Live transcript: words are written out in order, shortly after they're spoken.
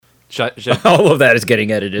All of that is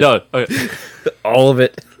getting edited. No. Okay. All of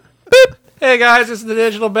it. Hey guys, it's the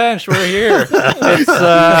Digital Bench. We're here.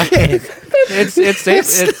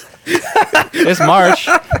 It's March.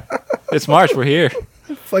 It's March. We're here.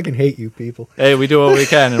 I fucking hate you people. Hey, we do what we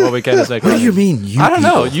can, and what we can is like. What do you mean, you? I don't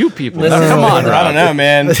know. You people. Now, come on, Rob. I don't know,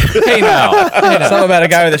 man. Hey now. Something about a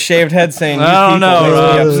guy with a shaved head saying "you I don't people"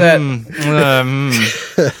 know, makes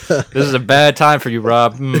me upset. This is a bad time for you,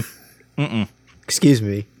 Rob. Excuse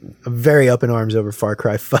me. I'm very up in arms over Far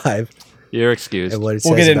Cry 5 You're excused. and what it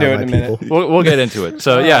We'll says get into about it my in a minute. people. We'll get into it.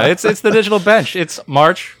 So yeah, it's the Digital Bench. It's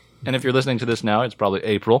March, and if you're listening to this now, it's probably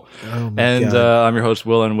April. Oh my And God. I'm your host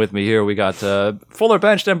Will, and with me here we got fuller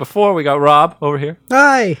bench than before. We got Rob over here.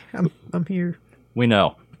 Hi, I'm here. We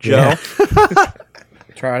know Joe. Yeah.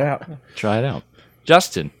 Try it out. Try it out.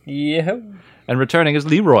 Justin, Yeah. and returning is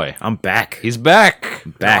Leroy. I'm back. He's back.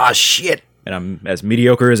 back. Ah, shit. And I'm as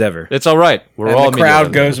mediocre as ever. It's all right. We're And all the crowd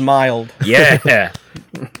mediocre. goes mild. Yeah.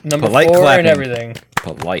 Number Polite 4 clapping. and everything.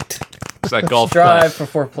 Polite. It's that golf Drive clap.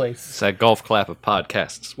 for 4th place. It's that golf clap of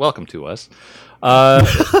podcasts. Welcome to us.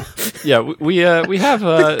 Yeah, we have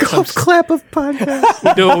some. Golf clap of podcast.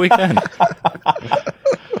 We do what we can.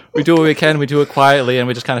 We do what we can. We do it quietly, and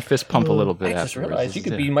we just kind of fist pump a little bit I just afterwards. realized you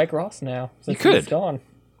could be Mike Ross now. Since You could. he's gone.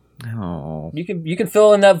 Oh. You can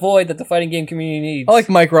fill in that void that the fighting game community needs. I like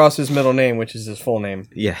Mike Ross's middle name, which is his full name.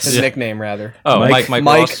 Yes. His nickname, rather. Oh, Mike- Mike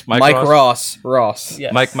Ross. Mike Ross. Ross.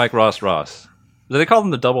 Yes. Mike Ross. Do they call him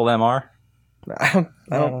the double MR? I don't.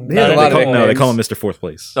 Yeah, There's a they lot of No, they nicknames. call him Mr. Fourth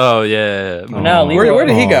Place. Oh yeah. Now, Leroy. Where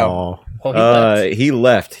did he go? Oh. Oh, he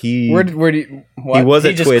left. He left. Where did he? What? He was He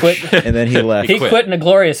at just Twitch, quit. and then he left. He quit. quit in a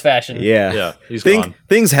glorious fashion. Yeah. Yeah, he's gone.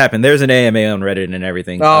 Things happen. There's an AMA on Reddit and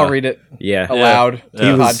everything. I'll read it Yeah. aloud to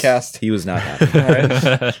Yeah. the podcast. He was not happy. All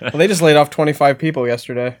right. Well, they just laid off 25 people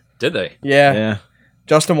yesterday. Did they? Yeah. Yeah.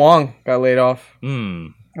 Justin Wong got laid off.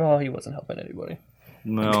 Well, he wasn't helping anybody.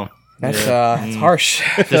 No. That's that's harsh.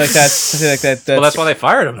 I feel like that's Well, that's why they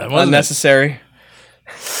fired him then, wasn't unnecessary.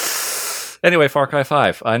 it? Anyway, Far Cry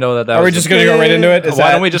 5. I know that Are was we just gonna go right into it? Is Why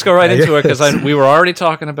that- don't we just go right into it? Because we were already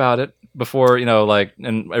talking about it before, and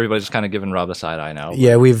everybody's just kind of giving Rob the side eye now.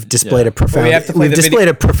 Yeah, we've displayed a profound. we have to play We've the displayed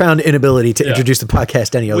a pround inability to introduce the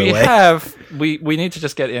podcast any other We way. have. We need to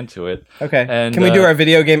just get into it. Okay. And, Can we do our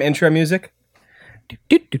video game intro music?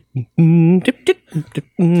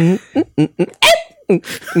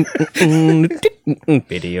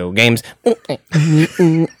 Video games.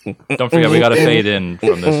 Don't forget, we got to fade in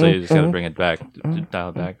from this, so you just got to bring it back, dial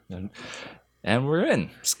it back, and we're in.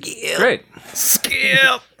 Great.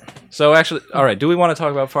 Skip. So actually, all right. Do we want to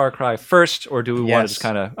talk about Far Cry first, or do we want to Yes. just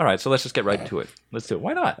kind of? All right. So let's just get right to it. Let's do it.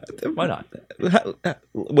 Why not? Why not?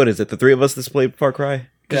 What is it? The three of us that's played Far Cry?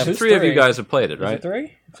 Because the it's three of you three. guys have played it, Is right? it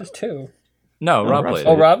 3? It's just 2. No, Rob Rob's played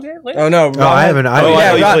Oh, it. Rob did? Later? Oh no! No, I haven't. I Oh, haven't.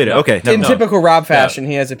 yeah, you Rob- played it. Okay. In typical Rob fashion,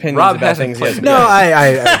 he has opinions Rob about hasn't things. played He it. No,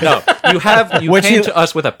 I No, you have. You Which came he- to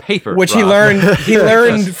us with a paper, which he Rob. learned. He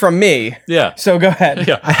learned from me. Yeah. So go ahead.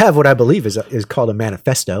 Yeah. I have what I believe is called a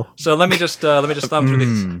manifesto. So let me just thumb through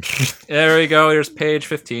these. There we go. Here's page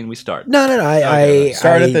 15. We start. No. I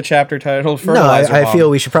Start I, at the chapter titled No, "Fertilizer I Bomb."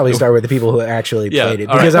 feel we should probably start with the people who actually Yeah, played it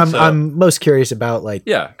all right, because so- I'm most curious about like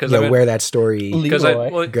Yeah, because where that story because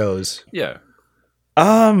Leroy. goes. yeah.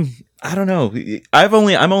 I don't know.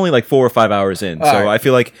 I'm only like 4 or 5 hours in, so All right. I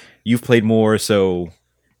feel like you've played more, so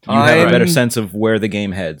you have a I'm- better sense of where the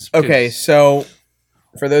game heads. Okay, so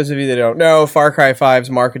for those of you that don't know, Far Cry 5's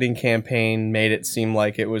marketing campaign made it seem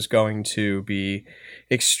like it was going to be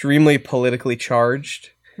extremely politically charged.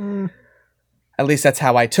 At least that's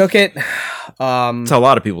how I took it. That's how a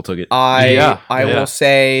lot of people took it. I Yeah, I yeah. will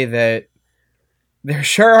say that there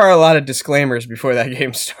sure are a lot of disclaimers before that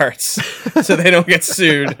game starts, so they don't get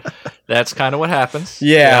sued. That's kind of what happens.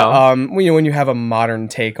 Yeah, You know? when you have a modern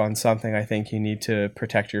take on something, I think you need to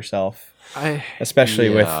protect yourself, especially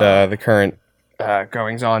with Yeah. the current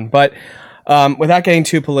goings on. But without getting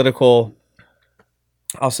too political,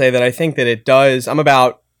 I'll say that I think that it does. I'm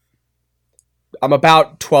about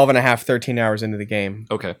 12 and a half, 13 hours into the game.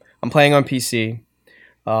 Okay. I'm playing on PC.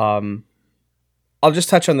 I'll just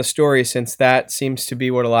touch on the story since that seems to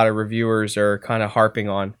be what a lot of reviewers are kind of harping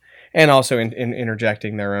on, and also in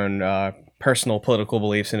interjecting their own personal political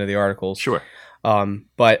beliefs into the articles. Sure.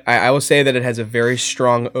 But I will say that it has a very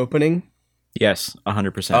strong opening. Yes,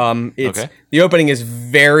 100%. It's the opening is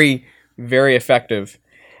very, very effective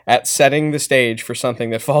at setting the stage for something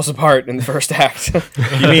that falls apart in the first act.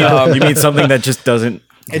 You mean something that just doesn't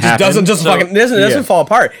It just doesn't it doesn't fall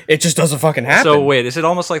apart. It just doesn't fucking happen. So wait, is it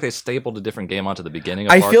almost like they stapled a different game onto the beginning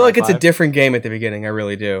of I Far feel Cry like it's a 5? different game at the beginning. I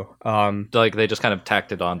really do. Like they just kind of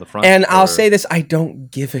tacked it on the front. And I'll or- say this: I don't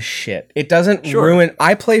give a shit. It doesn't Sure. ruin.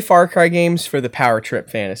 I play Far Cry games for the power trip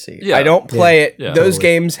fantasy. Yeah. I don't play it. Yeah. Those Totally.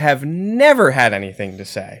 games have never had anything to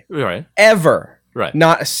say. Right. Ever. Right.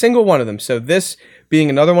 Not a single one of them. So this being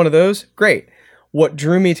another one of those, great. What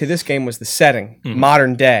drew me to this game was the setting,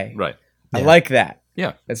 modern day. Right. I like that.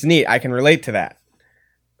 Yeah. That's neat. I can relate to that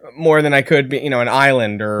more than I could be, an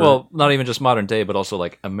island or. Well, not even just modern day, but also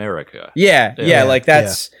like America. yeah, like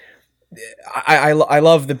that's. I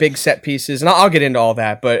love the big set pieces, and I'll get into all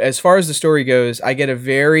that. But as far as the story goes, I get a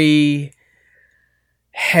very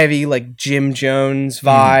heavy, like Jim Jones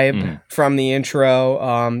vibe from the intro.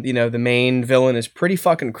 The main villain is pretty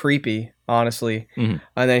fucking creepy, honestly, and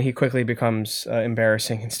then he quickly becomes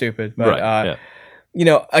embarrassing and stupid. But Right.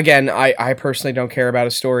 Yeah. Again, I personally don't care about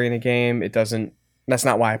a story in a game. It doesn't. That's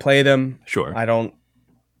not why I play them. Sure. I don't.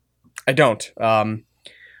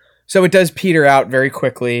 So it does peter out very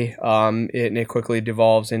quickly. It quickly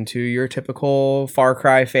devolves into your typical Far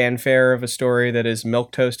Cry fanfare of a story that is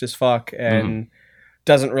milquetoast as fuck and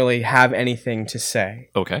doesn't really have anything to say.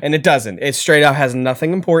 Okay. And it doesn't. It straight up has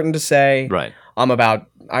nothing important to say. Right. I'm about,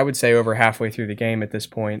 I would say, over halfway through the game at this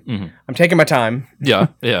point. I'm taking my time. Yeah.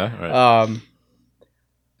 Yeah. Right.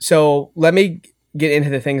 So let me get into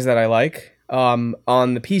the things that I like. On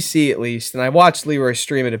the PC at least, and I watched Leroy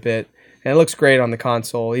stream it a bit, and it looks great on the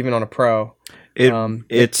console, even on a Pro.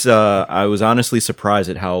 It's I was honestly surprised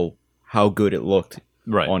at how good it looked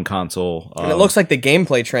Right. on console. And it looks like the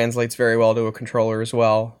gameplay translates very well to a controller as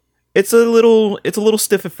well. It's a little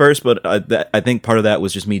stiff at first, but I think part of that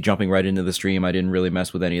was just me jumping right into the stream. I didn't really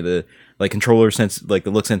mess with any of the controller the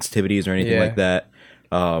look sensitivities or anything Yeah. like that.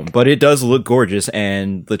 But it does look gorgeous,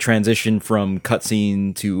 and the transition from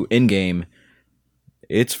cutscene to in-game,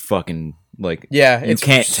 it's fucking you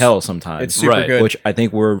can't tell sometimes. It's super Right. good. Which I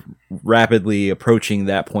think we're rapidly approaching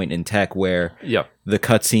that point in tech where Yeah. the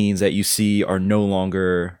cutscenes that you see are no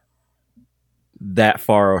longer that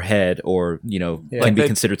far ahead or can Like be they-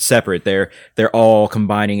 considered separate. They're all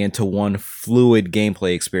combining into one fluid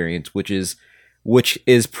gameplay experience, which is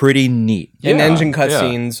pretty neat. And Yeah, engine yeah.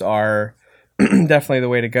 cutscenes are definitely the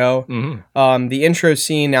way to go. The intro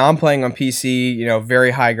scene, now I'm playing on PC,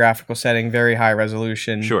 very high graphical setting, very high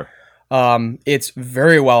resolution. Sure. It's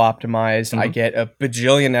very well optimized. I get a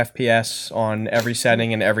bajillion FPS on every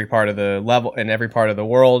setting in every part of the level in every part of the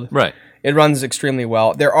world. Right. It runs extremely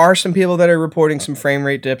well. There are some people that are reporting some frame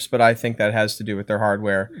rate dips, but I think that has to do with their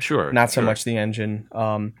hardware, Sure. not so sure. much the engine.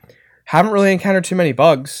 Haven't really encountered too many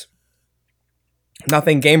bugs.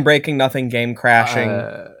 Nothing game breaking, nothing game crashing.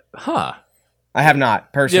 Huh. I have not Yeah.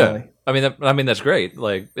 personally. I mean that's great.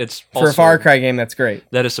 Like it's For a Far Cry game, that's great.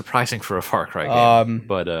 That is surprising for a Far Cry game.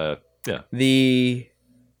 But yeah. The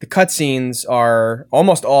cutscenes are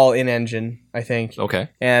almost all in engine, I think, Okay.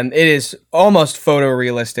 and it is almost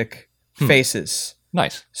photorealistic faces.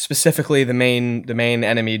 Nice. Specifically, the main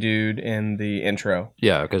enemy dude in the intro.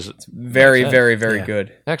 Yeah, because it's Very, Makes sense. very, very Yeah.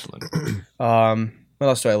 good. excellent. What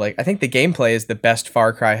else do I like? I think the gameplay is the best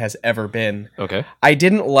Far Cry has ever been. Okay. I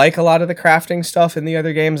didn't like a lot of the crafting stuff in the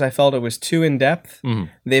other games. I felt it was too in depth.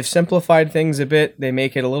 They've simplified things a bit. They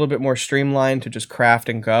make it a little bit more streamlined to just craft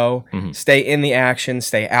and go. Stay in the action,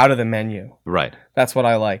 stay out of the menu. Right. That's what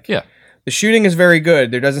I like. Yeah. The shooting is very good.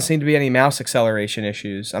 There doesn't seem to be any mouse acceleration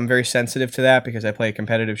issues. I'm very sensitive to that because I play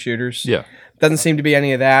competitive shooters. Yeah. Doesn't seem to be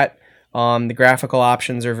any of that. The graphical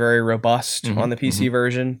options are very robust on the PC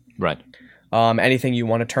version. Right. Anything you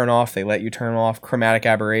want to turn off, they let you turn off. Chromatic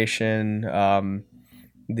aberration.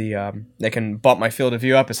 They can bump my field of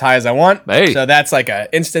view up as high as I want. Hey. So that's like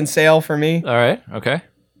a instant sale for me. All right. Okay.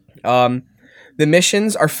 The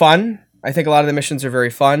missions are fun. I think a lot of the missions are very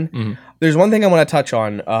fun. There's one thing I want to touch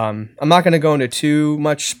on. I'm not going to go into too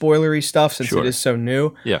much spoilery stuff since Sure. it is so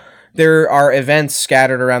new. Yeah. There are events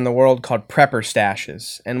scattered around the world called prepper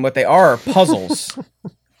stashes, and what they are puzzles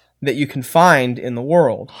that you can find in the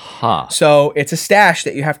world. Huh. So it's a stash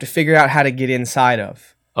that you have to figure out how to get inside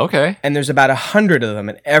of. Okay. And there's about 100 of them,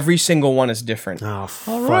 and every single one is different. Oh,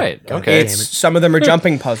 All right. God Okay. damn it. Some of them are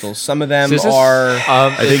jumping puzzles. Some of them So is this- are...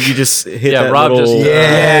 I think you just hit Yeah, that Rob little, just-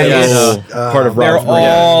 Yeah, yeah, yes. part of They're Rob's brain.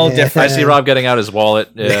 all Yeah. different. I see Rob getting out his wallet.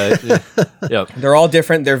 Yeah. Yeah. They're all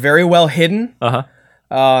different. They're very well hidden. Uh-huh.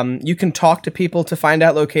 You can talk to people to find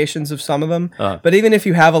out locations of some of them. Uh-huh. But even if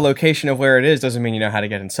you have a location of where it is, doesn't mean you know how to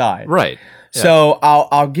get inside. Right. Yeah. So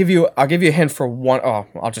I'll give you a hint for one. Oh,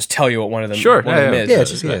 I'll just tell you what one of them. Sure. One of them Yeah, is. Yeah,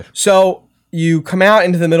 just yeah. So you come out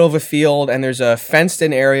into the middle of a field, and there's a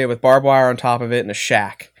fenced-in area with barbed wire on top of it and a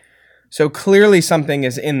shack. So clearly something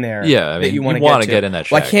is in there. Yeah, I mean, that you want to to get in that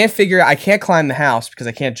shack. Well, I can't climb the house because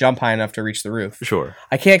I can't jump high enough to reach the roof. Sure.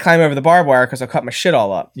 I can't climb over the barbed wire because I'll cut my shit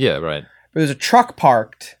all up. Yeah, right. But there's a truck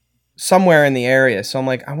parked somewhere in the area. So I'm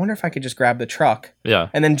like, I wonder if I could just grab the truck Yeah,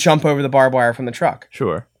 and then jump over the barbed wire from the truck.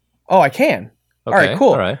 sure. Oh, I can. Okay, All right, cool.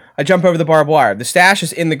 All right. I jump over the barbed wire. The stash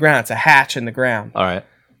is in the ground. It's a hatch in the ground. All right.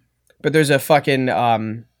 But there's a fucking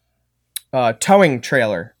towing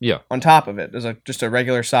trailer Yeah. on top of it. There's just a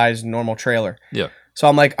regular sized normal trailer. Yeah. So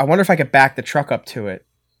I'm like, I wonder if I could back the truck up to it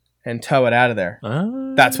and tow it out of there.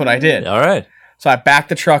 That's what I did. All right. So I backed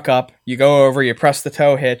the truck up. You go over, you press the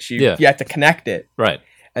tow hitch, you have to connect it, Right.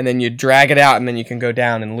 and then you drag it out, and then you can go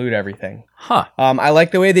down and loot everything. Huh. I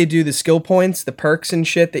like the way they do the skill points, the perks and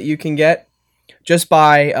shit that you can get. Just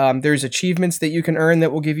by there's achievements that you can earn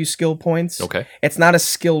that will give you skill points. Okay. It's not a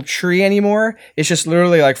skill tree anymore. It's just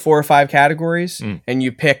literally like 4 or 5 categories, and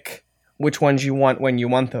you pick which ones you want when you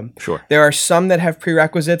want them. Sure. There are some that have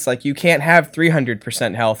prerequisites, like you can't have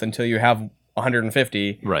 300% health until you have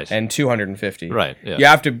 150 Right. and 250. Right. Yeah. You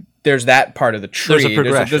have to. There's that part of the tree. There's a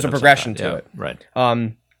progression. There's a of progression some to kind. it. Yeah.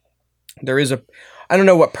 Right. There is a. I don't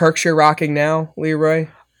know what perks you're rocking now, Leroy.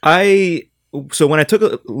 So when I took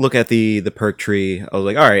a look at the perk tree, I was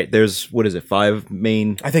like, all right, there's what is it, 5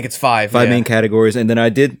 main I think it's 5. main categories, and then I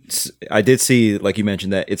did see, like you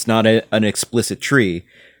mentioned, that it's not an explicit tree.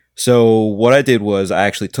 So what I did was I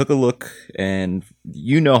actually took a look, and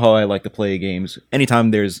you know how I like to play games.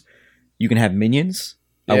 Anytime you can have minions,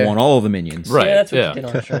 I Yeah. want all of the minions. Right. Yeah, that's what Yeah. you did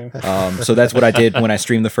on stream. So that's what I did when I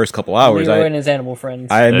streamed the first couple hours. Leroy and his animal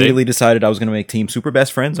friends. I immediately decided I was going to make team super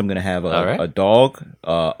best friends. I'm going to have All right. a dog,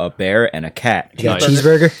 a bear, and a cat. You got Nice.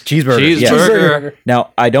 cheeseburger? Cheeseburger. Yes. Cheeseburger.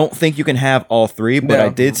 Now, I don't think you can have all 3, but No, I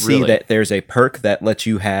did see really? that there's a perk that lets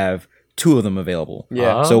you have 2 of them available.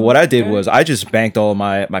 Yeah. So what I did was I just banked all of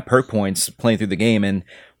my perk points playing through the game, and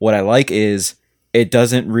what I like is it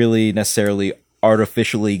doesn't really necessarily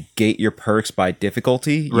artificially gate your perks by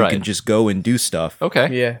difficulty. You Right. can just go and do stuff. Okay.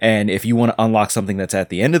 Yeah. And if you want to unlock something that's at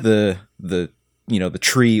the end of the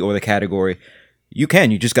tree or the category, you can.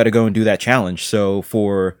 You just got to go and do that challenge. So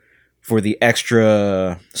for the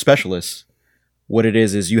extra specialists, what it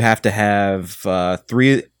is you have to have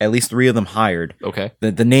at least 3 of them hired. Okay.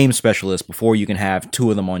 The name specialist before you can have 2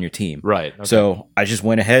 of them on your team. Right. Okay. So I just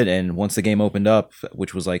went ahead, and once the game opened up,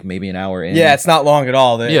 which was like maybe an hour in, Yeah, it's not long at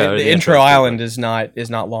all. The the intro intro island is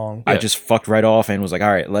not long. I just fucked right off and was like,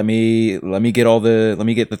 all right, let me get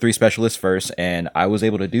the 3 specialists first, and I was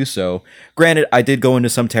able to do so. Granted, I did go into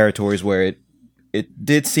some territories where it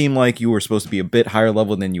did seem like you were supposed to be a bit higher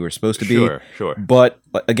level than you were supposed to be. Sure. But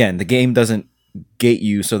again, the game doesn't gate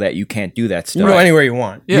you so that you can't do that You stuff. can go anywhere you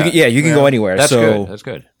want. You can go anywhere. That's so good. That's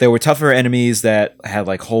good. there were tougher enemies that had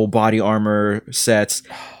like whole body armor sets.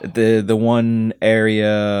 The one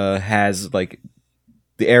area has like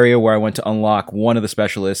the area where I went to unlock one of the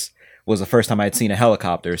specialists was the first time I had seen a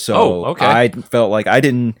helicopter. So okay. I felt like I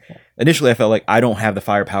felt like I don't have the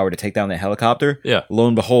firepower to take down that helicopter. Yeah. Lo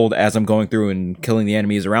and behold, as I'm going through and killing the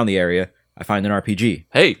enemies around the area, I find an RPG.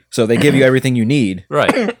 Hey. So they give you everything you need.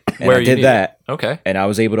 Right. And I did that. Okay. And I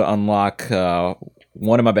was able to unlock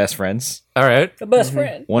one of my best friends. All right. the best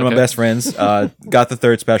friend. One of Okay. my best friends got the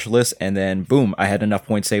 3rd specialist, and then boom, I had enough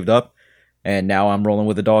points saved up, and now I'm rolling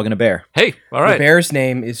with a dog and a bear. Hey. All The right. bear's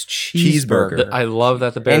name is Cheeseburger. I love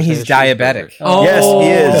that the bear. And he's diabetic. Oh, Yes, he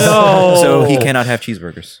is. no. So he cannot have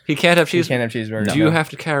cheeseburgers. He can't have You cheese. can't have cheeseburgers. Do you have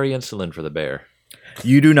to carry insulin for the bear?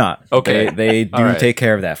 You do not. Okay. They do All right. take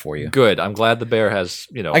care of that for you. Good. I'm glad the bear has.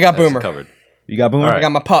 I got has Boomer. covered. You got Boomer? All right. I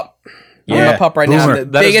got my pup. Yeah. I'm a pup right now. Boomer.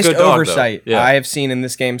 The That is a biggest good dog, though. oversight Yeah. I have seen in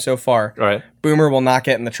this game so far. All right. Boomer will not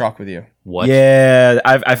get in the truck with you. What? Yeah,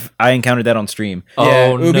 I encountered that on stream. Oh,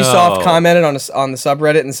 Yeah, Ubisoft no. commented on the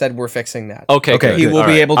subreddit and said we're fixing that. Okay. Okay, good. He will All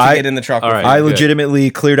be right. able to I- get in the truck. all with right. you. I good.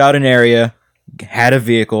 legitimately cleared out an area, had a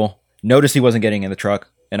vehicle, noticed he wasn't getting in the truck,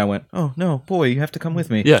 and I went, "Oh no, boy, you have to come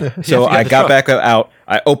with me." Yeah. So I got back out.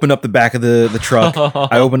 I opened up the back of the truck.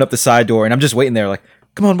 I opened up the side door, and I'm just waiting there, like,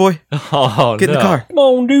 "Come on, boy, Oh, get in the no. car." Come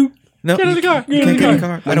on, dude. No, Get in the car. You can't get in the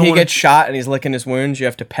car. I When don't he wanna- gets shot and he's licking his wounds, you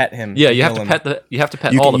have to pet him. Yeah, you have heal to him. pet You have to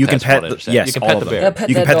pet You all can- the you can pets. pet from what I the- understand. yes, you can all pet of the them. bear. Yeah, pet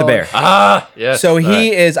You can that pet the dog. bear. Ah, yes. So all he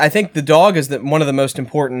right. is. I think the dog is one of the most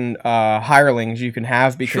important hirelings you can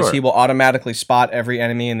have because Sure. he will automatically spot every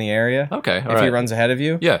enemy in the area. Okay, all if he right. runs ahead of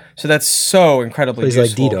you. Yeah, So that's so incredibly He's like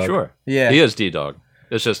useful. D-Dog. sure. Yeah. he is D-Dog.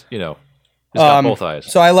 It's just he's got both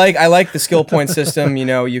eyes. So I like the skill point system.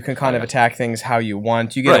 You can kind of attack things how you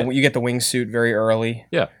want. You get Right. you get the wingsuit very early.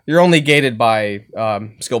 Yeah. You're only gated by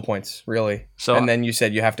skill points, really. So- and then you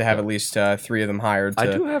said you have to have at least 3 of them hired. I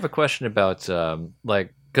do have a question about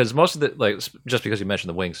because most of the just because you mentioned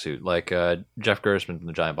the wingsuit, Jeff Gerstmann from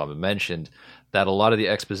the Giant Bomb had mentioned that a lot of the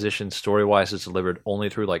exposition story wise is delivered only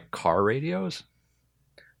through car radios.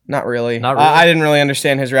 Not really. Not really? I didn't really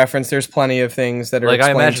understand his reference. There's plenty of things that are I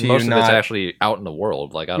explained imagine to you most of not. it's actually out in the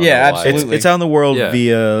world. I don't Yeah, know why. absolutely. It's out in the world Yeah.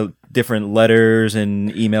 via different letters and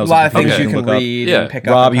emails. A lot of and things Okay. you can look up. read Yeah. and pick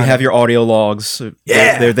up. Rob, and you kind have of- your audio logs.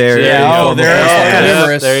 Yeah. They're there. See, Yeah, there you oh, go. there are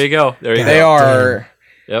numerous. There you go. There you They go. are.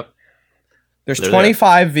 Yep. There's They're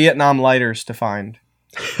 25 Vietnam lighters to find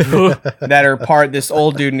that are part. This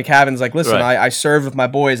old dude in the cabin's like, listen, Right. I served with my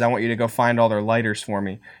boys. I want you to go find all their lighters for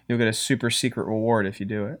me. You'll get a super secret reward if you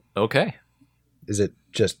do it. Okay. Is it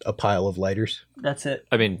just a pile of lighters? That's it.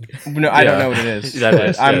 I mean, No, I don't Yeah. know what it is. That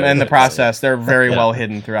is, I'm yeah, in the yeah. process. They're very Yeah. well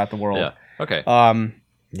hidden throughout the world. yeah. Okay.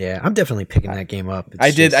 Yeah, I'm definitely picking that game up. It's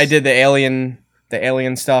I did just- the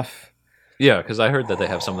alien stuff. Yeah, because I heard that they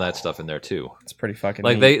have some of that stuff in there too. It's pretty fucking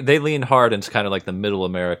Like neat. they lean hard into kind of like the Middle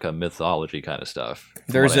America mythology kind of stuff. from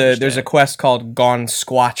There's what I a understand. quest called Gone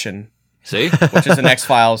Squatchin', See? which is an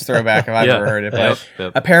X-Files throwback if I've Yeah. ever heard it. But Yep,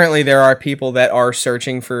 yep. apparently there are people that are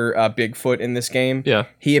searching for Bigfoot in this game. Yeah.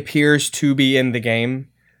 He appears to be in the game.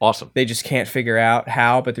 Awesome. They just can't figure out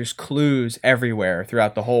how, but there's clues everywhere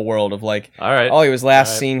throughout the whole world of All right. oh, he was last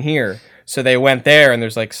All right. seen here. So they went there and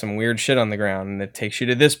there's some weird shit on the ground and it takes you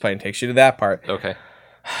to this part and takes you to that part. Okay.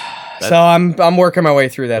 So I'm working my way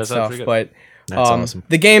through that That sounds stuff, pretty good. but That's awesome.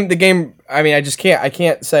 the game. I mean, I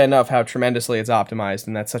can't say enough how tremendously it's optimized,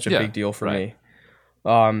 and that's such a Yeah, big deal for right.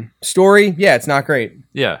 me. Story, yeah, it's not great,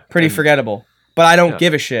 Yeah. pretty And- forgettable, but I don't Yeah.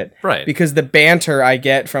 give a shit, Right. Because the banter I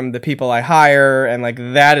get from the people I hire and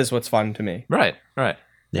that is what's fun to me. Right. Right.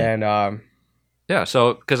 Yeah. And Yeah.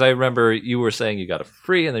 So because I remember you were saying you got it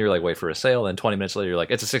free, and then you're like, wait for a sale, and 20 minutes later you're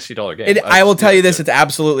like, it's a $60 game. I will tell you this: it's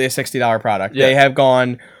absolutely a $60 product. Yeah. They have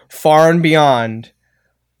gone far and beyond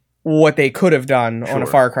what they could have done on a Sure.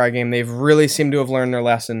 Far Cry game. They've really seemed to have learned their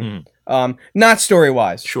lesson. Mhm. Not story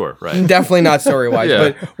wise. Sure. Right. Definitely not story wise. Yeah.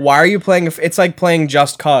 But why are you playing? It's like playing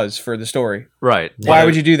Just Cause for the story. Right. Why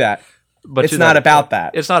would you do that? But It's to not that- about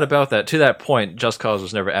that. It's not about that. To that point, Just Cause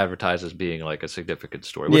was never advertised as being like a significant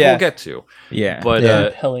story, which Yeah. we'll get to. Yeah. But Yeah.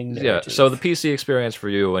 Compelling yeah. narrative. So the PC experience for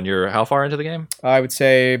you, and you're how far into the game? I would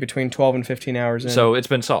say between 12 and 15 hours in. So it's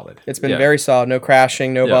been solid. it's been Yeah. very solid. No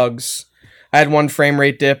crashing, no Yeah. bugs. I had one frame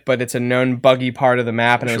rate dip, but it's a known buggy part of the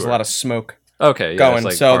map, and there's a Sure. lot of smoke Okay. Yeah, going, it's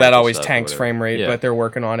like so that particle always stuff or tanks whatever. frame rate. Yeah. But they're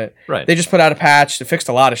working on it. Right. They just put out a patch that fixed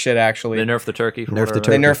a lot of shit. Actually, They nerfed the turkey. from Nerfed what I the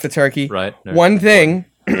They remember. nerfed the turkey. Right. nerfed One the- thing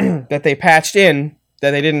that they patched in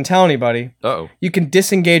that they didn't tell anybody: Uh-oh. you can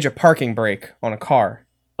disengage a parking brake on a car.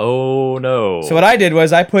 Oh no. So what I did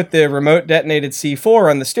was I put the remote detonated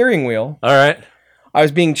C4 on the steering wheel. All right. I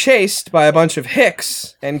was being chased by a bunch of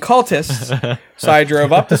hicks and cultists. So I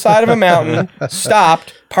drove up the side of a mountain,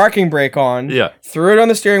 stopped, parking brake on, Yeah. threw it on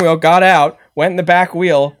the steering wheel, got out, went in the back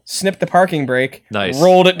wheel, snipped the parking brake, Nice.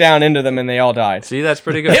 rolled it down into them, and they all died. See, that's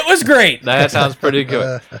pretty good. It was great. That sounds pretty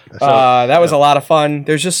good. That was a lot of fun.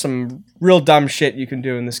 There's just some real dumb shit you can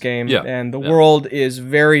do in this game. Yeah, And the yeah. world is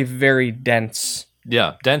very, very dense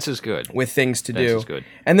Yeah, dense is good. with things to Dense do. is good.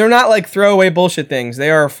 And they're not like throwaway bullshit things.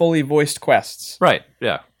 They are fully voiced quests. Right.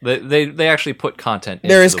 Yeah. They actually put content.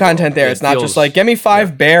 There into is the content world. there. It It's not feels- just like, give me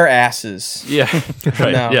 5 bear asses. Yeah.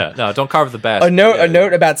 Right. No. Yeah. No, don't carve the bass. A note, Yeah, a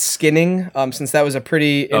note about skinning. Since that was a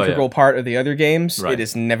pretty Oh, yeah. integral part of the other games, Right. it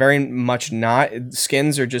is very much not.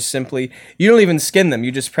 Skins are just simply you don't even skin them.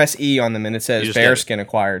 You just press E on them and it You says just bear get it. skin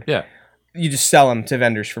acquired. Yeah. You just sell them to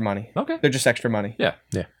vendors for money. Okay. They're just extra money. Yeah.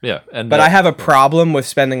 Yeah. Yeah. And But I have a problem with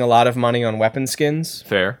spending a lot of money on weapon skins,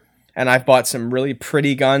 fair. and I've bought some really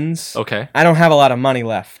pretty guns. Okay. I don't have a lot of money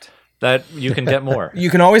left. That you can get more. You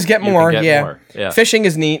can always get You can more. get Yeah. more. Yeah. Fishing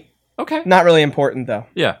is neat. Okay. Not really important though.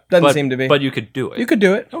 Yeah. Doesn't But- seem to be. But you could do it. You could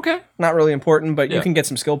do it. Okay. Not really important, but you Yeah. can get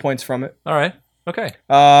some skill points from it. All right. Okay.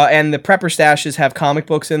 And the prepper stashes have comic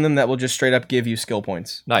books in them that will just straight up give you skill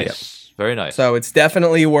points. Nice. Very nice. So it's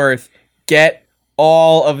definitely worth get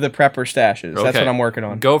all of the prepper stashes. That's Okay. what I'm working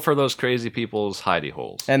on. Go for those crazy people's hidey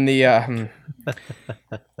holes. And the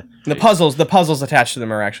puzzles attached to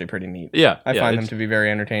them are actually pretty neat. Yeah. I yeah, find them it's, to be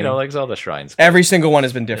very entertaining. like Zelda shrines. Every single one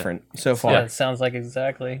has been different so Yeah, far. it sounds like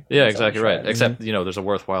exactly. Yeah, Zelda exactly right. Shrine. Except there's a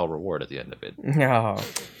worthwhile reward at the end of it. Oh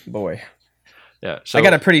boy. Yeah. So I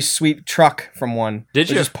got a pretty sweet truck from one. Did It was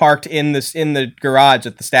you? just parked in the garage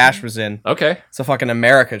that the stash was in. Okay. It's a fucking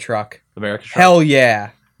America truck. American truck. Hell yeah.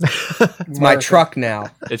 It's my truck now.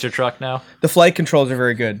 It's your truck now. The flight controls are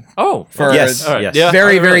very good. Oh, For Yes, all right. yes. Yeah,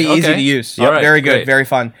 very, all right, very okay. easy to use. All right, Very good. great. Very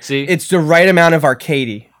fun. See, It's the right amount of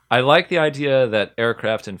arcadey. I like the idea that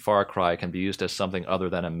aircraft in Far Cry can be used as something other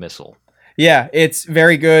than a missile. Yeah, it's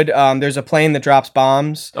very good. There's a plane that drops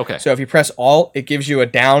bombs. Okay. So if you press Alt, it gives you a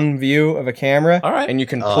down view of a camera. All right. And you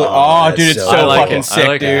can Oh, put. that's Dude, it's so so cool. fucking I sick,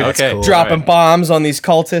 like dude. it. That's Okay. cool. Dropping All right. bombs on these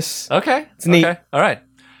cultists. Okay. It's neat. Okay. All right.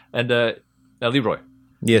 And now, Leroy,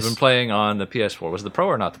 Yes. you've been playing on the PS4. Was it the Pro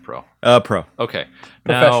or not the Pro? Pro. Okay.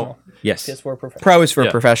 Professional. Yes. PS4 professional. Pro is for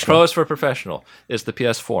Yeah, professional. Pro is for professional. It's the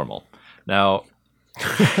PS formal. Now,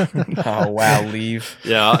 Oh wow, leave.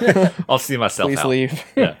 yeah, I'll see myself Please out. leave.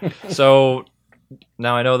 Yeah. So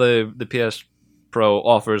now I know the PS Pro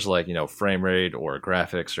offers like frame rate or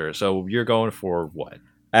graphics or so. You're going for what?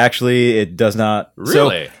 Actually, it does not. So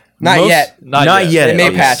Really? Not yet. Not yet. At They may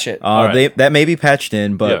least. patch it. All right. That may be patched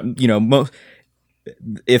in, but most.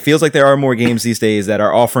 It feels like there are more games these days that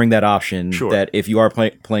are offering that option. Sure. That if you are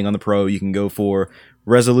playing on the Pro, you can go for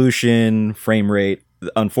resolution, frame rate.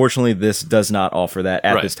 Unfortunately, this does not offer that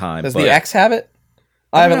at Right. this time. Does but the X have it?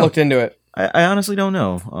 I haven't know. looked into it. I honestly don't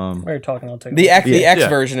know. We're talking on TikTok. The X Yeah.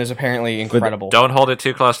 version is apparently incredible. Don't hold it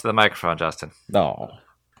too close to the microphone, Justin. No.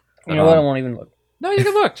 You know what? I won't even look. No, you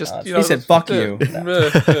can look. Just He said, "Fuck you." No,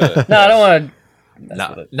 I don't want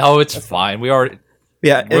to. No, it's fine. We already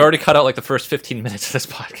Yeah, already cut out like the first 15 minutes of this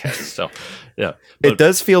podcast. So yeah, it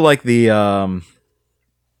does feel like the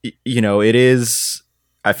it is.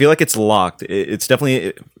 I feel like it's locked. It's definitely.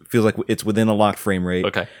 It feels like it's within a locked frame rate.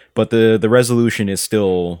 Okay. But the resolution is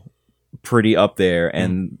still pretty up there,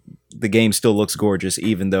 and the game still looks gorgeous,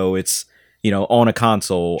 even though it's on a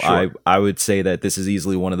console. Sure. I would say that this is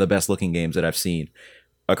easily one of the best looking games that I've seen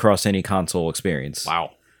across any console experience.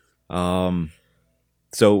 Wow.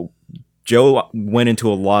 So Joe went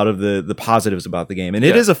into a lot of the positives about the game, and it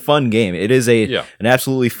Yeah. is a fun game. It is Yeah. an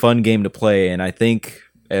absolutely fun game to play, and I think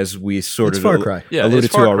as we sort It's of Far Cry. Yeah, alluded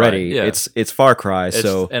it's to Far Cry, already, yeah. it's Far Cry.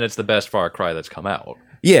 So And it's the best Far Cry that's come out.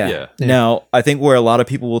 yeah. Yeah. Now, I think where a lot of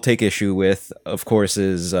people will take issue with, of course,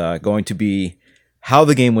 is going to be how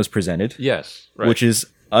the game was presented, Yes. Right. which is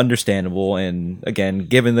understandable. And again,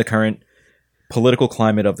 given the current political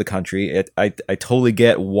climate of the country, I totally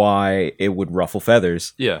get why it would ruffle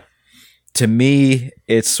feathers. yeah. To me,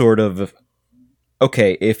 it's sort of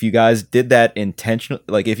okay. If you guys did that intentionally,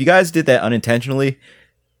 like if you guys did that unintentionally,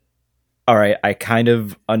 all right, I kind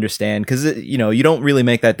of understand because you don't really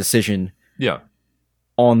make that decision Yeah.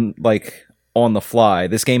 on the fly.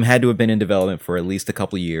 This game had to have been in development for at least a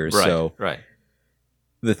couple of years. Right. So Right.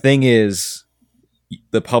 the thing is,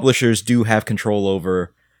 the publishers do have control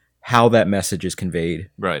over how that message is conveyed,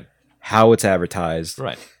 Right. how it's advertised,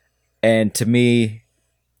 Right. and to me,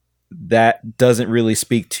 that doesn't really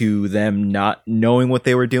speak to them not knowing what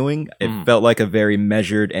they were doing. It felt like a very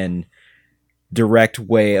measured and direct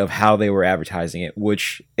way of how they were advertising it,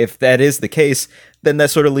 which if that is the case, then that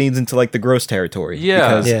sort of leans into like the gross territory. Yeah.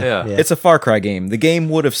 Because Yeah. it's a Far Cry game. The game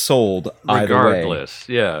would have sold either way. Regardless.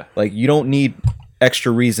 Yeah. Like you don't need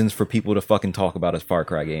extra reasons for people to fucking talk about a Far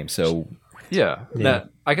Cry game. So Yeah. Now,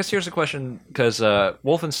 I guess here's a question because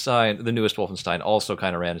Wolfenstein, the newest Wolfenstein, also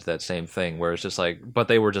kind of ran into that same thing where it's just like, but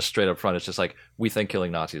they were just straight up front. It's just like, we think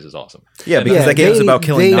killing Nazis is awesome. yeah, And because Yeah, that game's they- about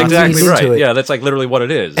killing they Nazis. Exactly leaned into right. it. Yeah, that's like literally what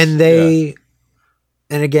it is. And Yeah.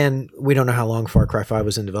 and again, we don't know how long Far Cry 5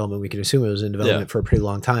 was in development. We can assume it was in development for a pretty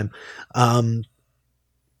long time.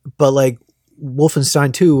 But like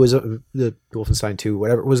Wolfenstein 2 was the Wolfenstein 2,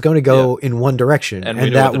 whatever, was going to go in one direction. And And, we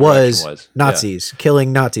know what that the direction was was. Yeah.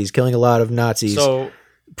 Nazis, killing a lot of Nazis, So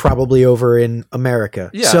probably over in America.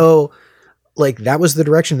 Yeah. So like that was the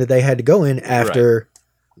direction that they had to go in after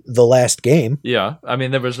the last game. yeah, I mean,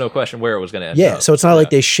 there was no question where it was going to end Yeah. up. So it's not like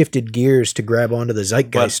Yeah. they shifted gears to grab onto the But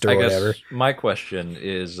zeitgeist I or guess whatever. my question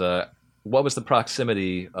is, what was the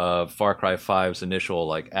proximity of Far Cry 5's initial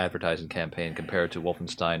like advertising campaign compared to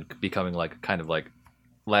Wolfenstein becoming like kind of like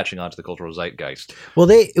latching onto the cultural zeitgeist? Well,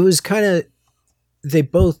 they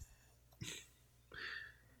both.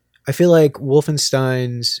 I feel like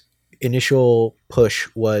Wolfenstein's initial push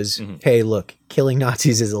was, Mhm. hey, look, killing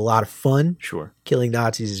Nazis is a lot of fun. Sure, Killing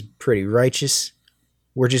Nazis is pretty righteous.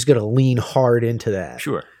 We're just going to lean hard into that.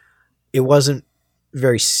 sure, It wasn't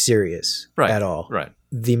very serious Right, at all. right,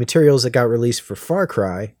 The materials that got released for Far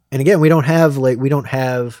Cry, and again, we don't have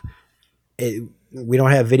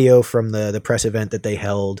video from the press event that they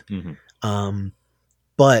held. Mhm.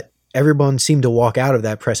 But everyone seemed to walk out of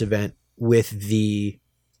that press event with the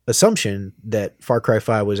assumption that Far Cry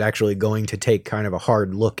 5 was actually going to take kind of a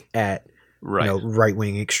hard look at right,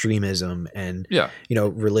 right-wing extremism and yeah,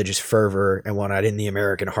 religious fervor and whatnot in the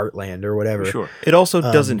American heartland or whatever. sure, It also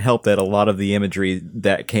doesn't help that a lot of the imagery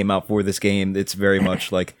that came out for this game, it's very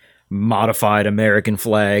much like modified American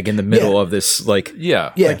flag in the middle of this like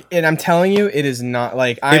yeah, Yeah. Like, and I'm telling you, it is not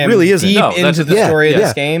like I It am really isn't. deep No, that's- into the yeah, story of yeah.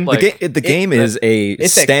 this game. Like, the game is a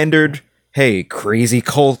it's a- standard hey, crazy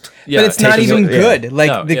cult. Yeah, but it's not taking even it- yeah. good. Like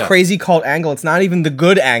No, the yeah. crazy cult angle, it's not even the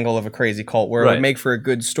good angle of a crazy cult where it Right. would make for a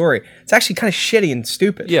good story. It's actually kind of shitty and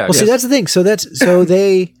stupid. Yeah. Well, see, that's the thing. So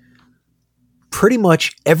they pretty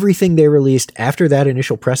much everything they released after that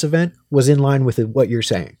initial press event was in line with what you're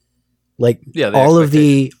saying. Like Yeah,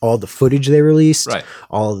 the all the footage they released, Right.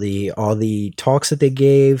 all the talks that they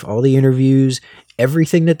gave, all the interviews,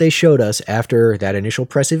 everything that they showed us after that initial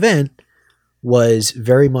press event was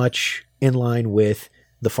very much in line with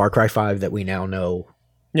the Far Cry 5 that we now know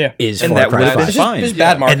Yeah. is And Far that Cry would've been 5. It's just, fine. it's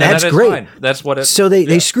bad marketing. And that's that is great. fine. That's what it. So they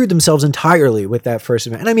yeah. screwed themselves entirely with that first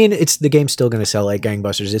event. And I mean, the game's still going to sell like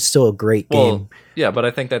gangbusters. It's still a great Well, game. yeah, but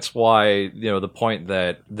I think that's why the point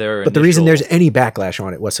that their But the reason initial- there's any backlash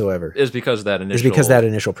on it whatsoever is because of that initial is because that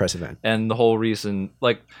initial press event. and the whole reason,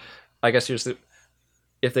 like, I guess here's the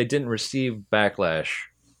if they didn't receive backlash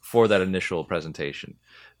for that initial presentation,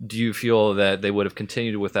 do you feel that they would have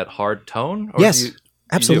continued with that hard tone? Or Yes, do you do?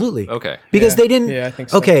 absolutely. Okay. Because Yeah. they didn't. Yeah, I think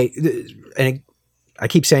so. Okay, and I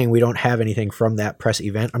keep saying we don't have anything from that press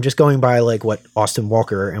event. I'm just going by like what Austin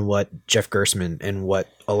Walker and what Jeff Gersman and what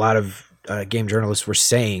a lot of game journalists were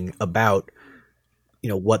saying about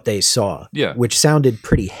what they saw. Yeah. which sounded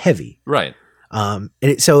pretty heavy. Right.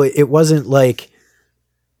 So it wasn't like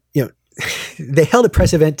they held a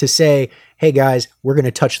press event to say, "Hey guys, we're going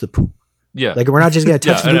to touch the poop." Yeah. Like we're not just going to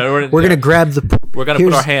touch Yeah, the I know, poop. We're going to grab the poop. We're gonna put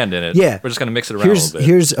Here's- our hand in it. yeah. We're just gonna mix it around a little bit.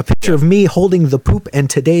 Here's a picture of me holding the poop and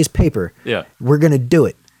today's paper. Yeah. We're going to do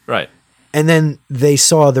it. Right. And then they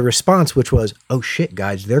saw the response, which was, "Oh shit,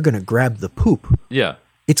 guys, they're going to grab the poop. Yeah.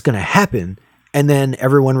 It's going to happen." And then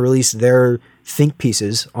everyone released their think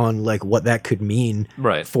pieces on like what that could mean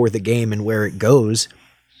Right. for the game and where it goes,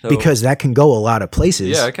 So- because that can go a lot of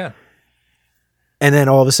places. Yeah, I can. And then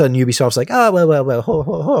all of a sudden Ubisoft's like, "Oh, well,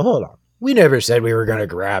 hold on. We never said we were going to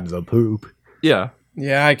grab the poop." Yeah.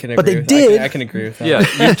 Yeah, I can agree. But they with did. I can agree with that. Yeah.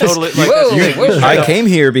 You totally like Whoa, that's, whoa. I came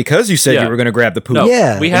here because you said Yeah. you were going to grab the poop. No,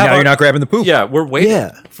 Yeah. we And have now our- you're not grabbing the poop. Yeah, we're waiting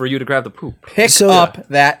Yeah. for you to grab the poop. Pick So- up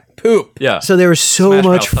that poop. Yeah. So there was so Smash much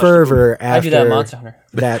Mouth touched the fervor I do that in after Monster Hunter.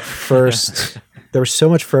 that first there was so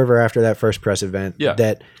much fervor after that first press event Yeah.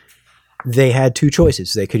 that they had two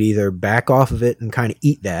choices. They could either back off of it and kind of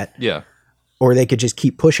eat that, Yeah. or they could just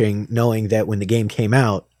keep pushing, knowing that when the game came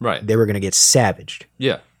out, Right. they were going to get savaged.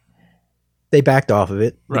 Yeah. They backed off of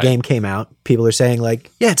it. The Right. game came out. People are saying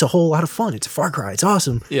like, "Yeah, it's a whole lot of fun. It's a Far Cry. It's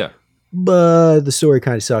awesome." Yeah. But the story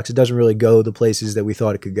kind of sucks. It doesn't really go the places that we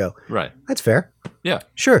thought it could go. Right. That's fair. Yeah.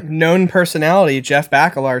 Sure. Known personality Jeff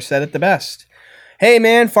Bakalar said it the best. Hey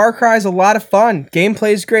man, Far Cry's a lot of fun.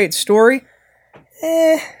 Gameplay's great. Story,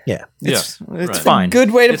 Yeah. It's Right. fine.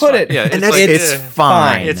 good way to It's put fine. it. Yeah. And It's, that's- like, it's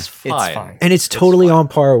fine. It's fine. And it's totally on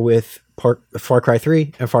par with Far Cry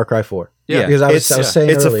 3 and Far Cry 4. Yeah. Because I was saying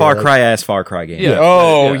it's earlier, a Far like- Cry ass Far Cry game. Yeah.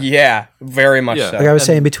 Oh Yeah. yeah, very much Yeah. so. Like I was And-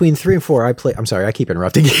 saying, between 3 and 4, I'm sorry, I keep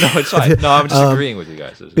interrupting you. No, it's fine. No, I'm just agreeing with you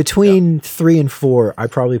guys. Between 3 and 4, I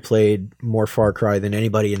probably played more Far Cry than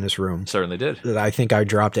anybody in this room. Certainly did. That I think I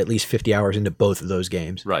dropped at least 50 hours into both of those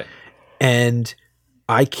games. Right. And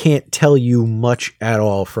I can't tell you much at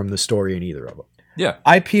all from the story in either of them. Yeah.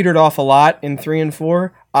 I petered off a lot in 3 and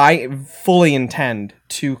 4. I fully intend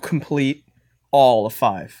to complete all of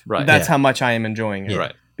 5. Right. That's Yeah. how much I am enjoying it.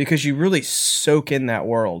 Right. Because you really soak in that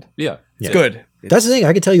world. Yeah. It's good. That's the thing.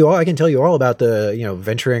 I can tell you all about the,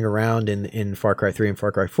 venturing around in Far Cry 3 and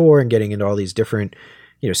Far Cry 4 and getting into all these different,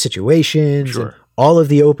 situations Sure. and all of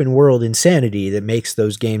the open world insanity that makes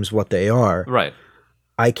those games what they are. Right.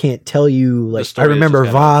 I can't tell you, like, I story is remember just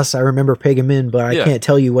kinda- Voss, I remember Pegamin, but I Yeah. can't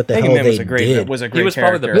tell you what the hell Megaman they was a great did. was a He great was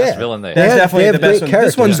probably character. the best Yeah. villain they They had. have, definitely they have the best great one.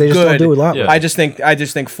 characters. This one's they just don't good. do a lot Yeah. with. I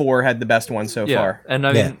just think 4 had the best one so Yeah. far. And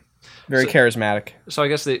I Yeah. mean, Very charismatic. so I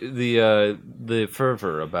guess the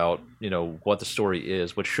fervor about what the story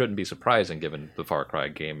is, which shouldn't be surprising given the Far Cry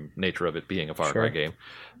game nature of it being a Far Cry game,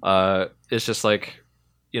 it's just like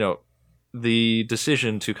the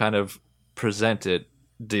decision to kind of present it,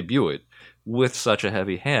 debut it with such a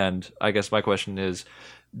heavy hand. I guess my question is,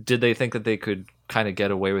 did they think that they could kind of get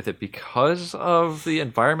away with it because of the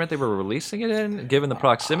environment they were releasing it in, given the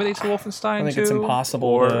proximity to Wolfenstein? I think it's 2? impossible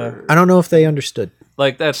Or to- I don't know if they understood.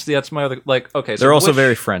 like that's my other okay. So They're also which-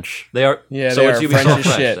 very French. They are. Yeah, so they it's are Ubisoft French as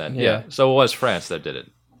France shit, then. yeah. So it was France that did it.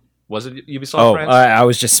 Was it Ubisoft Oh, France? I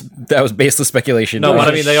was that was baseless speculation. No, but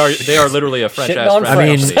I mean they are literally a French Shitting ass on I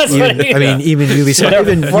mean, French. That's what it is. even Ubisoft, They're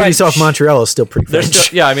even French. Ubisoft Montreal is still pretty They're French.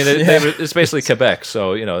 still, yeah, I mean it's basically Quebec,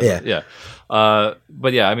 so Yeah.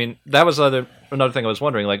 But yeah, I mean that was another thing I was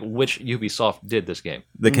wondering, like which Ubisoft did this game?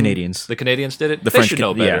 the Canadians. The Canadians did it. The They French should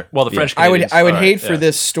know Can- better. yeah. Well, the Yeah. French. I would Canadians, I would all right, hate for yeah.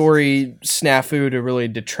 this story snafu to really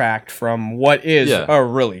detract from what is Yeah. a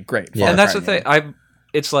really great Far And that's Cry the thing. game.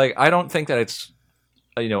 it's like I don't think that it's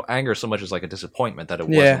anger so much as like a disappointment that it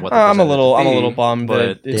wasn't Yeah, what they I'm a presented it little to I'm a be, little bummed. but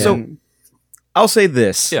That it So- didn't- I'll say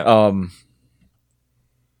this. Yeah.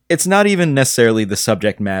 It's not even necessarily the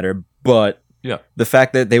subject matter, but Yeah. the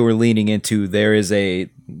fact that they were leaning into there's a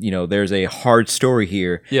hard story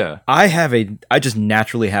here. yeah, I just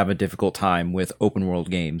naturally have a difficult time with open world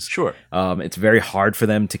games. sure, It's very hard for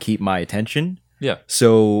them to keep my attention. yeah,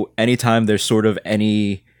 So anytime there's sort of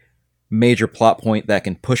any major plot point that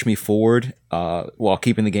can push me forward while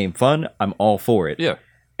keeping the game fun, I'm all for it. yeah,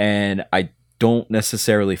 And I don't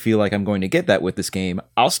necessarily feel like I'm going to get that with this game.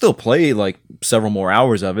 I'll still play like several more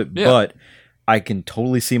hours of it, Yeah. but I can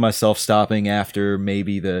totally see myself stopping after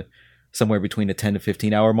maybe the somewhere between a 10 to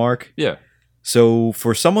 15 hour mark. yeah, So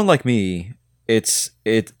for someone like me, it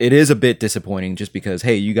is a bit disappointing just because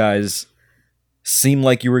hey, you guys seem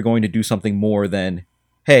like you were going to do something more than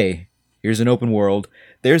hey, here's an open world.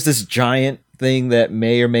 There's this giant thing that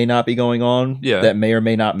may or may not be going on Yeah. that may or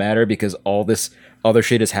may not matter because all this other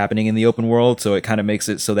shit is happening in the open world, so it kind of makes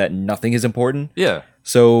it so that nothing is important. yeah.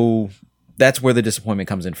 So that's where the disappointment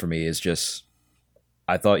comes in for me is just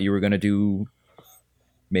I thought you were going to do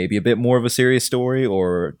maybe a bit more of a serious story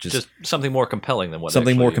or Just something more compelling than what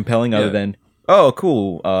something more actually- compelling yeah. other than oh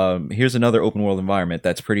cool here's another open world environment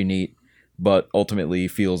that's pretty neat but ultimately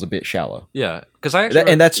feels a bit shallow. Yeah, because I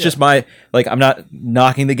actually And that's yeah. just my like I'm not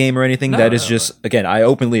knocking the game or anything. No, That is no, just again I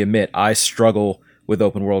openly admit I struggle with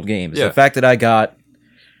open world games. Yeah. The fact that I got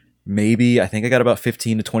I think I got about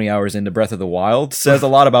 15 to 20 hours into Breath of the Wild says a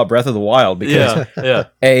lot about Breath of the Wild because yeah, yeah,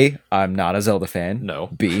 A, I'm not a Zelda fan. No.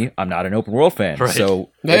 B, I'm not an open world fan. Right.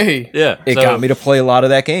 So Hey, yeah. it So, got me to play a lot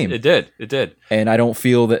of that game. It did. And I don't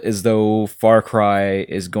feel that as though Far Cry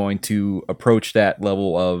is going to approach that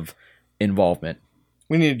level of involvement.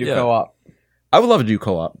 we need to do Yeah. co-op. I would love to do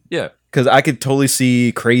co-op Yeah, because I could totally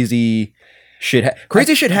see crazy shit.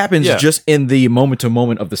 Crazy shit happens Yeah. just in the moment to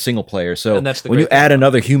moment of the single player. So And that's the when you great thing add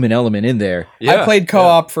another human element in there, yeah. I played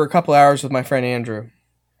co-op for a couple hours with my friend Andrew.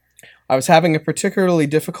 I was having a particularly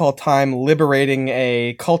difficult time liberating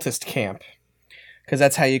a cultist camp because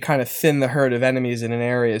that's how you kind of thin the herd of enemies in an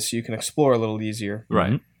area so you can explore a little easier. Yeah.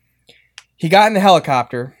 Right. He got in the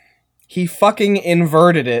helicopter. He fucking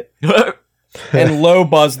inverted it and low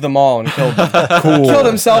buzzed them all and killed them. cool. Killed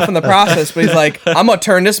himself in the process, but he's like, I'm gonna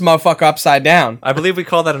turn this motherfucker upside down. I believe we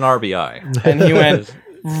call that an RBI. And he went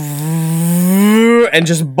and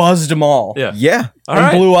just buzzed them all. Yeah. Yeah. All and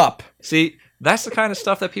right. blew up. See, that's the kind of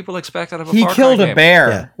stuff that people expect out of a He Far Cry killed a game. bear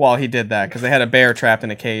Yeah. while he did that because they had a bear trapped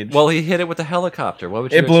in a cage. Well, he hit it with a helicopter. What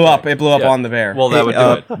would you it blew up. expect? It blew up Yeah. on the bear. Well, that would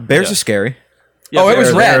do it. Bears Yeah. are scary. Yeah, oh, it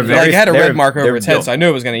was bears- red. they're Like, it had a very- red mark over they're- its head, so I knew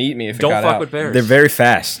it was going to eat me if it Don't got fuck out. with bears. They're very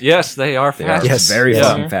fast. Yes, they are They are fast. Yes. very Yeah.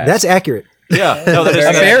 fucking fast. That's accurate. Yeah, no, that is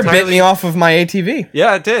A bear entirely- bit me off of my ATV.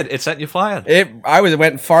 Yeah, it did. It sent you flying. It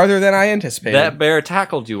went farther than I anticipated. That bear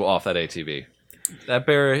tackled you off that ATV. That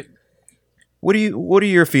bear. What are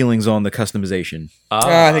your feelings on the customization?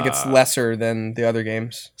 I think it's lesser than the other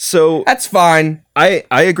games. So That's fine. I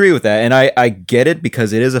agree with that, and I get it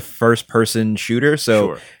because it is a first person shooter. So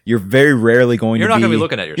Sure. you're very rarely going You're to not be gonna be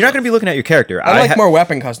looking at You're not yourself. going to be looking at your character. I like ha- more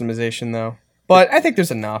weapon customization though, but I think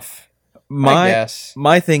there's enough. I my guess.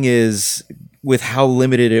 my thing is with how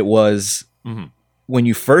limited it was Mhm. when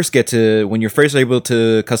you're first able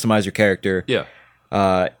to customize your character. Yeah.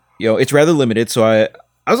 It's rather limited. So I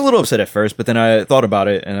was a little upset at first, but then I thought about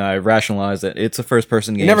it and I rationalized that it's a first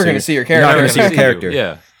person game. You're never so going to see your You're not character. going to see your you. character.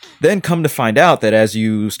 Yeah. Then come to find out that as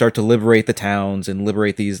you start to liberate the towns and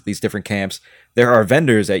liberate these different camps, there are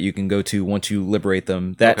vendors that you can go to once you liberate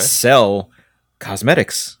them that Okay. sell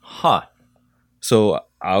cosmetics. Huh. So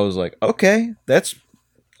I was like, okay, that's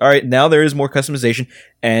all right. Now there is more customization,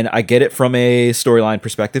 and I get it from a storyline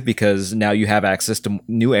perspective because now you have access to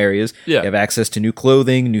new areas. Yeah. You have access to new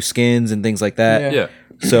clothing, new skins, and things like that. Yeah.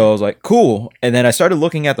 Yeah. So I was like, cool. And then I started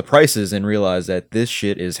looking at the prices and realized that this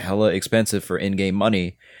shit is hella expensive for in-game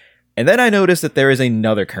money. And then I noticed that there is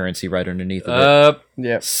another currency right underneath of it.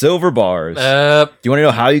 Yep. Silver bars. Do you want to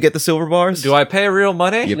know how you get the silver bars? do I pay real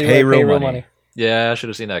money? You Leroy, pay real money. Yeah, I should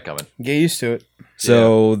have seen that coming. Get used to it.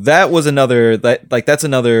 So that was that's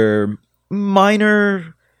another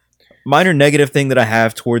minor negative thing that I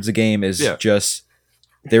have towards the game is Yeah. just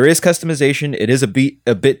there is customization. It is a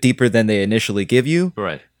bit deeper than they initially give you,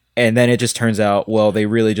 Right. and then it just turns out well they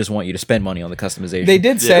really just want you to spend money on the customization. They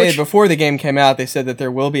did say Which- before the game came out, they said that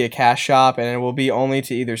there will be a cash shop and it will be only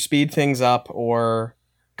to either speed things up or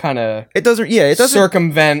kind of It doesn't. Yeah, it doesn't.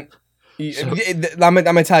 circumvent. I'm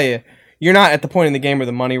gonna tell you, you're not at the point in the game where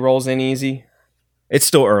the money rolls in easy. It's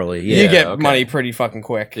still early. Yeah. You get okay. money pretty fucking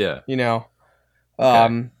quick. Yeah. You know,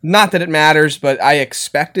 not that it matters, but I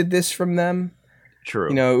expected this from them. True.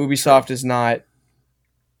 You know, Ubisoft is not.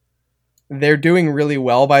 They're doing really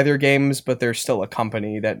well by their games, but they're still a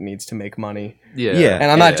company that needs to make money. Yeah. Yeah. And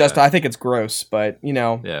I'm not just. I think it's gross, but you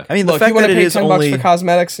know. Yeah. I mean, the Look, fact you want that to it pay is $10 only for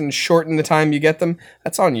cosmetics and shorten the time you get them?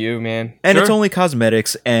 That's on you, man. and it's Sure. only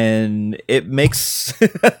cosmetics, and it makes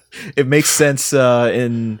it makes sense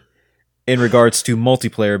in regards to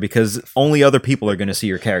multiplayer because only other people are going to see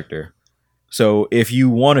your character. So if you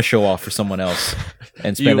want to show off for someone else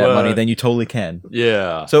and spend You, that money, then you totally can.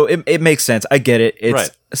 Yeah. So it makes sense. I get it. It's Right.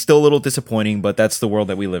 still a little disappointing, but that's the world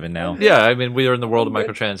that we live in now. Yeah, I mean, we are in the world of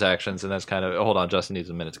microtransactions, and that's kind of. Hold on, Justin needs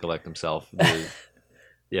a minute to collect himself.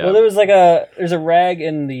 Yeah. Well, there's a rag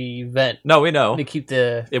in the vent No, we know. to keep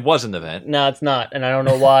the. It was an event. No, it's not, and I don't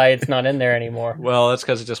know why it's not in there anymore. Well, that's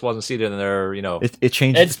because it just wasn't seated in there, you know. It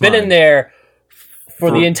changed. It's been in there for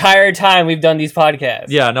the entire time we've done these podcasts.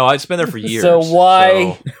 Yeah, no, it's been there for years. So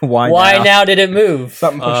why Why now did it move?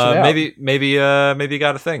 Something pushed it out. maybe you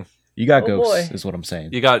got a thing. You got Oh, ghosts, boy. is what I'm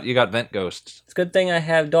saying. You got vent ghosts. It's a good thing I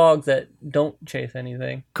have dogs that don't chase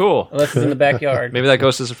anything Cool. unless it's in the backyard. Maybe that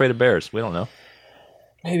ghost is afraid of bears. We don't know.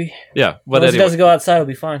 Maybe. Yeah, but Unless it anyway. doesn't go outside, it'll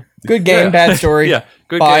be fine. Good game, Yeah. bad story. Yeah,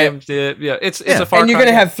 good Buy game. Yeah, it's Yeah. a Far And you're Cry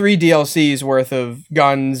gonna game. have 3 DLCs worth of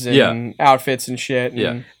guns and Yeah. outfits and shit. And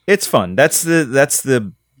Yeah. It's fun. That's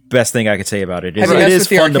the best thing I could say about it. Is Have you it messed is with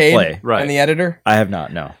the fun to arcade play. Right. and the editor? I have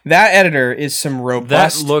not. No. That editor is some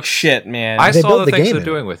robust looks- shit, man. I They saw built the the things game they're in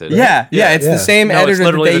doing with it. yeah, it's Yeah. the same No, it's editor that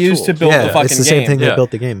literally they the used tool. to build Yeah, the fucking It's the same game. thing Yeah. they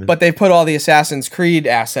built the game in. But they put all the Assassin's Creed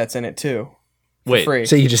assets in it too. Wait. Free.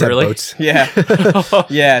 So you just Really? have boats. Yeah.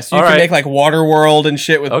 Yeah, so you All can right. make like Waterworld and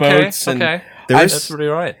shit with Okay. boats and Okay. There I- is That's pretty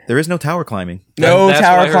all right. there is no tower climbing. no That's what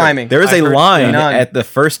I tower heard. climbing. There is I a heard- line None. at the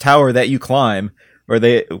first tower that you climb, where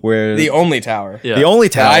The only tower Yeah. the only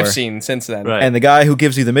that tower I've seen since then. Right. and the guy who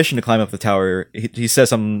gives you the mission to climb up the tower, he says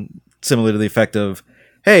something similar to the effect of,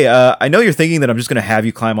 "Hey, I know you're thinking that I'm just going to have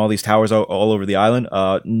you climb all these towers all over the island.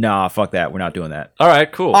 Nah, fuck that. We're not doing that." All right.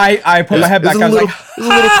 Cool. I put my head It was back. a I was little, like, it was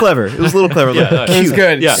a little clever. It was a little clever. Yeah, like, no, it was cute.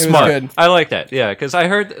 good. Yeah, it was smart. good. I like that. Yeah, because I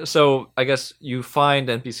heard. So I guess you find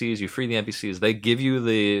NPCs, you free the NPCs. They give you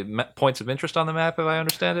the points of interest on the map, if I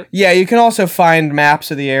understand it. Yeah, you can also find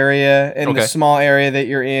maps of the area and Okay. the small area that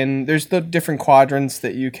you're in. There's the different quadrants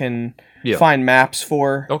that you can Yeah. find maps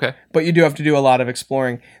for. Okay. But you do have to do a lot of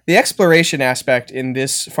exploring. The exploration aspect in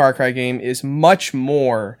this Far Cry game is much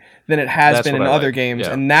more than it has That's been in what I other like, games,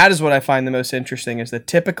 yeah. and that is what I find the most interesting. Is that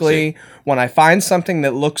typically when I find something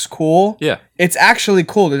that looks cool, Yeah. it's actually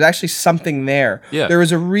cool. There's actually something there. Yeah. There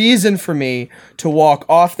is a reason for me to walk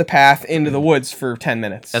off the path into the woods for 10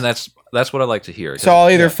 minutes. And that's what I like to hear. So I'll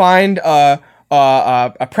either find a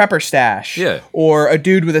prepper stash, Yeah. or a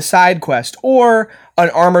dude with a side quest, or an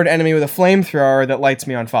armored enemy with a flamethrower that lights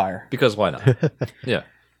me on fire. Because why not? Yeah.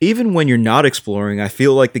 Even when you're not exploring, I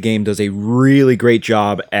feel like the game does a really great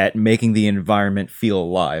job at making the environment feel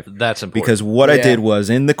alive. That's important. Because what I Yeah. did was,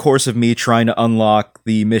 in the course of me trying to unlock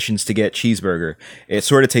the missions to get Cheeseburger, it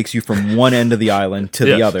sort of takes you from one end of the island to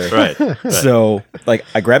the Yes, other. Right. So, like,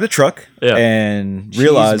 I grabbed a truck Yeah. and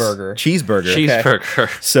realized Cheeseburger. cheeseburger.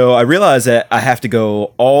 Cheeseburger. So I realized that I have to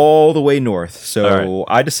go all the way north. So All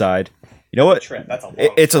I decide, you know what? That's a long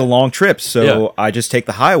It's a long trip. So Yeah. I just take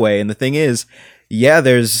the highway. And the thing is, yeah,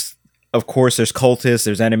 there's cultists,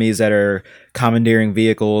 there's enemies that are commandeering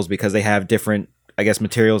vehicles because they have different, I guess,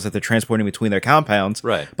 materials that they're transporting between their compounds.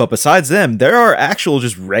 Right. But besides them, there are actual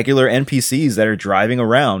just regular NPCs that are driving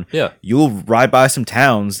around. Yeah. You'll ride by some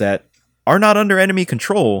towns that are not under enemy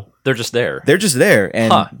control. They're just there. They're just there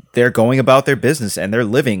and Huh. they're going about their business and they're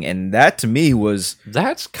living. And that to me was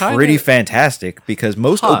That's kind pretty of fantastic because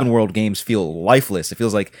most Huh. open world games feel lifeless. It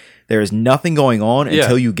feels like there is nothing going on Yeah.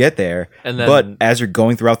 until you get there. And then- but as you're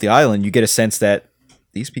going throughout the island, you get a sense that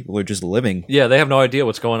these people are just living. Yeah, they have no idea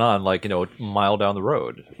what's going on, like, a mile down the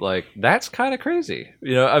road. Like, that's kind of crazy.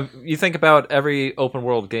 You think about every open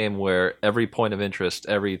world game where every point of interest,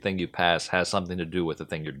 everything you pass has something to do with the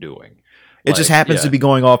thing you're doing. It just happens to be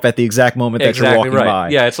going off at the exact moment that you're walking by.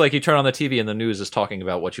 Yeah, it's like you turn on the TV and the news is talking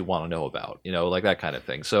about what you want to know about, like that kind of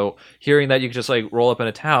thing. So hearing that you can just like roll up in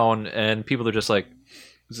a town and people are just like,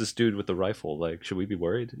 "Who's this dude with the rifle? Like, should we be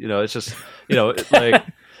worried?" It's just, like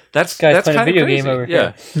that's Guy's that's playing a kind of video crazy. game over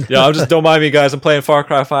yeah. here. Yeah, I'm just don't mind me, guys. I'm playing Far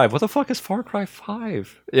Cry 5. What the fuck is Far Cry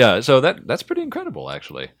 5? Yeah, so that's pretty incredible,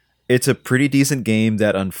 actually. It's a pretty decent game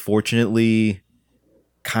that unfortunately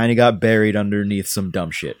kind of got buried underneath some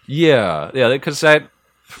dumb shit. Yeah, because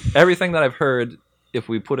everything that I've heard, if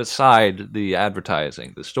we put aside the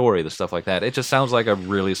advertising, the story, the stuff like that, it just sounds like a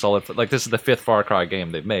really solid. Like this is the 5th Far Cry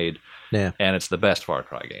game they've made, Yeah. and it's the best Far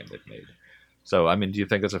Cry game they've made. So, I mean, do you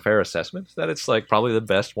think it's a fair assessment that it's like probably the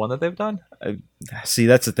best one that they've done? See,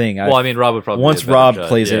 that's the thing. Well, I mean, Rob would probably once be a better Rob judge,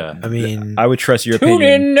 plays yeah. it, I mean, I would trust your Tune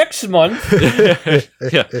opinion. in next month.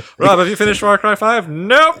 Yeah. Rob, have you finished Far Cry 5?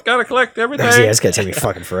 Nope. Gotta collect everything. yeah, it's gonna take me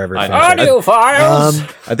fucking forever. I to know. finish it. Audio files.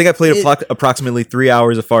 I think I played approximately 3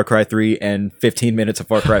 hours of Far Cry 3 and 15 minutes of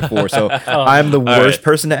Far Cry 4. So I'm the worst right.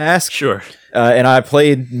 person to ask. Sure. And I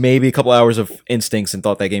played maybe a couple hours of Instincts and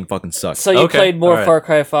thought that game fucking sucked. So you Okay, played more alright. Far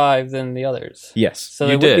Cry 5 than the others. Yes. So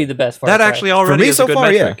You it did. would be the best Far That Cry. actually already me is so a good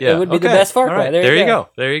far, metric. It would be the best Far All Cry. right. There you you go. go.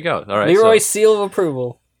 There you go. All right. Leroy's So seal of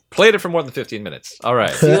approval. played it for more than 15 minutes. All right.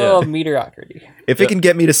 Seal Yeah. of mediocrity. If it can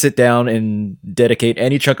get me to sit down and dedicate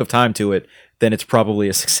any chunk of time to it, then it's probably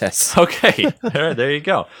a success. Okay. All right, there you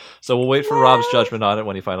go. So we'll wait for Rob's judgment on it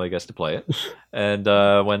when he finally gets to play it. And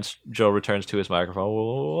when Joe returns to his microphone,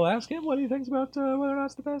 we'll ask him what he thinks about whether or not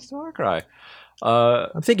it's the best Far Cry.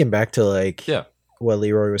 I'm thinking back to like Yeah. what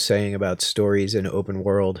Leroy was saying about stories in open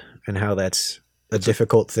world and how that's a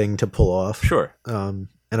difficult thing to pull off. Sure.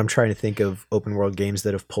 And I'm trying to think of open world games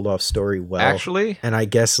that have pulled off story well. Actually, and I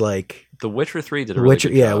guess like The Witcher 3 did a really Witcher,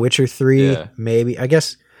 good job. Witcher 3, Yeah. maybe. I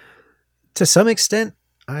guess to some extent,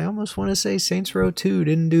 I almost want to say Saints Row 2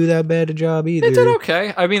 didn't do that bad a job either. It did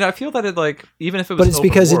okay. I mean, I feel that it like even if it was, But it's open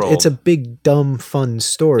because world, it's a big, dumb, fun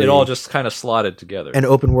story. it all just kind of slotted together. and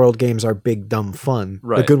open world games are big, dumb, fun. The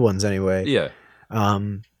Right. good ones, anyway. yeah,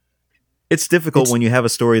 It's difficult when you have a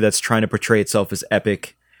story that's trying to portray itself as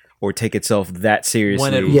epic or take itself that seriously.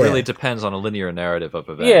 when it Yeah. really depends on a linear narrative of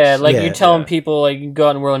events. Yeah, like Yeah. you're telling Yeah. people like you can go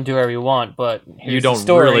out in the world and do whatever you want, but here's don't the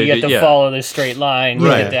story. really You have do- to yeah. follow this straight line. You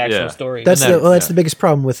Right, get the actual yeah. story. That's And then- that's yeah. the biggest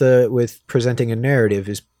problem with presenting a narrative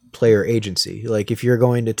is player agency. Like if you're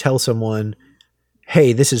going to tell someone,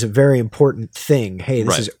 "Hey, this is a very important thing. Hey, this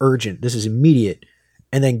Right. is urgent. This is immediate,"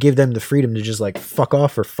 and then give them the freedom to just like fuck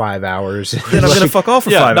off for 5 hours. then I'm Like- gonna fuck off for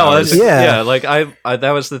yeah, 5 no, hours. that's- Yeah. yeah. Like I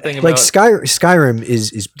that was the thing about like Skyrim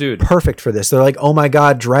is Dude. perfect for this. They're like, "Oh my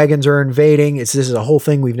god, dragons are invading. This is a whole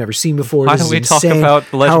thing we've never seen before." Why This don't is we talk insane. about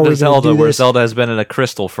The How are Legend we of gonna Zelda, do where this?" Zelda has been in a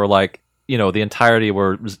crystal for like the entirety,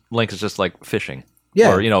 where Link is just like fishing,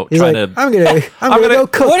 Yeah, or He's trying like, to. I'm gonna go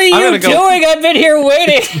cook. What are I'm you gonna go- doing? I've been here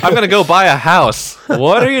waiting. I'm gonna go buy a house.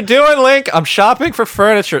 What are you doing, Link? I'm shopping for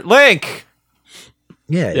furniture. Link.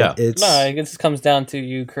 Yeah, Yeah. it's No, I guess it comes down to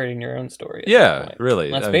you creating your own story. at Yeah, that point.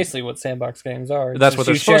 really. That's I mean- basically what sandbox games are. It's That's just what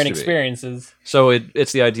they're you sharing supposed to be. experiences. So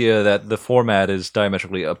it's the idea that the format is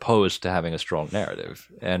diametrically opposed to having a strong narrative,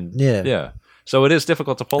 and Yeah. So it is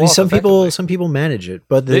difficult to pull I mean, off. some effectively. people manage it,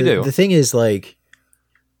 but They do. the thing is like,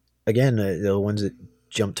 again, the ones that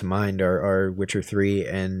jump to mind are Witcher 3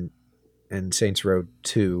 and Saints Row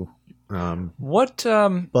 2. What?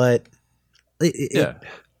 But Yeah.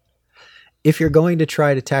 if you're going to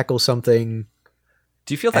try to tackle something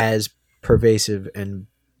Do you feel that? as pervasive and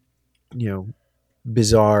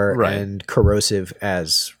bizarre Right. and corrosive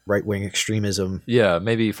as right-wing extremism, Yeah,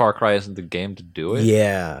 maybe Far Cry isn't the game to do it.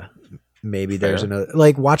 yeah, maybe there's Fair. another,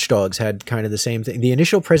 like Watch Dogs had kind of the same thing. The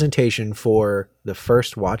initial presentation for the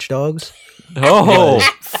first Watch Dogs Oh, was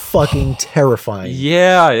fucking terrifying.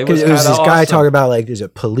 yeah. It was, Because it was this kinda guy awesome. talking about like there's a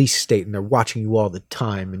police state and they're watching you all the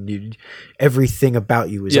time and everything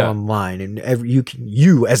about you is Yeah. online and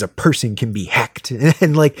you as a person can be hacked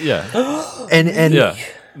and like Yeah, and yeah.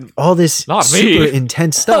 all this Not super me.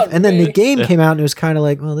 intense stuff. Not And then me. the game came out and it was kind of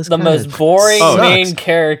like, well, this The kinda most boring Oh, main sucks.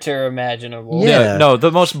 character imaginable. Yeah. No,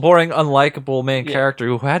 the most boring, unlikable main Yeah. character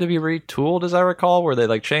who had to be retooled, as I recall, where they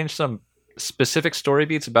like changed some specific story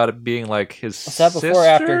beats about it being like his. Was that before or sister?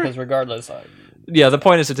 after? Because regardless, Yeah, the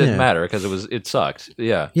point is it didn't Yeah. matter because it sucked.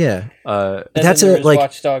 Yeah. Yeah, Uh, and That's then there a, was like,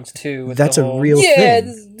 Watch Dogs 2. With that's the a whole, real yeah,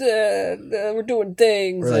 thing. we're doing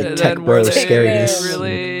things. Or, like, and- tech then bro were they scariness.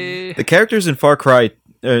 Really? The characters in Far Cry,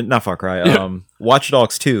 not Far Cry, Watch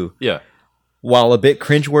Dogs 2, Yeah. while a bit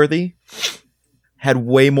cringeworthy, had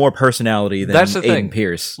way more personality than That's the Aiden thing.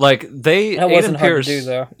 Pierce. Like they, That wasn't Aiden hard Pierce, to do,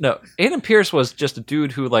 though. No, Aiden Pierce was just a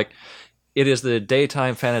dude who like. It is the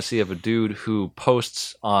daytime fantasy of a dude who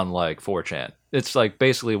posts on like 4chan. It's like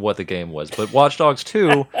basically what the game was. But Watch Dogs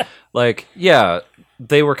 2, like, yeah,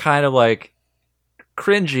 they were kind of like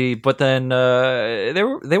cringy, but then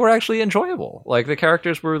they were actually enjoyable. Like the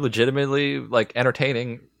characters were legitimately like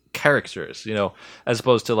entertaining characters, as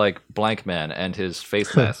opposed to like Blank Man and his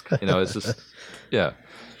face mask. It's just yeah.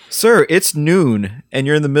 Sir, it's noon and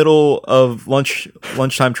you're in the middle of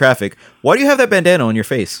lunchtime traffic. Why do you have that bandana on your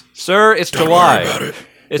face? Sir, it's July.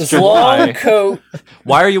 It's This long July. coat,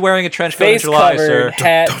 Why are you wearing a trench coat in face July, sir? covered,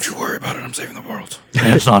 hat. you worry about it. I'm saving the world.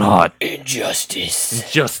 It's not hot.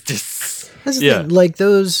 Injustice. Justice. that's the Yeah. thing. Like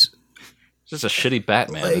those, Just a shitty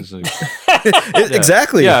Batman. Like- It's like-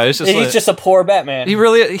 Exactly. Yeah, it's just He's like, just a poor Batman.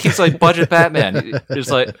 he's like budget Batman. He's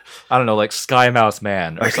like, I don't know, like Sky Mouse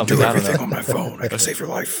Man or something. I don't know. my phone. I can save your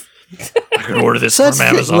life. I can order this So from that's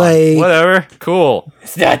the- Amazon. like- Whatever. Cool.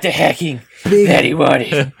 It's not the hacking Big- that he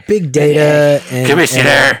wanted. Big data and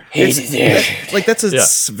Commissioner. He's there. Like that's a Yeah.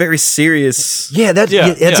 very serious. Yeah, that's Yeah,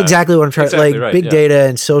 that's yeah. exactly what I'm trying. Exactly like right, big yeah. data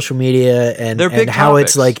and social media and They're big how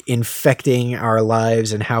it's topics. like infecting our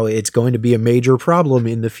lives and how it's going to be a major problem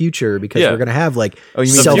in the future because Yeah. we're going to have like Oh,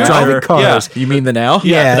 you mean self-driving future? cars You mean the now?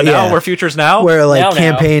 Yeah, the now yeah. where future's now. where like Now.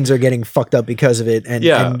 campaigns are getting fucked up because of it, and,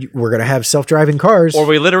 Yeah. and we're going to have self-driving cars. Or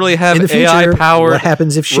we literally have in the future, AI powered what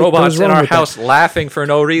happens if shit robots goes wrong in our with that? house laughing for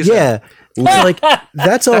no reason. Yeah, so, like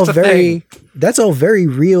that's all a very that's all very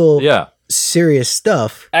real, Yeah. serious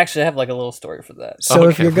stuff. Actually, I have like a little story for that. So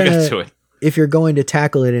if Okay, you're we'll get to gonna it. if you're going to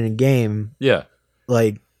tackle it in a game, Yeah.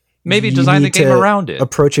 like Maybe you design the need game to around it.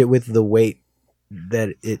 approach it with the weight that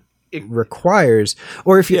it requires,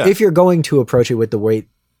 or if you Yeah. if you're going to approach it with the weight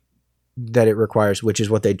that it requires, which is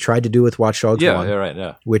what they tried to do with Watch Dogs Yeah, 1, yeah, right,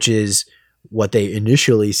 yeah. which is what they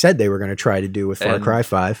initially said they were going to try to do with Far And- Cry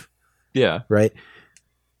 5, Yeah. right?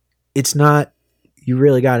 It's not. You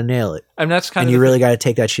really got to nail it, I mean, that's kind and of you the really got to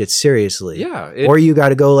take that shit seriously. thing. Yeah. Or you got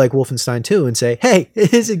to go like Wolfenstein 2 and say, "Hey,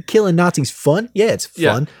 isn't killing Nazis fun? Yeah, it's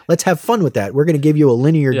Yeah. fun. Let's have fun with that. We're going to give you a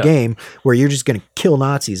linear Yeah. game where you're just going to kill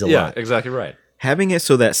Nazis a yeah, lot." exactly right. Having it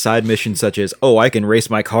so that side missions such as, oh, I can race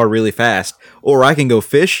my car really fast, or I can go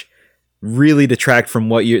fish, really detract from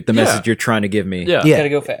what the message you're trying to give me. Yeah. Yeah. Gotta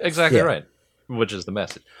go fast. Exactly Yeah. right. Which is the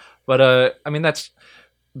message. But I mean, that's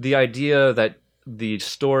the idea that the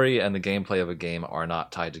story and the gameplay of a game are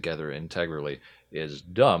not tied together integrally is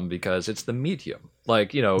dumb because it's the medium.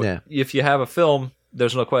 Like, you know, Yeah. if you have a film,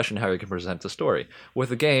 there's no question how you can present the story.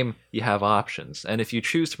 With a game, you have options. And if you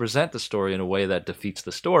choose to present the story in a way that defeats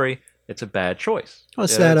the story, it's a bad choice.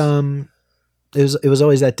 What's Yeah, that? it's- It was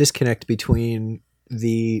always that disconnect between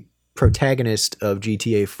the protagonist of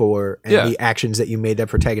GTA 4 and Yeah. the actions that you made that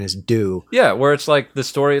protagonist do. Yeah, where it's like the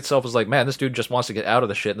story itself is like, man, this dude just wants to get out of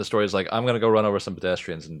the shit, and the story is like, I'm gonna go run over some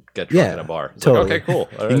pedestrians and get drunk Yeah, in a bar. It's totally. like, okay, cool. All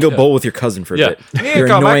You can right, go yeah. bowl with your cousin for a Yeah, bit. Nico, Your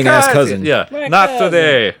my annoying ass cousin. Yeah, My not cousin.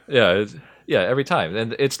 today. Yeah, yeah, every time,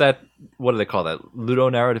 and it's that. What do they call that?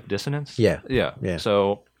 Ludonarrative dissonance. Yeah. yeah, Yeah.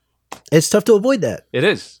 So It's tough to avoid that. it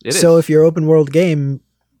is. It is. So if your open world game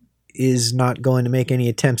is not going to make any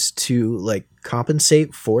attempts to like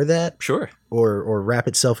compensate for that sure. or wrap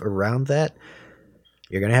itself around that,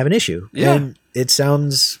 you're going to have an issue. Yeah. And it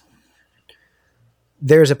sounds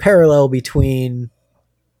there's a parallel between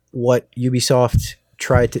what Ubisoft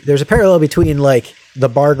tried to there's a parallel between like the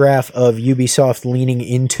bar graph of Ubisoft leaning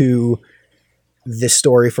into this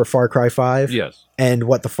story for Far Cry 5 Yes. and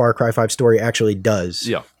what the Far Cry 5 story actually does.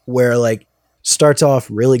 Yeah. Where like starts off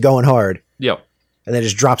really going hard Yeah. and then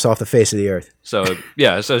just drops off the face of the earth. So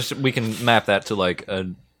yeah. So we can map that to like a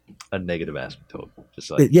negative asymptote. Just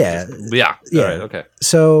like Yeah. yeah. Yeah. All right. Okay.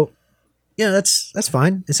 So yeah, that's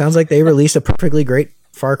fine. It sounds like they released a perfectly great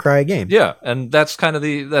Far Cry game. Yeah, and that's kind of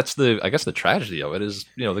the I guess the tragedy of it is,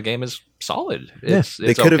 you know, the game is solid. It's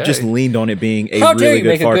They could have okay. just leaned on it being a How dare really you good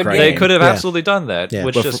make a Far good Cry game? They game. could have Yeah. absolutely done that, Yeah.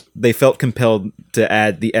 which But just they felt compelled to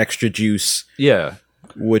add the extra juice, yeah,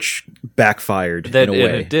 which backfired that in a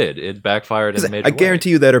and way. it did. It backfired in a major I guarantee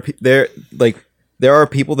you that there are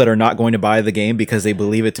people that are not going to buy the game because they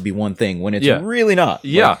believe it to be one thing when it's Yeah. really not.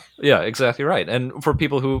 Yeah, yeah, exactly right. And for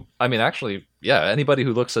people who, I mean, actually, yeah, anybody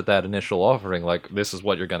who looks at that initial offering like this is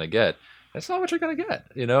what you're going to get, that's not what you're going to get,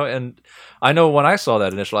 you know. And I know when I saw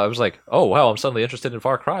that initial, I was like, oh wow, I'm suddenly interested in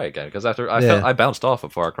Far Cry again because after I bounced off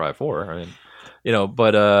of Far Cry 4. I mean, you know,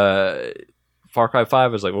 but Far Cry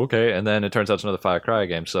 5 is like okay, and then it turns out it's another Far Cry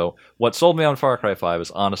game. So what sold me on Far Cry 5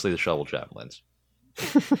 is honestly the shovel javelins.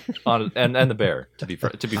 And the bear, to be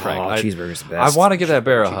frank. Oh, cheeseburger's the I best. want to give that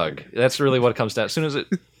bear a hug. That's really what it comes down. As soon as it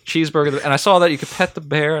cheeseburger, and I saw that you could pet the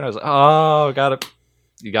bear, and I was like, oh, got it.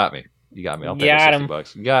 You got me. I'll pay Got you him.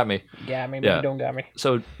 $60. You got me. Got me, but Yeah. you don't got me.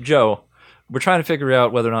 So Joe, we're trying to figure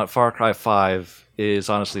out whether or not Far Cry 5 is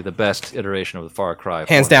honestly the best iteration of the Far Cry.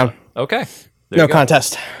 Hands formula. down. Okay. There No you go.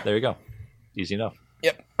 contest. There you go. Easy enough.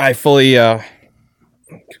 Yep. I fully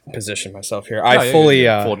position myself here. Oh, I yeah, fully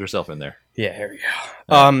yeah, fold yourself in there. Yeah, here we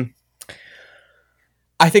go.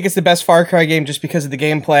 I think it's the best Far Cry game just because of the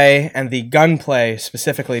gameplay and the gunplay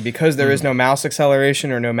specifically, because there is no mouse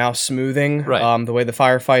acceleration or no mouse smoothing. Right. The way the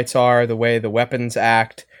firefights are, the way the weapons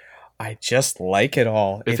act, I just like it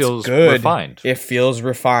all. It It's feels good. refined. It feels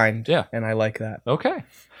refined. Yeah. And I like that. Okay.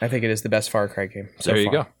 I think it is the best Far Cry game. So There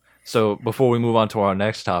you far. go. So before we move on to our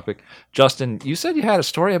next topic, Justin, you said you had a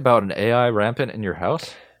story about an AI rampant in your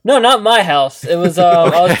house. No, not my house. It was I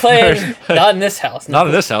was playing not in this house. Not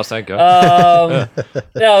in this house, thank God.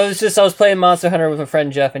 No, it was just I was playing Monster Hunter with a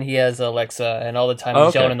friend Jeff, and he has Alexa, and all the time he's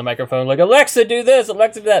Okay. yelling in the microphone like Alexa, do this,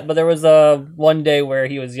 Alexa, do that. But there was one day where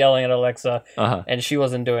he was yelling at Alexa, Uh-huh. and she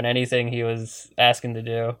wasn't doing anything he was asking to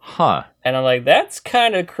do. Huh. And I'm like, that's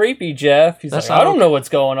kind of creepy, Jeff. He's That's like, not I don't okay. know what's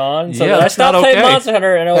going on. So Yeah, then I that's stopped not playing okay. Monster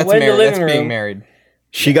Hunter, and I That's, went in the that's living being room. married.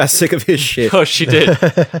 She got sick of his shit. Oh, she did.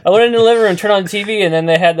 I went in the living room, turned on the TV, and then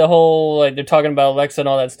they had the whole, like, they're talking about Alexa and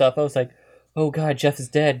all that stuff. I was like, oh god, Jeff is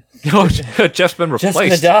dead. No, Jeff's been Jeff's gonna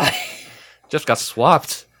replaced. die. Jeff got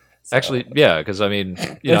swapped. Actually, yeah, because I mean,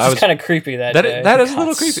 you It know, I was was kind of creepy that day. that is a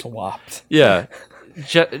little creepy. Swapped. Yeah,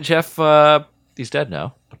 Jeff, he's dead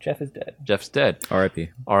now. Jeff is dead. Jeff's dead. R.I.P.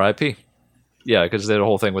 R.I.P. Yeah, because the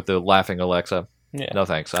whole thing with the laughing Alexa. Yeah. No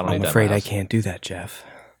thanks. I don't I'm need that. in afraid my I house. can't do that, Jeff.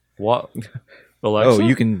 What? Alexa? Oh,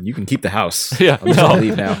 you can keep the house. Yeah. I'm just no. gonna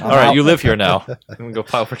leave now. All right, you live here now. I'm gonna go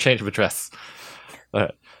file for change of address. All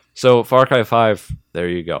right. So Far Cry 5. There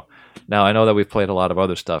you go. Now I know that we've played a lot of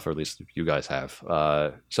other stuff, or at least you guys have.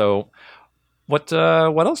 So what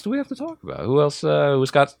else do we have to talk about? Who else?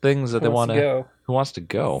 Who's got things that they want to? go Who wants to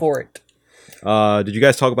go? for it? Did you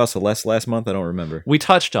guys talk about Celeste last month? I don't remember. We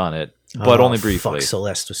touched on it, but Oh, only briefly. Fuck,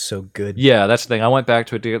 Celeste was so good. Yeah, that's the thing. I went back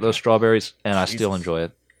to it to get those strawberries, and I still enjoy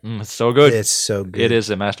it. It's so good. It's so good. It is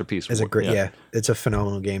a masterpiece. It's a great. Yeah, it's a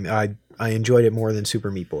phenomenal game. I enjoyed it more than Super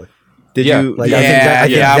Meat Boy. Did Yeah. you Like Yeah, I think, that, I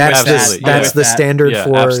think yeah, that's absolutely. the that's I'm the with that. standard Yeah,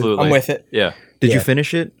 for. absolutely. I'm with it. Yeah. did you Yeah.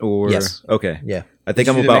 finish it or Yes. Okay. Yeah, I think Did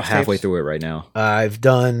I'm you do about mixtapes? halfway through it right now. I've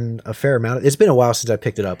done a fair amount. It's been a while since I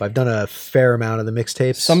picked it up. I've done a fair amount of the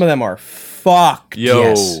mixtapes. Some of them are fucked. Yo.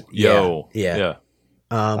 Yes. Yo. Yeah. Yeah.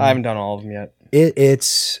 I haven't done all of them yet. it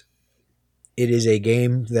is a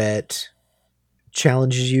game that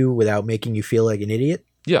challenges you without making you feel like an idiot.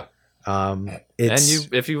 Yeah. It's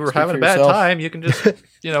And if you were Speak having for a bad yourself. time, you can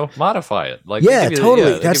just modify it. Like yeah, they give you totally.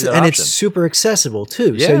 they give That's you that and it's option. super accessible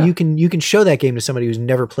too. So Yeah. you can show that game to somebody who's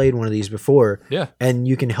never played one of these before. Yeah. And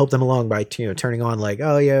you can help them along by turning on like,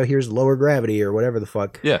 oh yeah, here's lower gravity or whatever the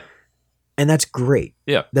fuck. Yeah. And that's great.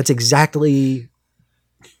 Yeah. That's exactly.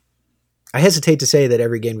 I hesitate to say that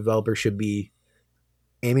every game developer should be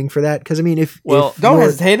aiming for that because I mean, if Don't you're-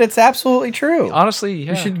 hesitate. It's absolutely true. Honestly,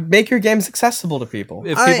 yeah. You should make your games accessible to people.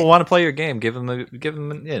 If I- people want to play your game, give them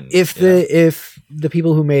an in. if you know? if the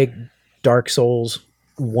people who make Dark Souls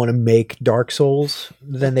want to make Dark Souls,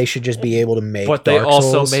 then they should just be able to make. But they Dark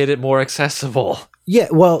also Souls. made it more accessible. Yeah,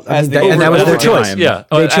 well, I As mean, they- and that was over their choice. time. Yeah,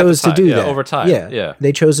 They at the chose to time. do Yeah, that over time. Yeah, Yeah.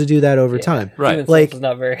 they chose to do that over time. Right. Demon's Like- Souls was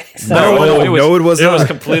not very. No, it was It was not.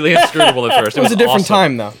 completely inscrutable at first. It was a different awesome.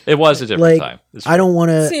 time, though. It was a different Like, time. It's I don't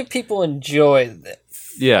want See to. if people enjoy this.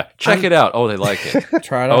 Yeah, check it out. Oh, they like it.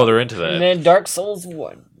 Try it Oh, out. they're into And that. then Dark Souls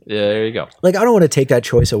 1. Yeah, there you go. Like, I don't want to take that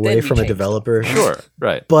choice away Then we from a changed it. developer. Sure,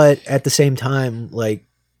 right. But at the same time, like,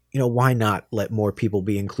 why not let more people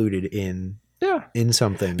be included in Yeah.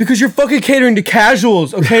 something? Because you're fucking catering to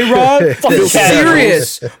casuals, okay, Rob? Fucking You're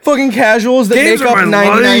serious. Fucking casuals that Games make are up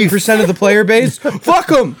my 99% of the player base. Fuck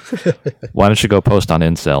them. Why don't you go post on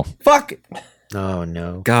Incel? Fuck. Oh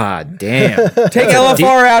no. God damn. Take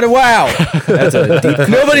LFR out of WoW. That's a deep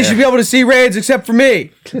Nobody should be able to see raids except for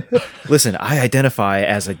me. Listen, I identify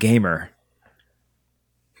as a gamer.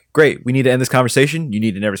 Great. We need to end this conversation. You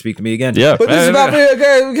need to never speak to me again. Yeah. But this is about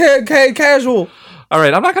me, casual. All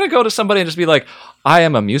right, I'm not going to go to somebody and just be like, I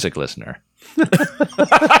am a music listener. Yeah,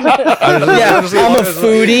 I'm a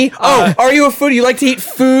foodie. Oh, are you a foodie? You like to eat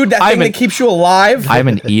food? That I'm thing that an- keeps you alive? I'm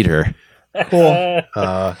an eater. Cool.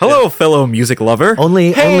 Hello, fellow music lover.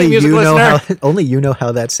 Only Hey, music you know listener. how only you know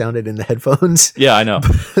how that sounded in the headphones. Yeah, I know.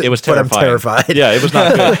 It was But I'm terrifying. terrified. Yeah, it was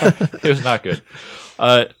not good. It was not good.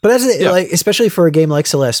 But that's it, Yeah. like especially for a game like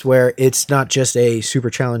Celeste, where it's not just a super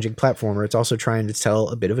challenging platformer, it's also trying to tell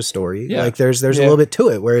a bit of a story. Yeah. Like there's a Yeah. little bit to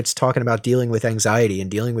it where it's talking about dealing with anxiety and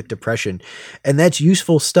dealing with depression, and that's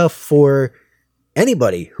useful stuff for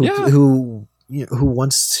anybody who Yeah. who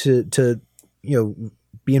wants to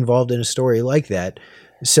be involved in a story like that.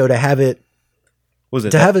 So to have it Was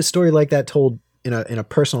it to have a story like that told in a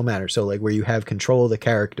personal manner, so like where you have control of the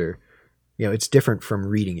character. It's different from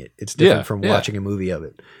reading it. It's different Yeah, from yeah. watching a movie of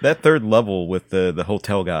it. that third level with the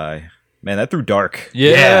hotel guy? Man, that threw dark.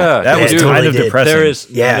 Yeah, That was dude, kind of did. depressing. There is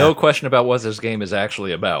Yeah. no question about what this game is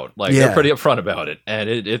actually about. Like Yeah. they're pretty upfront about it, and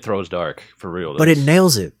it throws dark for real. But it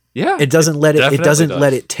nails it. yeah, It doesn't let it. It definitely doesn't does.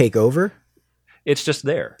 let it take over. It's just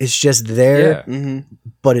there. It's just there, Yeah, Mm-hmm.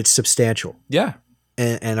 but it's substantial. yeah,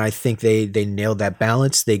 And I think they nailed that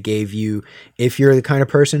balance. They gave you, if you're the kind of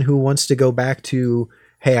person who wants to go back to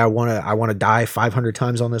hey, I wanna die 500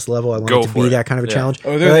 times on this level. I want Go it to for be it. that kind of a Yeah. challenge.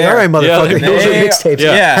 Oh, they're Like, there. all right, motherfucker, Yeah, here's your yeah, mixtapes.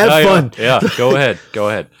 yeah. Have Oh, fun. Yeah, go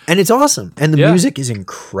ahead. And it's awesome. And the Yeah. music is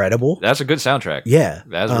incredible. That's a good soundtrack. Yeah.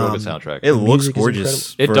 That's a real good soundtrack. It looks music is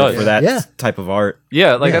gorgeous. incredible. It does. for that Yeah. type of art.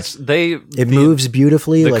 Yeah, like Yeah. that's they. It moves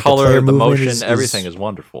beautifully. The like color, the, player the movement motion, everything is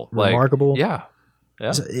wonderful. remarkable. Like, yeah,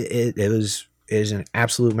 yeah. It is an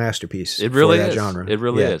absolute masterpiece. It really for that is. genre. It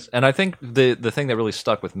really Yeah. is. And I think the thing that really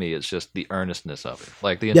stuck with me is just the earnestness of it.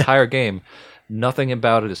 Like the entire game, nothing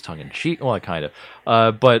about it is tongue in cheek. Well, kind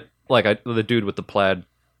of. But like the dude with the plaid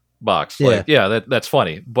box, like that's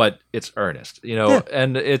funny, but it's earnest, Yeah.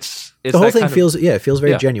 and it's The whole that thing kind of- feels it feels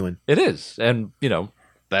very Yeah. genuine. It is, and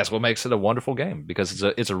that's what makes it a wonderful game because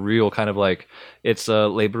it's a real kind of like it's a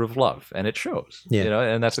labor of love, and it shows. Yeah.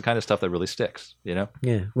 And that's the kind of stuff that really sticks. Yeah,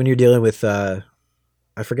 when you're dealing with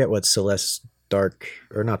I forget what Celeste Dark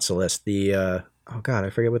or not Celeste the oh god I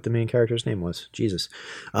forget what the main character's name was. Jesus,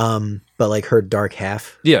 but like her dark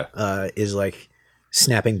half Yeah, is like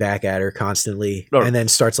snapping back at her constantly, Oh. and then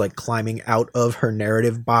starts like climbing out of her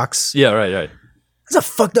narrative box. yeah, right. It's a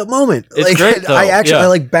fucked up moment. It's like, great, though. I actually Yeah. I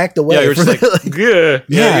like backed away. Yeah, you're from just like, the-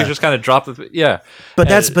 yeah, Yeah. You just kind of drop the, yeah. But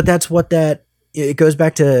And- that's what that it goes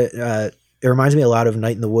back to. It reminds me a lot of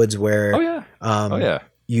Night in the Woods, where Oh yeah,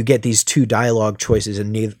 you get these two dialogue choices,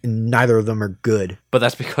 and neither of them are good. but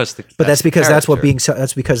that's because That's because that's what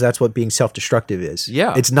character. being self-destructive is.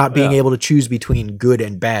 Yeah, it's not being yeah. able to choose between good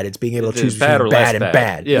and bad. It's being able to choose bad or between less bad and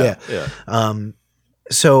bad. Yeah.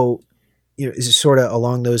 So it's sort of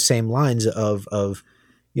along those same lines of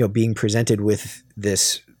being presented with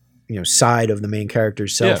this side of the main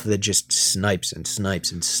character's self that just snipes and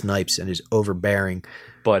snipes and snipes and is overbearing.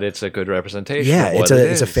 But it's a good representation. Yeah, of what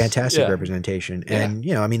it's a is. fantastic Yeah. representation, Yeah.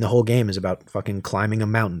 and I mean the whole game is about fucking climbing a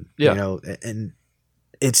mountain. Yeah. And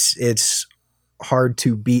it's hard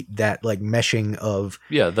to beat that like meshing of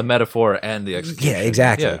Yeah, the metaphor and the execution.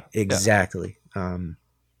 exactly.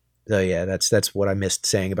 So yeah, that's what I missed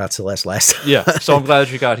saying about Celeste last time. Yeah, so I'm glad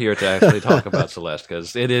you got here to actually talk about Celeste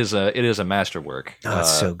because it is a masterwork. Oh,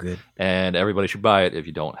 it's so good. And everybody should buy it if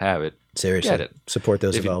you don't have it. Seriously, Get it. support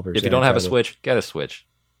those If you, developers. if you They're don't have a incredible. Switch, get a Switch.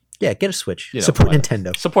 Yeah, get a Switch. You know, Support why not?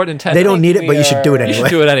 Nintendo. Support Nintendo. They don't need it, We but you should do it are- You anyway.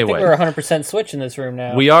 should do it I think anyway. we're 100% Switch in this room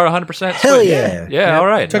now. We are 100% Hell Switch. yeah. Yeah, all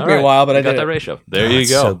right. Took all me a right. while, but We I got did that it. ratio. There Oh, you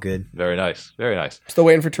it's go. so good. Very nice. Very nice. Still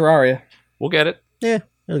waiting for Terraria. We'll get it. Yeah,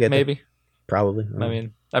 it'll get there. Maybe. Probably.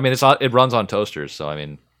 I mean, it's on. It runs on toasters, so I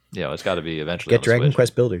mean, it's got to be eventually. get on the Dragon Switch.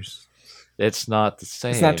 Quest Builders. It's not the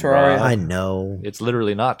same. not Terraria. Rob. I know. It's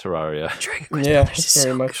literally not Terraria. Dragon Quest Yeah, Builders is it's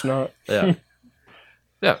very so much not. Yeah.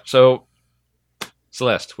 Yeah. So,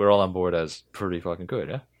 Celeste, we're all on board as pretty fucking good.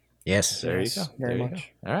 Yeah. Yes. There Yes, you go. very There you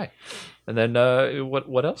much. go. All right. And then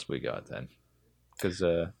what else we got then? Because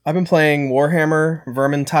I've been playing Warhammer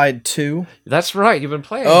Vermintide 2. that's right. You've been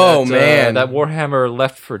playing. Oh, that, man. that Warhammer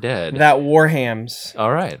Left for Dead. That Warhams.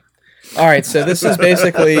 All right. All right, so this is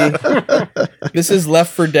basically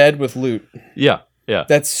Left 4 Dead with loot. Yeah. Yeah.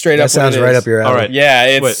 That's straight That up. sounds what it right is. up your alley. All right. Yeah,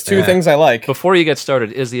 it's Wait. two Yeah. things I like. Before you get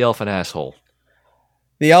started, is the elf an asshole?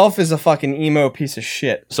 The elf is a fucking emo piece of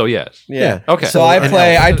shit. So yes. Yeah. Yeah. Okay. So I an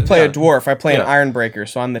play elf. a Yeah. dwarf. I play an Yeah. Ironbreaker,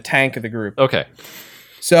 so I'm the tank of the group. Okay.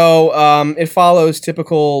 So it follows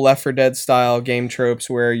typical Left 4 Dead style game tropes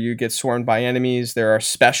where you get swarmed by enemies. There are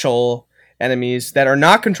special enemies that are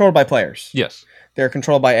not controlled by players. Yes. They're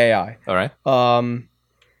controlled by AI. All right.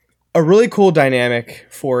 A really cool dynamic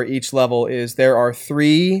for each level is there are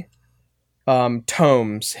 3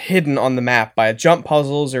 tomes hidden on the map by jump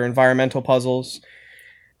puzzles or environmental puzzles,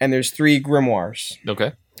 and there's 3 grimoires.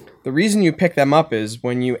 Okay. The reason you pick them up is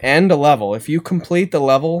when you end a level, if you complete the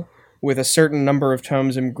level with a certain number of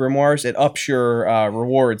tomes and grimoires, it ups your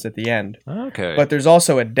rewards at the end. Okay. But there's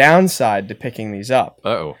also a downside to picking these up.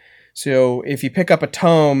 Uh-oh. So if you pick up a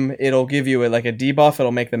tome, it'll give you a debuff.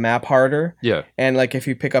 It'll make the map harder. Yeah. And like if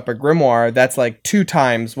you pick up a grimoire, that's like 2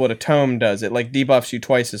 times what a tome does. It like debuffs you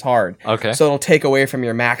twice as hard. Okay. So it'll take away from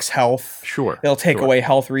your max health. Sure. It'll take Sure. away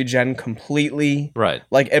health regen completely. Right.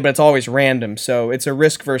 But it's always random. So it's a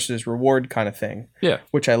risk versus reward kind of thing. Yeah.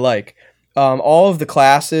 Which I like. All of the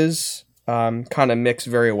classes kind of mix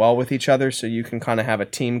very well with each other, so you can kind of have a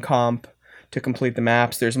team comp to complete the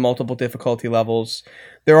maps. There's multiple difficulty levels.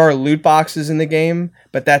 There are loot boxes in the game,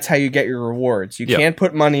 but that's how you get your rewards. You Yeah. can't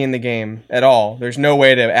put money in the game at all. There's no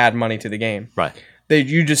way to add money to the game. Right.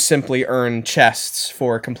 You just simply earn chests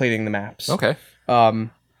for completing the maps. Okay.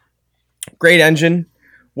 Great engine,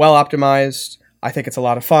 well optimized. I think it's a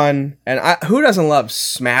lot of fun. And who doesn't love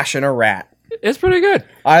smashing a rat? It's pretty good.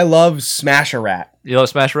 I love smash a rat. You know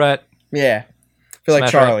Smash Rat? Yeah. feel like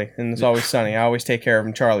Smash Charlie, and It's Always Sunny. I always take care of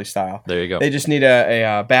him Charlie style. There you go. They just need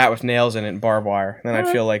a bat with nails in it and barbed wire. Then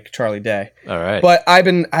I feel like Charlie Day. All right. But I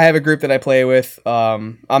have a group that I play with.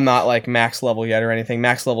 I'm not like max level yet or anything.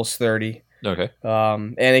 Max level's 30. Okay.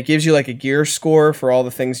 And it gives you like a gear score for all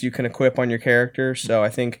the things you can equip on your character. So I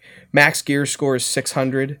think max gear score is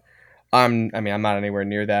 600. I'm not anywhere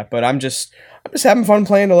near that, but I'm just having fun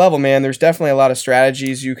playing the level, man. There's definitely a lot of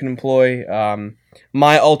strategies you can employ.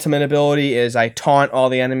 My ultimate ability is I taunt all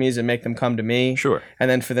the enemies and make them come to me. Sure. And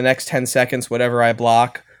then for the next 10 seconds, whatever I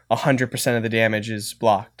block, 100% of the damage is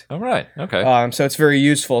blocked. All right. Okay. So it's very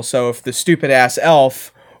useful. So if the stupid ass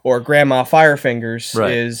elf or Grandma Firefingers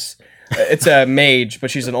Right. is, it's a mage,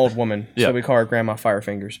 but she's an old woman, Yeah. so we call her Grandma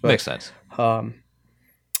Firefingers. But Makes sense.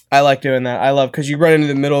 I like doing that. I love because you run into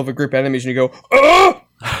the middle of a group of enemies and you go, "Ah!"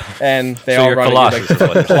 and they So all you're run Colossus, at you like is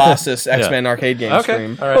what it is. Colossus X-Men arcade game Okay.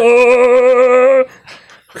 scream. All right.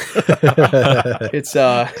 It's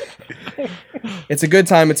it's a good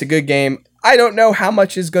time. It's a good game. I don't know how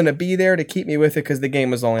much is going to be there to keep me with it because the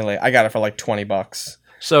game was only I got it for like $20,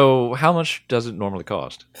 So how much does it normally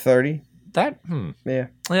cost? 30. That. Yeah,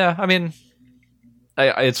 Yeah. I mean,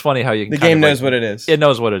 it's funny how you can. the kind game of, knows like, what it is. It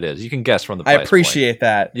knows what it is. You can guess from the. I price appreciate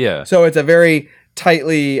that. Point. Yeah. So it's a very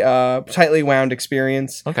tightly wound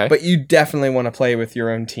experience. Okay. But you definitely want to play with your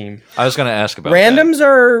own team. I was going to ask about Randoms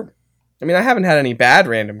are. I mean, I haven't had any bad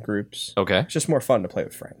random groups. That. Okay. It's just more fun to play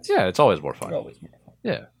with friends. Yeah, it's always more fun. Always more fun.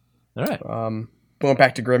 Yeah. All right. Going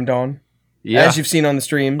back to Grim Dawn, Yeah. as you've seen on the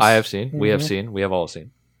streams, I have seen. We Mm-hmm. have seen. We have all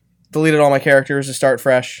seen. deleted all my characters to start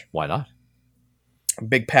fresh. Why not? A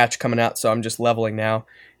big patch coming out, so I'm just leveling now,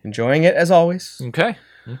 enjoying it as always. Okay.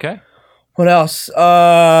 Okay. What else?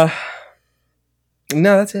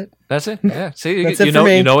 No, that's it. That's it. Yeah. See, That's you it for know,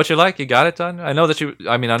 me. you know what you like. You got it done. I know that you.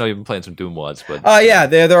 I mean, I know you've been playing some Doom wads, but Yeah,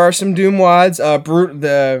 there are some Doom wads.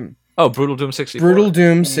 The Brutal Doom 64. Brutal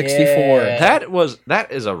Doom 64. Yeah.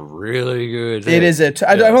 That is a really good. It is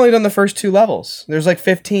I've only done the first 2 levels. There's like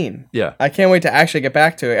 15. Yeah. I can't wait to actually get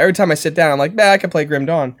back to it. Every time I sit down, I'm like, I can play Grim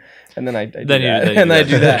Dawn, and then I do that. And I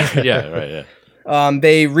do that. Yeah. Right. Yeah.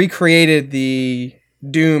 They recreated the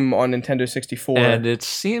Doom on Nintendo 64. And it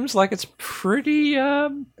seems like it's pretty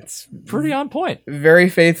on point. Very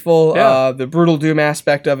faithful. Yeah. The brutal Doom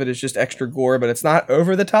aspect of it is just extra gore, but it's not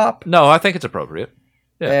over the top, No, I think it's appropriate.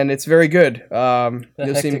 Yeah. and it's very good. The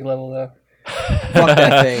You'll hectic see. level though. Fuck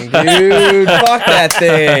that thing, dude. Fuck that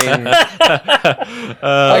thing.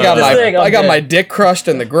 I got This thing, I'm my dead. my dick crushed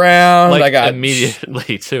in the ground. Like I got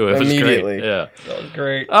immediately too. It was Immediately. great. Yeah. That was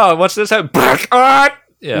great. Oh, what's this? Yeah.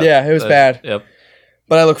 Yeah, it was bad. Yep.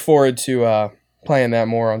 But I look forward to playing that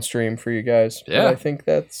more on stream for you guys. Yeah. But I think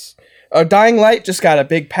that's Dying Light just got a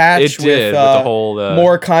big patch It did with the whole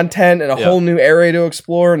more content and a yeah. whole new area to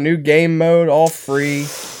explore, new game mode, all free.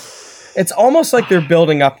 It's almost like they're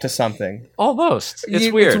building up to something. Almost. It's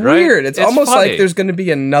You- weird, It's right? weird. It's almost funny. like there's going to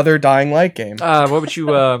be another Dying Light game. What would you?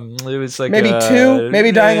 It was like Maybe 2?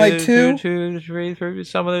 Maybe Dying Light 2? 2, 3,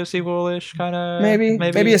 some of the sequel-ish kind of.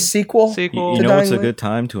 Maybe a sequel. Sequel. You to know what's a Dying Light? good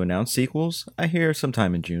time to announce sequels? I hear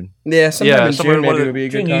sometime in June. Yeah, sometime Yeah, in somewhere- June what maybe are- would be a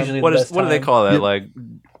good June time. usually What the is? best What do they time. call that? Yeah. Like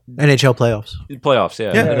NHL playoffs. playoffs?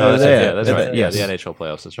 Yeah. Yeah, No, that's, yeah, yeah, that's yeah, right. yes. Yeah, the NHL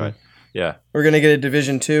playoffs. That's right. Yeah. We're going to get a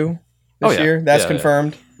Division 2 this yeah. year. That's Yeah, yeah.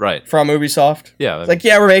 confirmed Right. from Ubisoft. Yeah. It's like,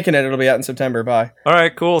 yeah, we're making it. It'll be out in September. Bye. all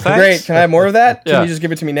right. Cool. Thanks. Great. Can I have more of that? Can Yeah. you just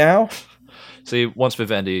give it to me now? See, once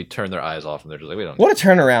Vivendi turned their eyes off, and they're just like, we don't. What a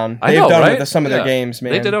turnaround I they've know, done right? with some of their Yeah. games,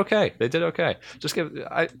 man. They did okay. They did okay. Just give.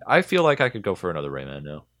 I feel like I could go for another Rayman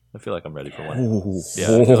now. I feel like I'm ready for one. Ooh. Yeah.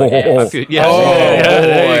 I feel like, I feel, yes. Oh, yeah,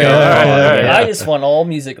 there you go. boy. All right, all right, I yeah. just want all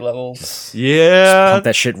music levels. Yeah. Pump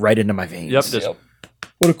that shit right into my veins. Yep. Just, Yep.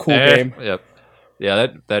 What a cool game. Yep. Yeah.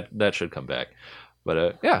 That should come back.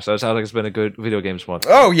 But yeah. So it sounds like it's been a good video games month.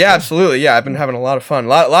 Oh, yeah, absolutely. Yeah, I've been having a lot of fun. A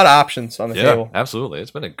lot of options on the Yeah. table. Absolutely.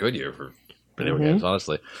 It's been a good year for video Mm-hmm. games.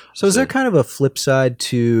 Honestly. So is there kind of a flip side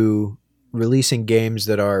to releasing games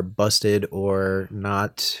that are busted or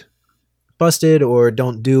not busted or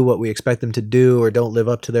don't do what we expect them to do or don't live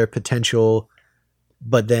up to their potential,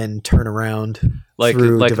 but then turn around like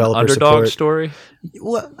through an developer underdog support? story?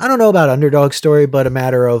 Well, I don't know about underdog story, but a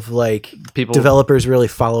matter of like People. developers really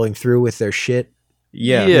following through with their shit.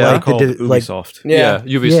 Yeah, Yeah. like Like the called like- Ubisoft. Yeah. Ubisoft.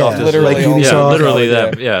 Yeah, is literally like all- Ubisoft. Yeah. Literally Yeah.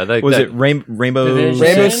 them. Yeah. Like Was that- it Rainbow? Division?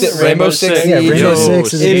 Rainbow Six? Six, Rainbow Six Yeah, Siege. Rainbow Yo,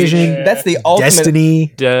 Six, The Siege. Division, That's the ultimate.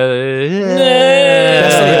 Destiny.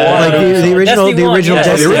 Like the original Destiny one,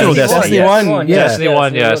 Destiny. The original Destiny. Destiny yes. 1. Yeah. Destiny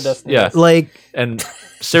 1, yes. Destiny. Yeah. Like And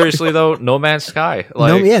seriously though, No Man's Sky.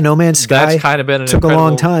 Like, No Man's Sky that's kind of been an took a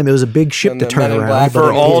long incredible- time. It was a big ship And to the turn Men in around. Black but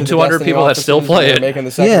For it- all the 200 Destiny people that still officers, play they're it. Making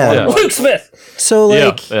the second Yeah. one. Luke Smith. so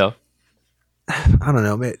like yeah.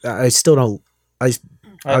 I still don't.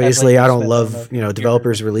 obviously I don't spent love on the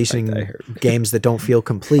developers releasing games that don't feel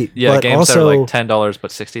complete. Yeah, but games also, that are like $10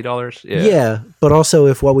 but $60. yeah, but also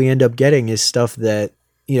if what we end up getting is stuff that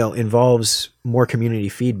involves more community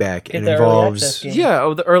feedback Get and the early involves access game.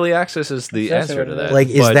 Yeah, the early access is the That's answer what to it that. is.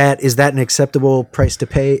 like is that an acceptable price to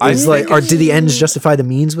pay? Or do the ends justify the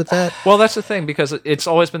means with that? Well, that's the thing, because it's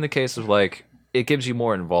always been the case of like, it gives you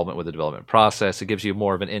more involvement with the development process. It gives you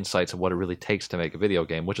more of an insight to what it really takes to make a video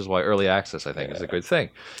game, which is why early access, I think, is a good thing.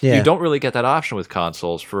 Yeah. You don't really get that option with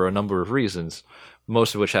consoles for a number of reasons,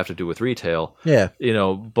 most of which have to do with retail. Yeah.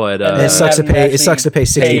 But And it sucks to pay. It sucks to pay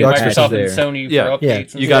 $60 for Microsoft something. and Sony for Yeah. updates. Yeah.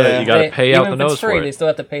 and You gotta- stuff. you gotta They- pay out even the if it's nose for free, it. They still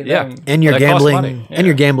have to pay Yeah. them. And you're That costs gambling, money. and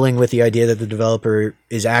you're gambling with the idea that the developer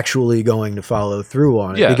is actually going to follow through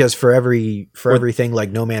on it. Yeah. Because for everything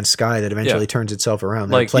like No Man's Sky that eventually Yeah. turns itself around,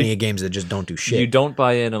 there are Like, plenty you- of games that just don't do shit. You don't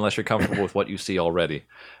buy in unless you're comfortable with what you see already.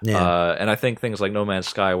 Yeah. And I think things like No Man's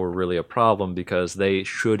Sky were really a problem because they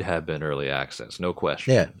should have been early access, no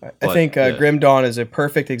question. Yeah. I But, think yeah. Grim Dawn is a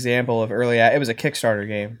perfect example of early. It was a Kickstarter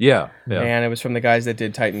game, Yeah. and it was from the guys that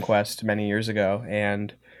did Titan Quest many years ago.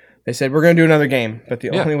 And they said we're going to do another game, but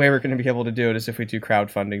the Yeah. only way we're going to be able to do it is if we do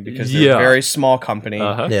crowdfunding because they're Yeah. a very small company.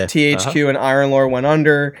 Uh-huh. Yeah. THQ and Ironlore went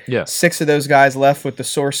under. Yeah. 6 of those guys left with the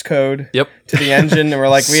source code Yep. to the engine, and we're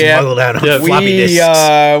like, Smuggled out on Yeah, floppy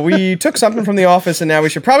disks. we took something from the office, and now we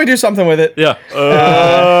should probably do something with it. Yeah.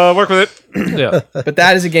 Work with it. Yeah. But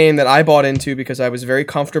that is a game that I bought into because I was very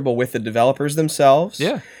comfortable with the developers themselves.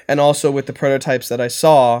 Yeah. And also with the prototypes that I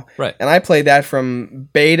saw. Right. And I played that from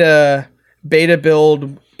beta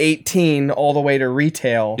build 18 all the way to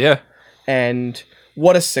retail. Yeah. And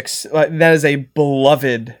what a success. That is a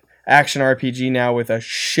beloved action RPG now with a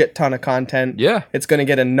shit ton of content. Yeah. It's going to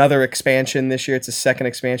get another expansion this year. It's a second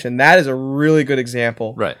expansion. That is a really good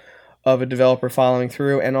example Right. of a developer following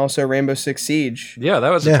through. And also Rainbow Six Siege. Yeah, that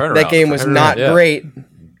was a Yeah. turnaround. That game was not Yeah. great,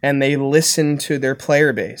 and they listened to their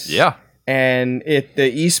player base. Yeah. And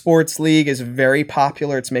the esports league is very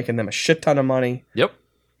popular. It's making them a shit ton of money. Yep.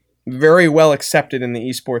 Very well accepted in the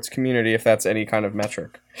esports community, if that's any kind of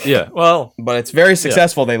metric. Yeah. Well, But it's very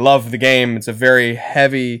successful. They love the game. It's a very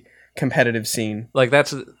heavy competitive scene. like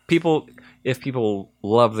that's people. If people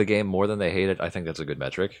love the game more than they hate it, I think that's a good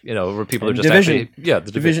metric. Where people are And just Division. actually,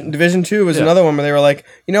 the Division 2 was Yeah. another one where they were like,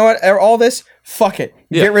 you know what? All this, fuck it.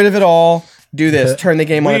 Yeah. Get rid of it all. Do this. Turn the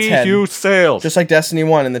game on its head. sales. Just like Destiny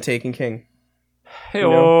 1 and The Taken King. Hey,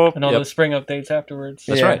 know, And all Yep. the spring updates afterwards.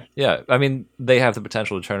 That's Yeah. right. Yeah. I mean, they have the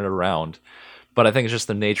potential to turn it around, but I think it's just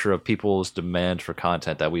the nature of people's demand for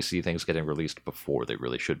content that we see things getting released before they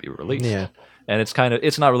really should be released. Yeah. And it's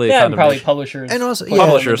not really a Yeah, and probably condemnation. publishers. And also,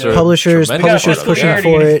 Publishers are publishers tremendous pushing part of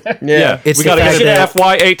for it. it. Yeah. It's we the got to fact get it that-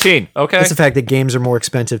 FY18. Okay. It's the fact that games are more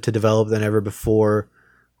expensive to develop than ever before.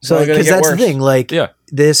 So, only gonna because get that's the worse. thing, like Yeah.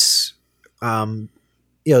 this,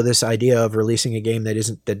 this idea of releasing a game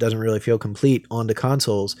that doesn't really feel complete onto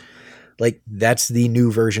consoles, like that's the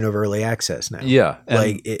new version of early access now. Yeah. And-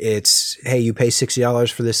 Like it's hey, you pay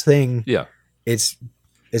 $60 for this thing. yeah.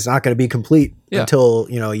 It's not going to be complete Yeah. until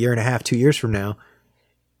a year and a half, 2 years from now.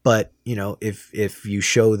 But if you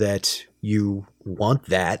show that you want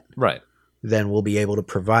that, Right. then we'll be able to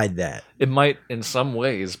provide that. It might, in some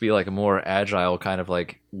ways, be like a more agile kind of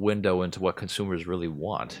like window into what consumers really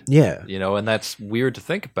want. Yeah. And that's weird to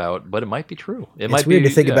think about, but it might be true. It's weird to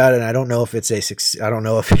think yeah. about it. And I don't know if it's a I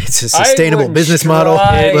sustainable would business model.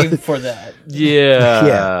 strive for that. Yeah.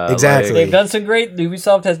 Yeah, exactly. They've done some great.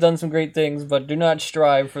 Ubisoft has done some great things, but do not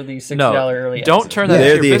strive for the $60 early. Don't access. turn that Yeah. into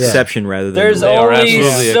They're your the business. exception rather than There's the They are only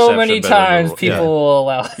absolutely the so exception many better than the times rule. people Yeah. will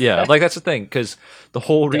allow. Yeah, like that's the thing, because the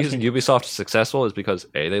whole reason Ubisoft is successful is because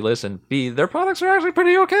A, they listen, B, their products are actually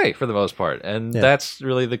pretty okay for the most part, and Yeah. that's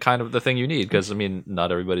really the kind of the thing you need. Because I mean,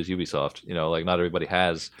 not everybody's Ubisoft, like not everybody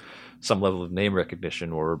has some level of name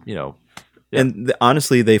recognition, or And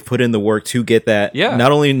honestly, they've put in the work to get that. Yeah.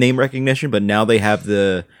 Not only name recognition, but now they have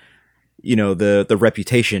the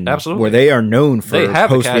reputation. Absolutely. where they are known for they have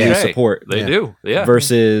the post-release cachet. support. They do, yeah,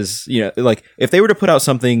 Versus, like if they were to put out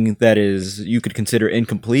something that is you could consider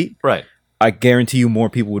incomplete, right, I guarantee you more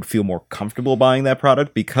people would feel more comfortable buying that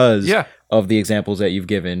product because Yeah. of the examples that you've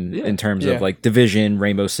given Yeah. in terms Yeah. of like Division,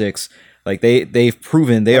 Rainbow Six. Like they've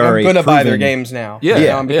proven they are I'm going to buy their proven- games now. Yeah.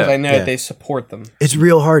 Because Yeah. I know Yeah. that they support them. It's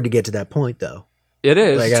real hard to get to that point, though. it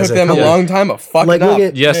is. Like, It as took a them a company. long time to fuck Like it look up.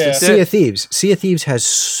 at Yes, Yeah. it Sea did. of Thieves. Sea of Thieves has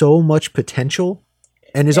so much potential,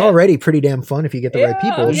 and is already pretty damn fun if you get the right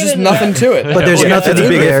people. There's just nothing to it. But there's nothing That's a in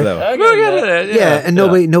big if, there. though. We'll get to that, Yeah, and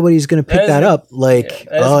nobody's gonna pick that up. Like, That's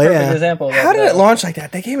oh a perfect yeah, example. Of How did that. it launch like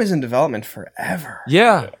that? That game is in development forever.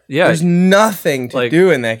 Yeah. There's nothing to Like-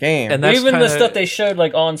 do in that game. And that's Even kinda, the stuff they showed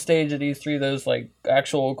like on stage at E3, those like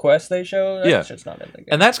actual quests they show, that's Yeah. just not in the game.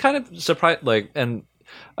 and that's kind of surprised. Like, and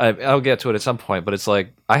I'll get to it at some point, but it's like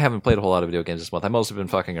I haven't played a whole lot of video games this month. I've mostly been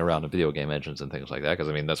fucking around with video game engines and things like that because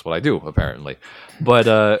I mean that's what I do apparently.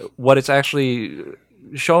 But what it's actually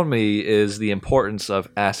shown me is the importance of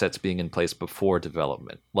assets being in place before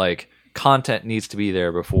development. Like content needs to be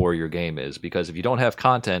there before your game is, because if you don't have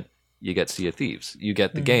content, you get Sea of Thieves. You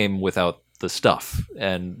get the game without the stuff,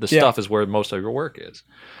 and the stuff is where most of your work is.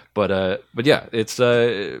 But yeah, it's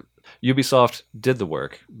Ubisoft did the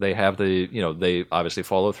work. They have they obviously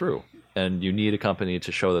follow through, and you need a company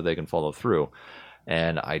to show that they can follow through.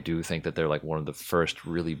 And I do think that they're like one of the first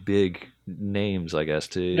really big names, I guess,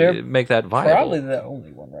 to They're make that viable. Probably the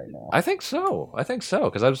only one right now. I think so,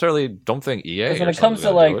 because I certainly don't think EA. Because when or it comes to something's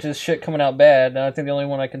gonna like do it. just shit coming out bad, I think the only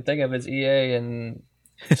one I can think of is EA and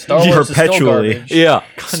Star You're Wars is still perpetually- garbage. yeah,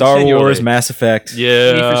 Star continually. Wars, Mass Effect,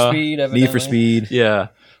 yeah, Need for Speed, Need for evidently. Speed. yeah.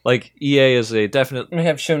 Like EA is a definite We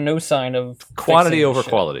have shown no sign of quantity fixing over shit.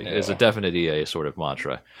 quality Yeah. is a definite EA sort of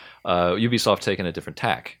mantra. Ubisoft taking a different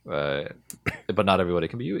tack, but not everybody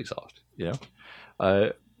can be Ubisoft, you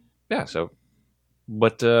know. Yeah. So,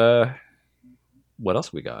 but what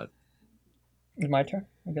else we got? It's my turn.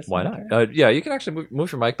 I guess. Why it's my not? turn. Yeah, you can actually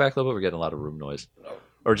move your mic back a little bit. We're getting a lot of room noise,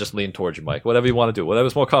 or just lean towards your mic. Whatever you want to do.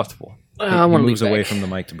 Whatever's more comfortable. I He want to moves leave away back. from the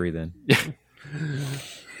mic to breathe in.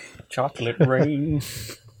 Chocolate rain.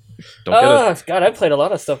 Don't get it. Oh God, I played a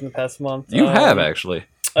lot of stuff in the past month. You have actually.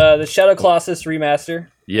 The Shadow Colossus remaster.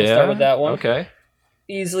 Yeah. We'll start with that one. Okay.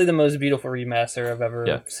 Easily the most beautiful remaster I've ever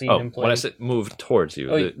Yeah. seen Oh, him play. when I said move towards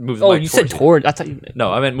you, Oh, move the oh, mic you said towards toward. I thought you.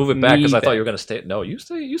 No, I meant move it back because Me I thought back. you were going to stay. No, you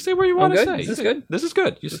stay where you want to good? stay. Is You this stay- good? This is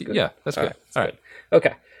good. You see, good? yeah, that's good. All right.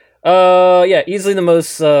 Okay. Yeah, easily the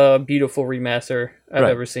most beautiful remaster I've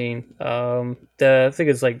Right. ever seen. I think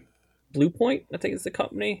it's like Blue Point. I think it's the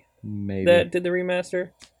company Maybe. that did the remaster.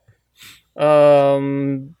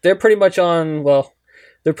 They're pretty much on. Well,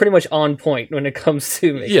 they're pretty much on point when it comes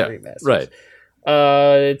to making Yeah, remasters. right.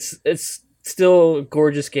 It's still a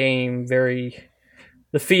gorgeous game. The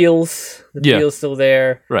feel's still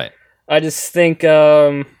there. Right. I just think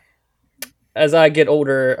as I get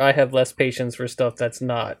older, I have less patience for stuff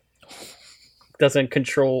doesn't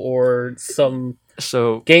control or some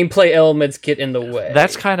So gameplay elements get in the way.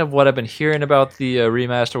 that's kind of what I've been hearing about the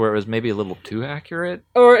remaster, where it was maybe a little too accurate.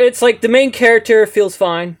 or it's like the main character feels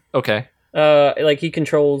fine. Okay, Like he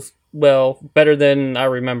controls well, better than I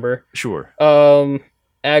remember. sure.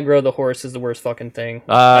 Aggro the horse is the worst fucking thing.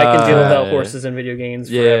 I can deal without yeah. horses in video games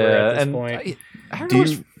forever Yeah, at this and point. I don't Do know.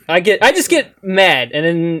 you- I just get mad, and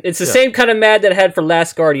then it's the same kind of mad that I had for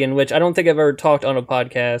Last Guardian, which I don't think I've ever talked on a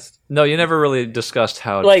podcast. No, you never really discussed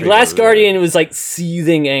how. to Like treat Last it. Guardian was like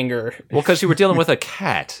seething anger. Well, because you were dealing with a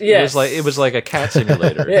cat. Yes. It was like a cat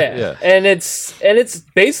simulator. Yeah. And it's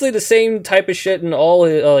basically the same type of shit in all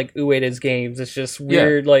like Ueda's games. It's just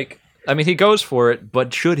weird. Like I mean, he goes for it,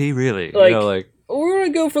 but should he really? Like- like we're gonna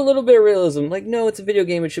go for a little bit of realism. Like no, it's a video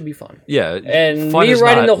game. It should be fun. yeah. And fun me is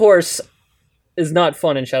riding not- the horse is not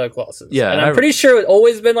fun in Shadow Colossus. Yeah, and and I'm I- pretty sure it's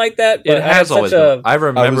always been like that. But It I have has always such been. a I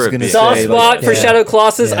remember it gonna being. soft say, spot like, for yeah. Shadow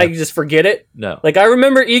Colossus. Yeah. I just forget it. No. Like I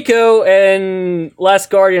remember Eco and Last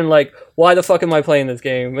Guardian. Like why the fuck am I playing this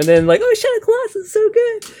game? And then like oh Shadow Colossus is so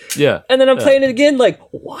good. Yeah. And then I'm playing it again. Like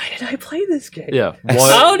why did I play this game? Yeah.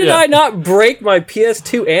 How did yeah. I not break my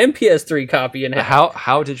PS2 and PS3 copy in half?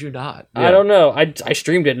 How did you not? I don't know. I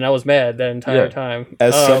streamed it and I was mad the entire Yeah. time.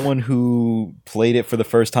 As someone who played it for the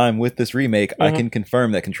first time with this remake, I Mhm. can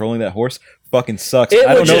confirm that controlling that horse fucking sucks. It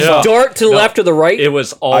I don't would know. just If Yeah. dart to the No. left or the right. It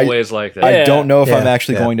was always like that. I Yeah. don't know if I'm Yeah.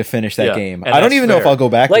 actually Yeah. going to finish that Yeah. game. And I don't that's even know if fair. I'll go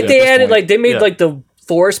back. Like to it they at this added, point. like they made Yeah. like the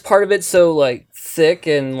forest part of it so like thick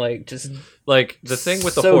and like just Like the thing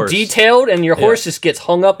with the so horse. detailed, and your Yeah. horse just gets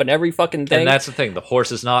hung up in every fucking thing. And that's the thing. The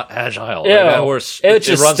horse is not agile. Yeah. Like, that horse. it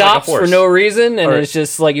just runs stops like a horse. for no reason, and Or- it's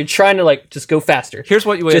just like you're trying to like just go faster. Here's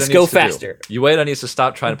what Ueda Just needs go to faster. do. Ueda needs to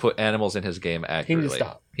stop trying to put animals in his game accurately.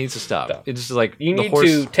 stop. He needs to stop. Stop. It's just like You the need horse.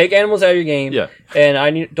 to take animals out of your game, Yeah.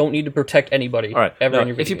 and don't need to protect anybody. All right. ever No, in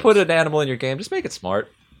your if you video put games. an animal in your game, just make it smart.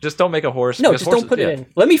 Just don't make a horse. no, because just don't horses- put yeah. it in.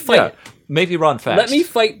 Let me fight Yeah. it. Make me run fast. Let me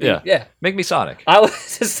fight. Yeah. Make me Sonic. I was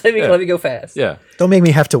just let me go fast. Yeah. Don't make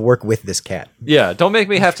me have to work with this cat. Yeah. Don't make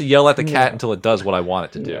me have to yell at the cat until it does what I want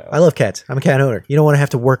it to do. I love cats. I'm a cat owner. You don't want to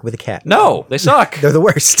have to work with a cat. No, they suck. They're the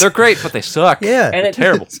worst. They're great, but they suck. yeah. And it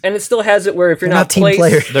Terrible. And it still has it where if you're They're not team placed,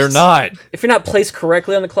 players. They're not. if you're not placed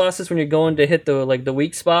correctly on the Colossus when you're going to hit the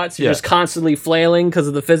weak spots, you're Yeah. just constantly flailing because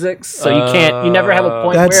of the physics. So you never have a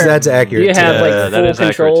point That's where accurate. you have too. like that full is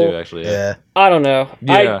control. accurate too, actually. yeah. I don't know.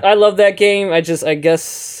 Yeah. I love that game. I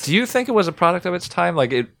guess Do you think it was a product of its time?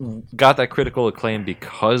 Like it got that critical acclaim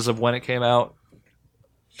because of when it came out?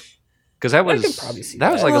 Because that was could probably see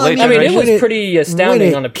that was that. like a Well, late I mean, it generation. was pretty astounding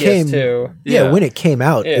when on the it came- PS2. Yeah, Yeah. when it came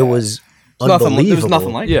out, Yeah. it was There unbelievable. was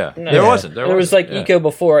nothing like it. Yeah, No. there Yeah. wasn't. There was like yeah. Eco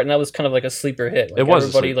before it, and that was kind of like a sleeper hit. Like, It was a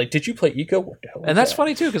everybody sleeper. like, did you play Eco? What the hell? And that's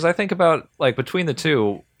funny too, because I think about like between the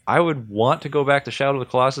two, I would want to go back to Shadow of the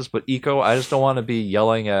Colossus, but Eco, I just don't want to be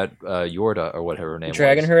yelling at Yorda or whatever her name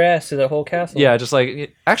dragging was. her ass to the whole castle. Yeah, just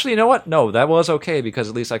like actually, you know what? No, that was okay because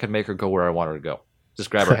at least I could make her go where I want her to go. Just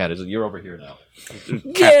grab her hand. It's like, you're over here now.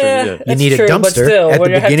 Yeah, You that's need true, a but dumpster still, at when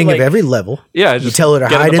the you have to, beginning like- of every level. Yeah, You just tell her to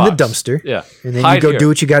get hide in the box. dumpster. Yeah, And then Hide you go here. do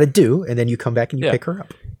what you got to do, and then you come back and you Yeah. pick her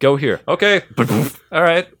up. Go here. Okay. All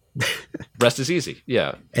right. Rest is easy.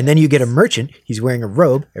 Yeah. And then you get a merchant. He's wearing a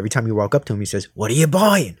robe. Every time you walk up to him, he says, "What are you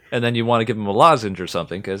buying?" And then you want to give him a lozenge or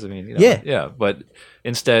something because I mean, you know, Yeah. yeah. But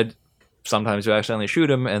instead, sometimes you accidentally shoot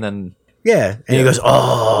him, and then Yeah, and he goes,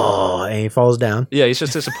 "Oh," and he falls down. yeah, he's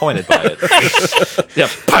just disappointed by it. Yeah.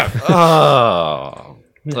 Oh.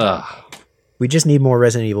 Ugh. We just need more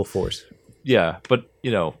Resident Evil 4s. Yeah, but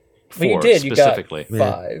you know, But you 4 did. You got specifically.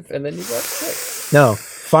 5, and then you got 6. No,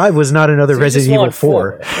 5 was not another So you just Resident Evil want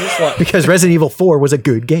 4 You just want- because Resident Evil 4 was a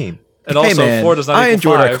good game. And also, hey man, 4 does not I equal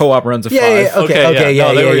enjoyed 5. our co-op runs of Yeah, 5. yeah, okay, Okay, okay, yeah, yeah,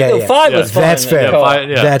 no, they yeah, were- yeah, No, yeah. 5 Yeah. was fun. That's fair. Yeah, Co-op. 5,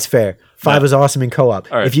 yeah. That's fair. 5 was awesome in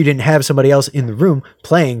co-op. All right. If you didn't have somebody else in the room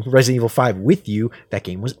playing Resident Evil 5 with you, that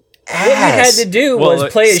game was ass. What we had to do Well, was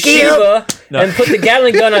like- play as Skip! Shiva No. and put the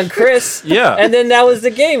Gatling gun on Chris. Yeah. And then that was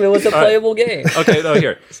the game. It was a right. playable game. Okay, no,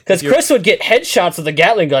 here. Because You're- Chris would get headshots with the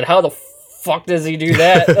Gatling gun. How the fuck does he do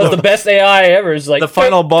that? That was the best AI ever. It's like the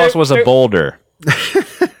final boss was a boulder. boulder.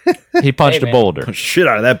 He punched Hey, a man. boulder. Shit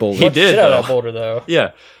out of that boulder. He did, Shit out of though. that boulder, though.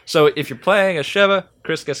 Yeah. So if you're playing as Sheva,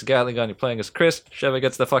 Chris gets a Gatling gun. You're playing as Chris. Sheva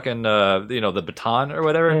gets the fucking, the baton or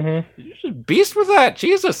whatever. Mm-hmm. You're just beast with that.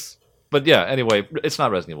 Jesus. But yeah, anyway, it's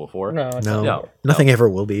not Resident Evil 4. No, it's No, not. nothing ever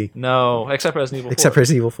will be No, except Resident Evil 4. except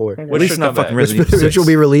Resident Evil 4, Which At least should not come back. fucking which, Resident Evil 6. which will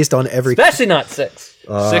be released on every. Especially not 6. 6 is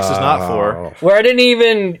not 4. Where I didn't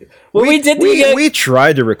even... When we did we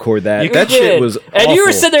tried to record that. You That We shit did. was And you were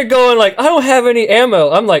awful. sitting there going like, I don't have any ammo.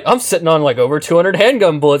 I'm like, I'm sitting on like over 200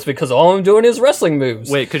 handgun bullets because all I'm doing is wrestling moves.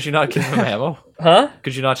 Wait, could you not give him ammo? Huh?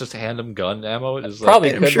 Could you not just hand him gun ammo? It's like-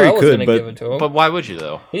 Probably I'm could, sure but I he was could, gonna but- give it to him. But why would you,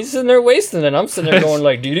 though? He's sitting there wasting it. I'm sitting there going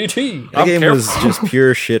like DDT. That game careful. was just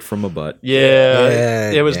pure shit from a butt. Yeah,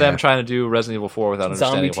 Yeah, it was yeah. them trying to do Resident Evil 4 without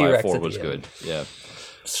Zombie understanding why T-Rex 4 at the was end. good. Yeah.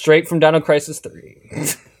 Straight from Dino Crisis 3.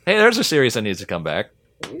 Hey, there's a series that needs to come back.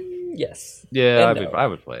 Yes. Yeah, And no. I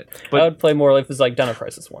would play it. I But would play more if it was like Dino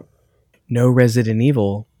Crisis 1. No Resident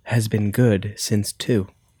Evil has been good since 2.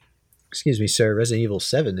 Excuse me, sir. Resident Evil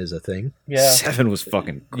 7 is a thing. Yeah, 7 was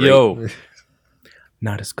fucking great. yo,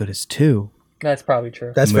 Not as good as 2. that's probably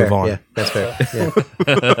true. That's Move fair. on. Yeah, that's fair.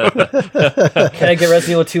 Yeah. Can I get Resident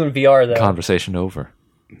Evil 2 in VR though? conversation over.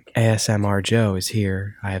 ASMR Joe is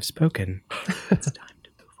here. I have spoken. It's time to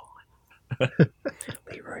move on.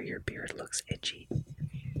 Leroy, your beard looks itchy.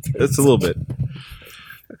 That's a little bit.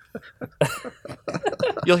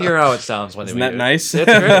 You'll hear how it sounds when Isn't we that do it. nice? It's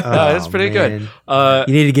great. No, it's Oh, pretty man. good.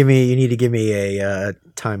 You need to give me a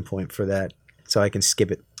time point for that so I can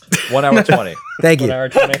skip it. 1 hour 20. Thank 1 you. hour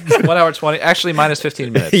 20. 1 hour 20. Actually, minus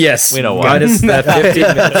 15 minutes. Yes, We know why. minus that 15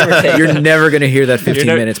 minutes. You're never gonna hear that 15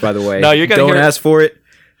 You're ne- minutes. By the way, No, you're gonna don't hear- ask for it.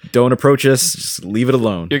 Don't approach us. Just leave it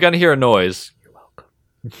alone. You're going to hear a noise. You're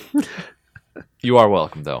welcome. You are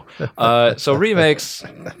welcome, though. So remakes,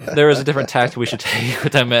 there is a different tact we should take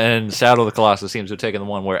with them, and Shadow of the Colossus seems to have taken the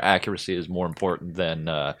one where accuracy is more important than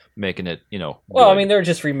making it, Well, I good. mean, they're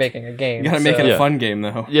just remaking a game. You gotta make it Yeah. a fun game,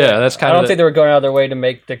 though. yeah, that's I kind don't of think they were going out of their way to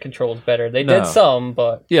make the controls better. They No. did some,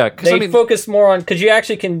 but yeah, because they I mean, focused more on because you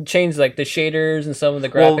actually can change like the shaders and some of the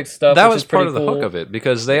graphic well, stuff. that which was is part pretty of the cool. hook of it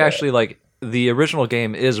because they actually like the original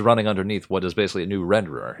game is running underneath what is basically a new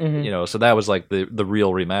renderer, Mm-hmm. so that was like the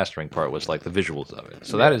real remastering part was like the visuals of it.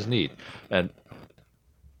 So that is neat, and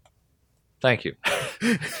thank you.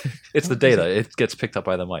 It's the data; it gets picked up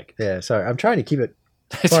by the mic. Yeah, sorry. I'm trying to keep it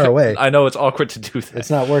far away. I know it's awkward to do that. It's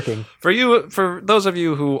not working. For those of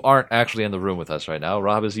you who aren't actually in the room with us right now,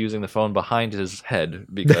 Rob is using the phone behind his head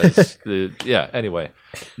because anyway,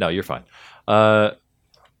 no, you're fine.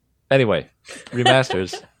 Anyway,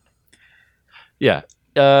 remasters. Yeah.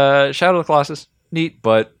 Shadow of the Colossus, neat,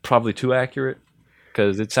 but probably too accurate.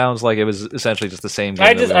 Because it sounds like it was essentially just the same game.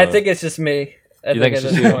 I think it's just me. You think it's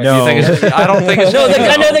just you? No. You think it's, I don't think it's No, just you.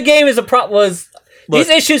 I know the game is was. Look. These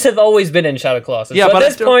issues have always been in Shadow of the Colossus. Yeah, so but at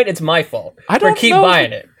this point, it's my fault. I for don't keep know.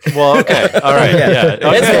 buying it. Well, okay. All right. Yeah.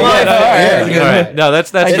 Okay. It's my fault. All right. No, that's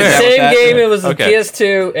It's get the that fair. with same that. game. It was the Okay.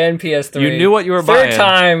 PS2 and PS3. You knew what you were Third buying,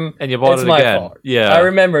 time, and you bought it's it my again. fault. Yeah. I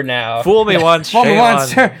remember now. Fool me once, Fool me shame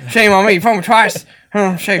once, on. shame on me. Fool me twice.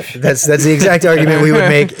 Shame. That's the exact argument we would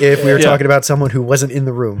make if we were Yeah. talking about someone who wasn't in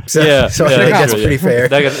the room. So, Yeah, so yeah, I think that's that's true, pretty fair.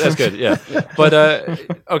 That's good. Yeah. But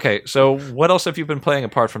okay. So what else have you been playing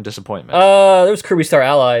apart from disappointment? There was Kirby Star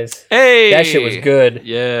Allies. Hey, That shit was good.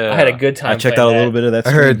 Yeah. I had a good time. I checked playing out a little that. bit of that.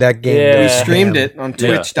 I heard that game. Yeah. We was streamed ham. it on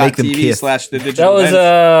Yeah. Make them twitch.tv kiss. / the That digital was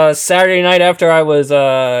bench. Saturday night after I was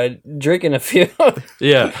drinking a few.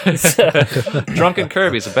 Yeah. Drunken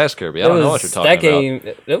Kirby's the best Kirby. I don't know what you're talking that about.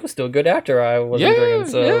 game. It was still good after I wasn't Yeah,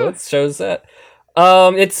 drinking, so yeah. it shows that.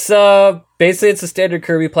 It's basically it's a standard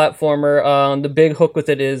Kirby platformer. The big hook with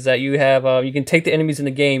it is that you have you can take the enemies in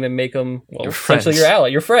the game and make them Your essentially friends. your ally,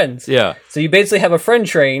 your friends. Yeah. So you basically have a friend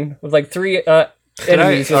train with like 3 enemies all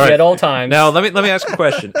with you right. at all times. Now let me ask a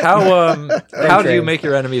question. How do you train. make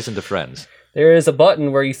your enemies into friends? There is a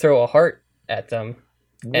button where you throw a heart at them,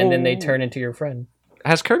 and then they turn into your friend.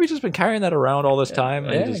 Has Kirby just been carrying that around all this time?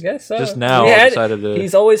 And Yeah, just, I guess so. Just now decided to.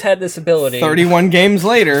 He's always had this ability. 31 games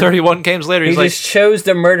later. 31 games later, He he's like, just chose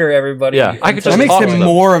to murder everybody. Yeah, I could until just That makes talk to him them.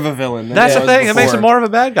 more of a villain. Than that's he the was thing. It makes him before. more of a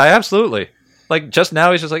bad guy. Absolutely. Like just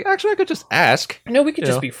now, he's just like, actually, I could just ask. No, we could You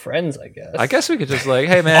just know. be friends, I guess. I guess we could just like,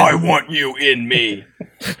 hey man, want you in me.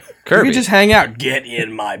 Kirby. We just hang out. Get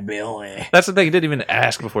in my belly. That's the thing. He didn't even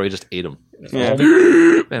ask before. He just ate him. Yeah.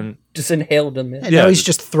 And just inhaled them in. And Yeah. now he's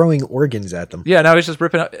just throwing organs at them. yeah, now he's just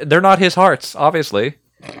ripping out. They're not his hearts, obviously.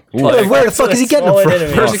 Where the fuck is he getting them Smaller from?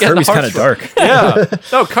 enemy. Where's he getting Kirby's the kind of hearts dark. Yeah.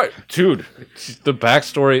 No, dude, the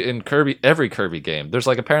backstory in every Kirby game, there's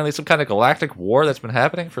like apparently some kind of galactic war that's been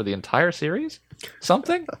happening for the entire series.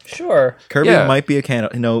 Something? Sure. Kirby Yeah. might be a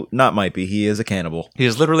cannibal. No, not might be. He is a cannibal. He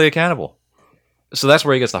is literally a cannibal. So that's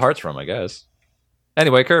where he gets the hearts from, I guess.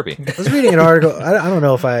 Anyway, Kirby. I was reading an article. I don't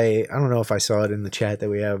know if I saw it in the chat that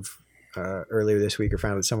we have earlier this week or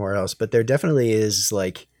found it somewhere else, but there definitely is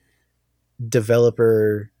like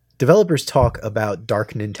developers talk about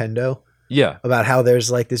Dark Nintendo, Yeah. about how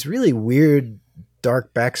there's like this really weird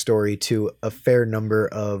dark backstory to a fair number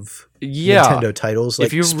of Yeah. Nintendo titles. Like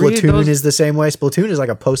If you read Splatoon those- is the same way. Splatoon is like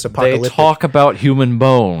a They post-apocalyptic. talk about human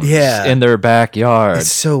bones Yeah. in their backyard.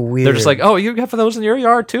 It's so weird. They're just like, oh, you have those in your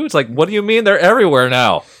yard too? It's like, what do you mean they're everywhere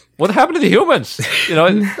now? What happened to the humans? You know,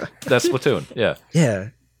 that's Splatoon. Yeah. yeah.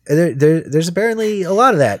 And there's apparently a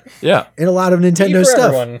lot of that Yeah. in a lot of E Nintendo for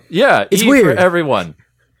stuff. everyone, Yeah. It's E weird. for everyone.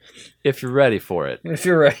 If you're ready for it. if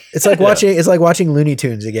you're right. It's like watching Looney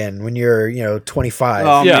Tunes again when you're 25.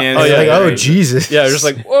 Oh, Yeah. man. Oh, It's yeah, like, yeah, oh yeah. Jesus. Yeah, you're just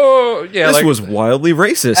like, whoa. Yeah. This like, was wildly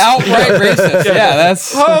racist. Outright racist. Yeah,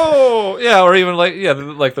 that's. oh. Yeah. Or even like, yeah,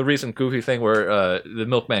 like the recent goofy thing where the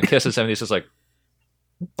milkman kisses him and he's just like,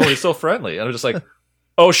 oh, he's so friendly. And I'm just like,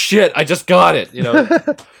 oh shit, I just got it. You know?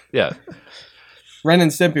 Yeah. Ren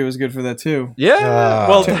and Stimpy was good for that too. Yeah. Oh,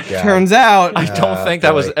 well, God. Turns out, I don't think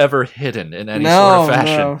that was boy. ever hidden in any No, sort of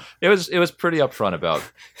fashion. no. It was pretty upfront about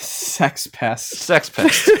sex pests. sex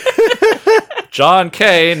pest. John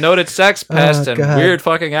Kay, noted sex pest and God. weird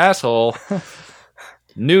fucking asshole.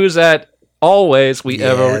 News that always we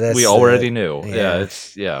Yeah, that's we already the- knew. yeah.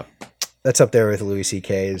 Yeah. That's up there with Louis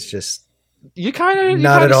C.K. It's just You kind of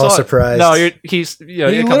Not at all surprised. No, he's He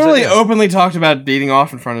it comes literally in, openly talked about beating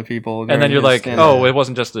off in front of people, and then during you're his like, stand-up. oh, it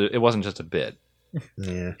wasn't just a bit.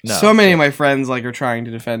 yeah. No. So many of my friends like are trying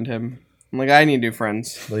to defend him. I'm like, I need new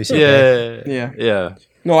friends. Louis C.K. Yeah. Yeah. Yeah.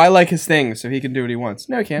 No, I like his thing, so he can do what he wants.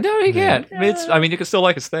 No, he can't. No, he can't. I mean, you can still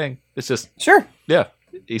like his thing. It's just, Sure. yeah,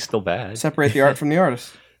 he's still bad. Separate the art from the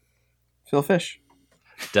artist. Phil Fish.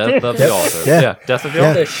 Death of the author. Yeah. Yeah, death of the Yeah.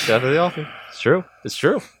 author. Death of the author. It's true. It's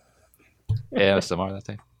true. Yeah, it's tomorrow that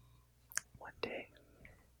thing. One day,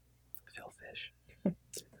 Phil Fish.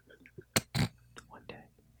 One day.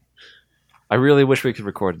 I really wish we could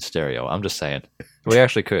record in stereo. I'm just saying. We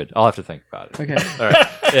actually could. I'll have to think about it. Okay. All right.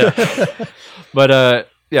 Yeah. But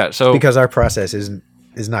yeah. So Because our process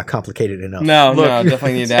is not complicated enough. No, Look, no,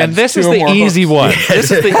 definitely need that. and this is Two or the more easy hooks. one.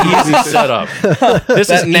 This is the easy setup. This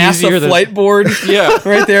That is NASA easier than flight board Yeah.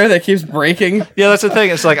 right there that keeps breaking. Yeah, that's the thing.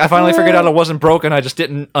 It's like I finally figured out it wasn't broken. I just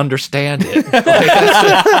didn't understand it.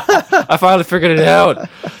 Like, I finally figured it out.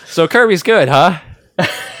 So Kirby's good, huh?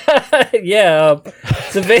 Yeah.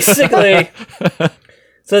 So basically,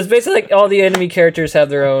 So it's basically like all the enemy characters have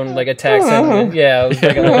their own like attacks. And, yeah, it was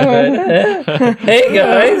like a little bit. Hey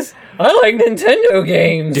guys, I like Nintendo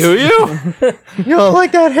games. Do you? You don't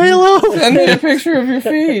like that Halo? Send me a picture of your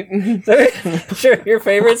feet. Sure, your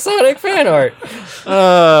favorite Sonic fan art. Feet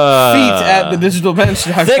at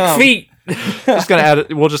thedigitalbench.com. Thick feet. Just gonna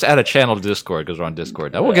add. We'll just add a channel to Discord because we're on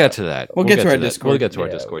Discord now. We'll get to that. We'll get to our that. Discord. We'll get to our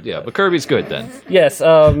Discord. Yeah, but Kirby's good then. Yes,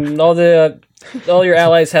 all your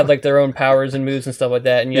allies have like their own powers and moves and stuff like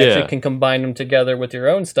that, and you actually can combine them together with your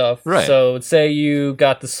own stuff. Right. So say you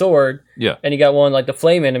got the sword, Yeah. and you got one like the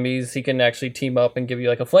flame enemies, he can actually team up and give you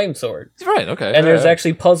like a flame sword. Right. Okay. And there's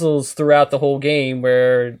actually puzzles throughout the whole game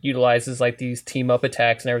where it utilizes like these team up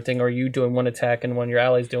attacks and everything, or you doing one attack and one of your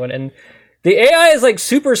allies doing. And the AI is like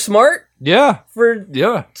super smart Yeah. for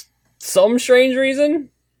Yeah. some strange reason.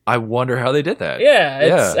 I wonder how they did that. Yeah,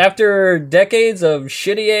 it's after decades of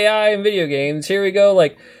shitty AI in video games. Here we go.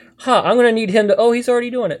 Like, I'm gonna need him to. Oh, he's already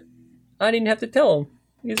doing it. I didn't have to tell him.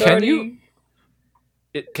 He's Can already.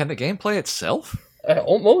 you? Can the game play itself?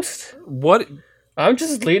 Almost. What? I'm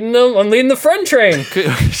just leading them. I'm leading the friend train.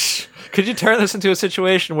 Could you turn this into a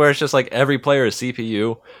situation where it's just like every player is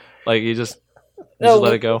CPU? Like you just No,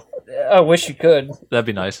 let it go? I wish you could. That'd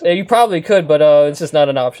be nice. Yeah, you probably could, but it's just not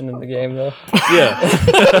an option in the game, though. Yeah.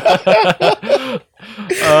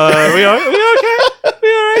 We okay? We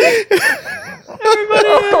all right?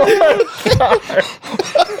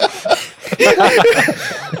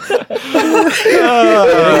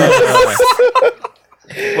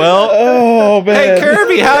 Well, Oh man. hey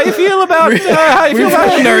Kirby, how you feel about We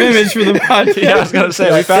found our image for the podcast. Yeah, I was gonna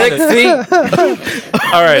say we found Thick it. feet.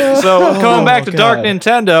 All right, so going back to Dark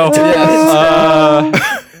Nintendo.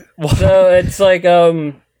 So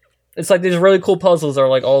it's like these really cool puzzles are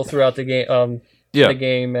like all throughout the game. Yeah. The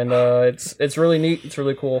game, and it's really neat. It's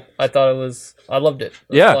really cool. I loved it. It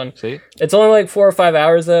was Yeah. fun. See, It's only like 4 or 5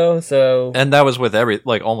 hours though, so and that was with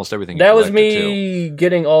almost everything. that was collected, me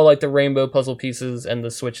getting all like the rainbow puzzle pieces and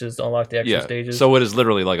the switches to unlock the extra Yeah. stages. So it is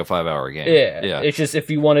literally like a 5-hour game. yeah, Yeah. it's just if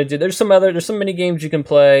you wanted to. There's some mini games you can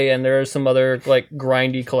play, and there are some other like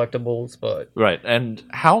grindy collectibles, but Right. And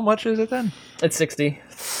how much is it then? it's 60.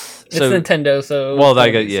 It's So- Nintendo, so Well, it's I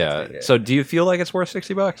gonna get be yeah. 60, So do you feel like it's worth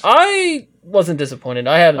 $60? I wasn't disappointed.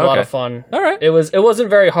 I had a lot Okay. of fun. All right. It wasn't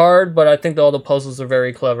very hard, but I think all the puzzles are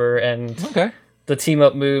very clever, and Okay. the team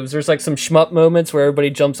up moves. There's like some shmup moments where everybody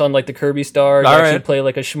jumps on like the Kirby star to All actually right. play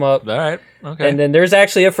like a shmup. All right. Okay. And then there's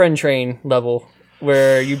actually a friend train level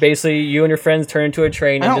where you and your friends turn into a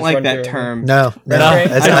train. I and don't just like run that through. term. No.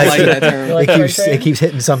 Right? I don't like that term. You like It keeps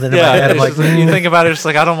hitting something in my yeah, head. I'm it's like, just- you think about it, it's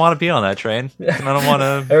like I don't want to be on that train. I don't want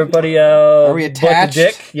to. Everybody, Are we butt the attached?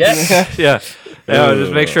 dick? Yes. Yeah. Yeah.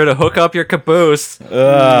 Just make sure to hook up your caboose. There's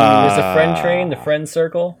a friend train, the friend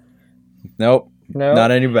circle. Nope. No,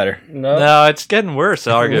 Not any better. no. No, it's getting worse,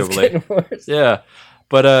 It's arguably. getting worse. Yeah.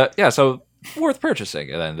 But yeah. So worth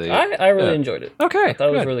purchasing. And then I really yeah. enjoyed it. Okay. I thought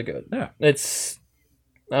it was good. really good. Yeah.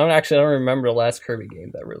 I don't remember the last Kirby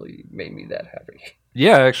game that really made me that happy.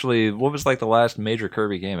 Yeah, actually, what was like the last major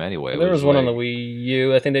Kirby game anyway? There was one on the like- Wii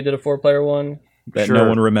U. I think they did a 4-player one. That Sure. no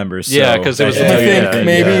one remembers. Yeah, so 'cause it was that a should new tell you game. anything.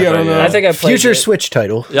 Maybe, I don't know. I think I played future it. Switch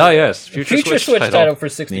title. Yeah, yes. Future Switch title for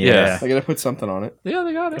 60. Yeah. I gotta put something on it. Yeah,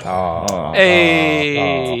 they got it. Oh.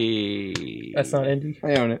 Hey. That's not indie.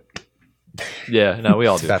 I own it. Yeah, no, we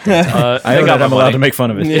all do. Got that. I they know got that my I'm allowed money. to make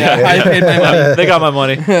fun of it. Yeah, I paid my money. They got my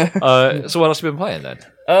money. So what else have you been playing then?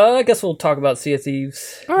 I guess we'll talk about Sea of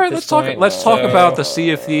Thieves. All right, at let's this talk. point. Let's talk So, about the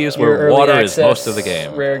Sea of Thieves, your where early water is access most of the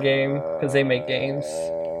game. Rare game because they make games.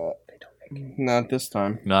 Not this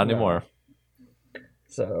time. Not anymore.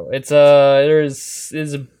 So it's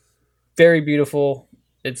is very beautiful.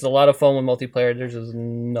 It's a lot of fun with multiplayer. There's just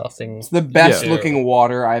nothing. It's the best Yeah. looking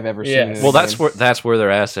water I've ever seen. Yeah. in a Well, game. that's where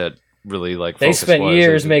their asset really like. They focus spent was.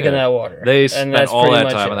 years It- making yeah. that water. They and spent that's all pretty that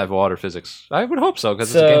much time it. on that water physics. I would hope so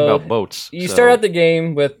because it's a game So, about boats. You so- start out the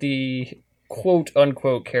game with the quote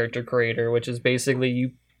unquote character creator, which is basically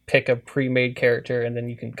you pick a pre-made character and then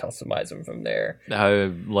you can customize them from there.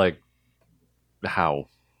 like how.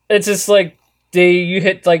 It's just like you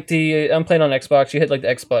hit like I'm playing on Xbox, you hit like the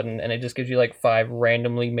X button and it just gives you like 5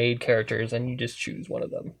 randomly made characters and you just choose one of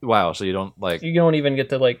them. Wow, so you don't like. You don't even get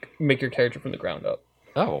to like make your character from the ground up.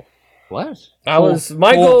 Oh, what?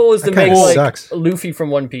 My goal was to That make kinda like sucks. Luffy from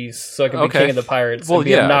One Piece so I could be Okay. king of the pirates Well, and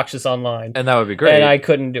be yeah. obnoxious online. And that would be great. And I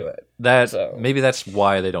couldn't do it. that maybe that's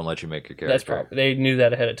why they don't let you make your character. That's probably they knew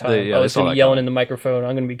that ahead of time. They I was saw gonna that be yelling coming. in the microphone,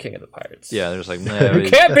 I'm gonna be king of the pirates. Yeah, they're just like, nah, You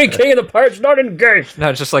can't be king of the pirates, not in the game. No,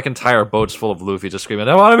 it's just like entire boats full of Luffy just screaming,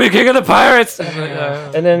 "I want to be king of the pirates!"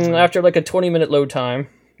 And then after like a 20-minute load time,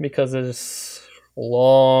 because there's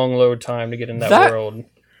long load time to get in that That- world.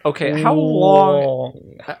 Okay, how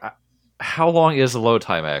long? How long is the load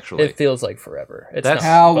time actually? It feels like forever. It's That's- not,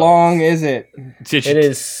 How but long is it? Did you It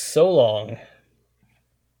is so long.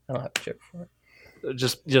 I don't have a chip for it.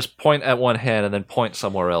 just point at one hand and then point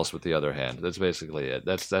somewhere else with the other hand. That's basically it.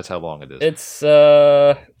 That's how long it is. It's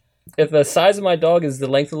if the size of my dog is the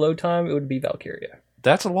length of load time, it would be Valkyria.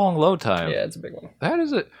 That's a long load time. Yeah, it's a big one. That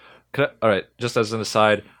is it. All right, just as an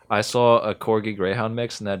aside, I saw a Corgi Greyhound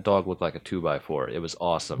mix, and that dog looked like a 2x4. It was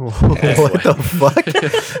awesome. What the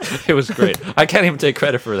fuck? It was great. I can't even take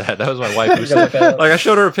credit for that. That was my wife who You said, gotta look at it. like, I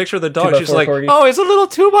showed her a picture of the dog. 2x4 She's like, Corgi. "Oh, he's a little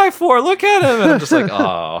 2x4. Look at him." And I'm just like,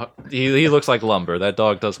 "Oh, he looks like lumber. That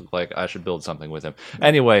dog does look like I should build something with him."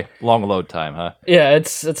 Anyway, long load time, huh? Yeah,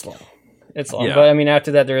 it's long. It's long. Yeah. But I mean,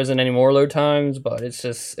 after that, there isn't any more load times. But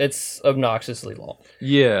it's obnoxiously long.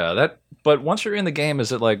 Yeah, that. But once you're in the game, is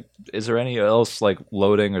there any else like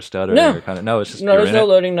loading or stuttering No. or kind of? No, it's just No, you're there's in no it?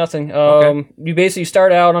 loading, nothing. Okay. You basically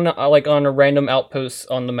start out on a random outpost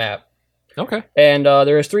on the map, Okay. and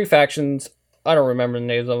there's 3 factions. I don't remember the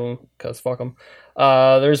names of them because fuck them.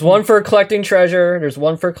 There's one for collecting treasure. There's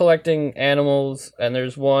one for collecting animals, and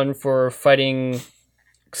there's one for fighting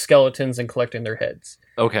skeletons and collecting their heads.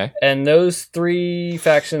 Okay. And those 3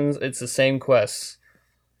 factions, it's the same quests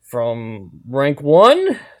from rank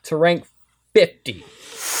 1 to rank 50.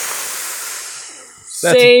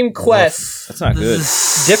 Same quests. That's not good.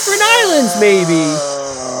 Different islands, maybe.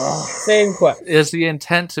 Same quest. Is the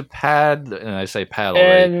intent to pad? And I say pad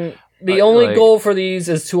already. And the only like- goal for these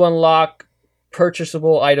is to unlock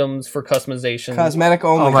purchasable items for customization. Cosmetic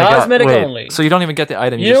only. Oh my God, Cosmetic wait. only. So you don't even get the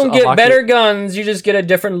item. You just don't get unlock better it- guns, you just get a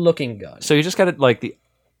different looking gun. So you just get it like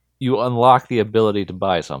you unlock the ability to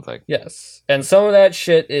buy something. Yes. And some of that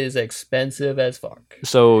shit is expensive as fuck.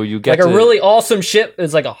 So you get Like a to, really awesome ship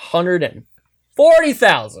is like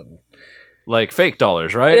 140,000. like fake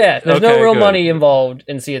dollars, right? Yeah, there's no Okay, real good. money involved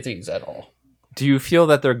in Sea of Thieves at all. Do you feel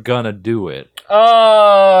that they're gonna do it?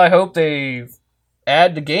 I hope they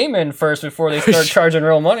add the game in first before they start charging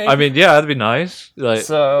real money. I mean, yeah, that'd be nice. Like,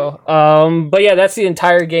 So, but yeah, that's the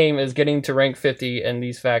entire game is getting to rank 50 and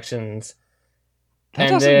these factions. that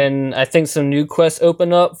And doesn't- then I think some new quests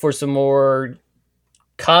open up for some more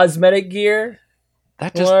cosmetic gear.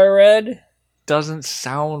 that What just I read, doesn't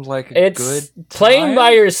sound like a it's good playing time.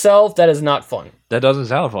 by yourself. That is not fun, That doesn't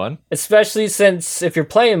sound fun. especially since if you're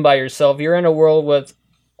playing by yourself, you're in a world with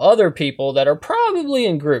other people that are probably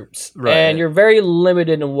in groups, Right. and you're very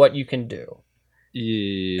limited in what you can do.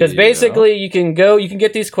 Yeah. Because basically, you can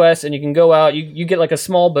get these quests, and you can go out. You get like a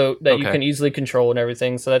small boat that you Okay. can easily control and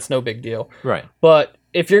everything, so that's no big deal. right. But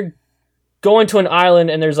if you're going to an island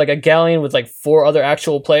and there's like a galleon with like 4 other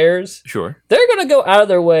actual players, Sure. they're gonna go out of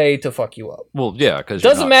their way to fuck you up. Well, yeah, because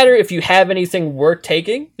Doesn't matter if you have anything worth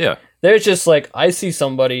taking. Yeah, They're just like, I see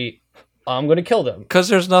somebody, I'm gonna kill them. because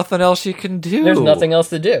there's nothing else you can do. There's nothing else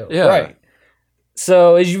to do. Yeah. Right.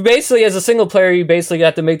 So as you basically, as a single player, you basically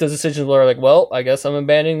have to make those decisions where like, well, I guess I'm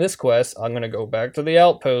abandoning this quest. I'm gonna go back to the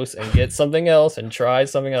outpost and get something else and try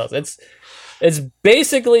something else. It's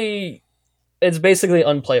basically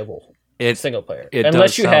unplayable. It Single player, it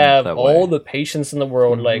unless does you sound have that all way. the patience in the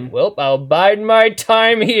world. Like, well, I'll bide my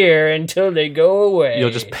time here until they go away.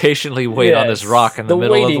 You'll just patiently wait on this Yes, rock in the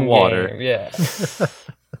middle of the waiting water. game, yeah.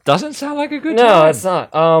 Doesn't sound like a good No, time. it's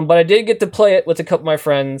not. But I did get to play it with a couple of my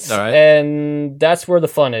friends, All right. and that's where the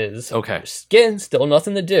fun is. Okay. Again, still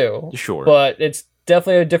nothing to do, Sure. but it's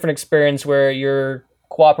definitely a different experience where you're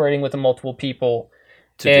cooperating with the multiple people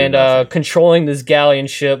To do and nothing. controlling this galleon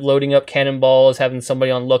ship, loading up cannonballs, having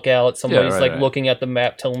somebody on lookout, somebody's right, like right. looking at the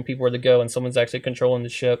map, telling people where to go, and someone's actually controlling the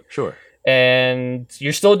ship. Sure. And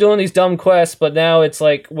you're still doing these dumb quests, but now it's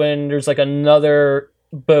like when there's like another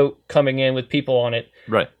boat coming in with people on it.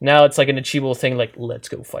 Right. Now it's like an achievable thing, like let's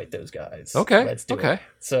go fight those guys. Okay. Let's do Okay. it.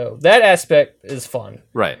 So that aspect is fun.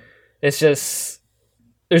 Right. It's just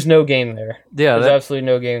there's no game there. Yeah. There's That, absolutely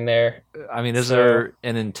no game there. I mean, is so- there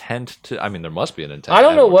an intent to? I mean, there must be an intent. I to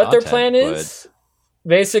don't add know more what their content, plan is.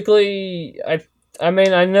 Basically, I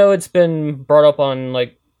mean, I know it's been brought up on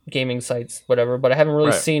like gaming sites, whatever, but I haven't really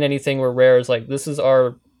Right. seen anything where Rare is like, this is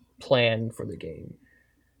our plan for the game.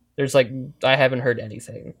 There's like, I haven't heard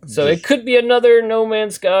anything. So it could be another No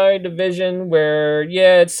Man's Sky Division where,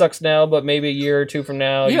 yeah, it sucks now, but maybe a year or two from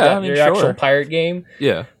now, you Yeah, got I mean, your sure. actual pirate game. But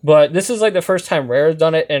yeah. But this is like the first time Rare has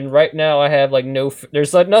done it, and right now I have like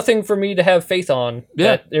there's like nothing for me to have faith on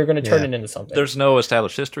Yeah. that they're going to turn Yeah. it into something. There's no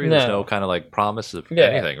established history. There's No. no kind of like promise of Yeah.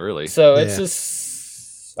 anything really. So it's Yeah.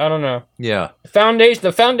 just, I don't know. Yeah.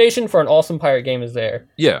 The foundation for an awesome pirate game is there.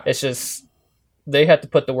 Yeah. It's just they have to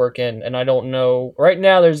put the work in, and I don't know. Right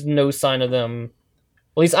now, there's no sign of them.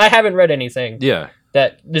 At least I haven't read anything Yeah.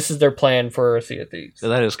 that this is their plan for Sea of Thieves. So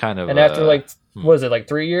that is kind of. And after like, what was it, like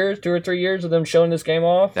 3 years, 2 or 3 years of them showing this game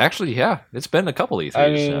off? Actually, yeah, it's been a couple E3s I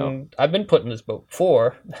mean, I've been put in this boat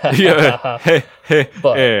before. yeah,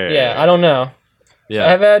 But yeah, I don't know. yeah.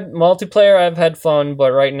 I've had multiplayer, I've had fun,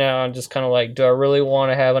 but right now I'm just kind of like, do I really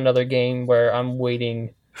want to have another game where I'm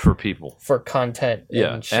waiting For people, for content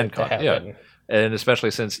and shit to happen? yeah. And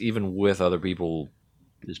especially since even with other people,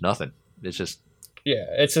 there's nothing. It's just Yeah,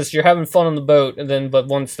 it's just you're having fun on the boat, and then but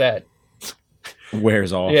once that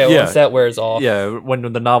Wears off. once that wears off, yeah, when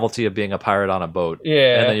the novelty of being a pirate on a boat,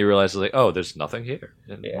 yeah, and then you realize like, oh, there's nothing here.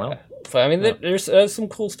 And, yeah. well, But I mean, there's some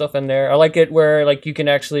cool stuff in there. I like it where like you can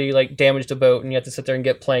actually like damage the boat, and you have to sit there and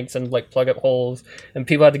get planks and like plug up holes, and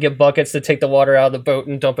people have to get buckets to take the water out of the boat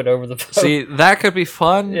and dump it over the boat. see, that could be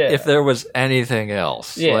fun Yeah. if there was anything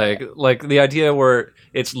else. Yeah. Like the idea where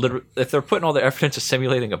it's literally if they're putting all the effort into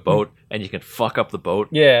simulating a boat, and you can fuck up the boat,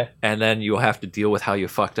 yeah, and then you'll have to deal with how you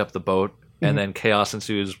fucked up the boat, Mm-hmm. and then chaos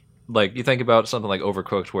ensues. Like you think about something like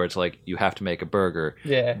Overcooked, where it's like you have to make a burger,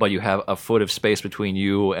 yeah, but you have a foot of space between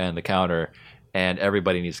you and the counter, and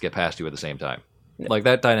everybody needs to get past you at the same time. Like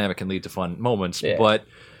that dynamic can lead to fun moments, Yeah. but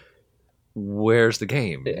where's the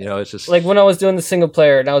game? Yeah. You know, it's just like when I was doing the single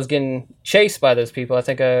player and I was getting chased by those people. I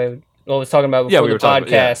think I was talking about before Yeah, we the were talking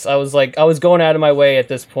podcast. I was like, I was going out of my way at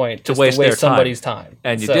this point To just waste their time. somebody's time,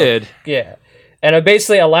 and you So, did, yeah. And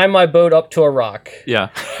I lined my boat up to a rock. yeah.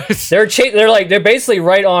 They're basically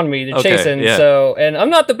right on me. They're Okay, chasing. yeah. So, and I'm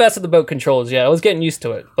not the best at the boat controls yet. I was getting used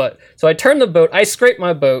to it, but so I turned the boat. I scraped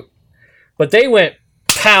my boat, but they went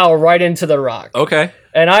pow right into the rock. Okay,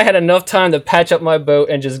 And I had enough time to patch up my boat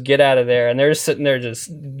and just get out of there. And they're sitting there just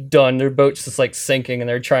done. Their boat's just like sinking, and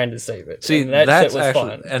they're trying to save it. see, and that that's shit was actually,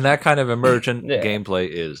 fun. and that kind of emergent Yeah. gameplay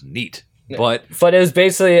is neat. But But it was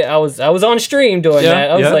basically I was on stream doing Yeah,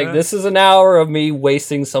 that. I was yeah. like, this is an hour of me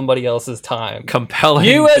wasting somebody else's time. compelling.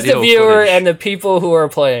 You as the video viewer footage. and the people who are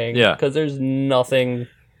playing. Yeah. Because there's nothing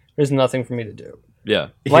for me to do. yeah,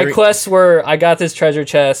 My Here- quests were I got this treasure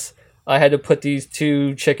chest. I had to put these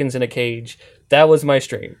 2 chickens in a cage. That was my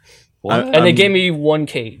stream. What? And they gave me 1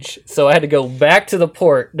 cage. So I had to go back to the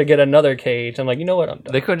port to get another cage. I'm like, you know what? I'm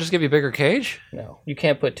done. They couldn't just give you a bigger cage. No, you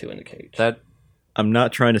can't put 2 in the cage. That I'm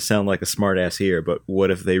not trying to sound like a smartass here, but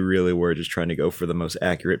what if they really were just trying to go for the most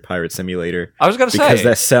accurate pirate simulator? I was gonna say Because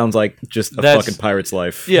that sounds like just a That's- fucking pirate's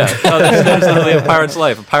life. Yeah, no, that's literally a pirate's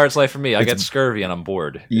life. A pirate's life for me. I get scurvy and I'm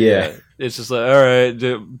bored. Yeah. It's just like, all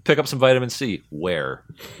right, pick up some vitamin C. Where?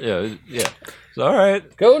 Yeah. So, all right,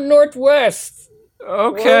 Go northwest. What am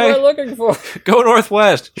I okay. looking for? Go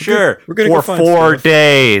northwest. Sure. We're gonna go for find 4 stuff.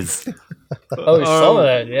 days. Oh, some of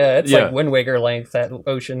that. Yeah, it's yeah. like Wind Waker length, that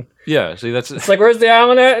ocean. Yeah. See, that's. It's like, where's the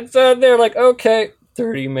island at? It's there. Like, okay.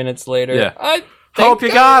 30 minutes later. Yeah. I Hope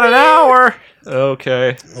you got an hour.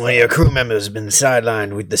 Okay. One of your crew members has been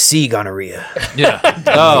sidelined with the sea gonorrhea. Yeah.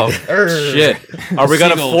 Oh shit. Are we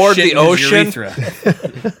gonna ford the ocean?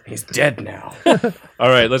 He's dead now. All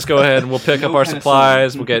right. Let's go ahead and we'll pick up our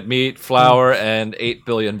supplies. We'll get meat, flour, and 8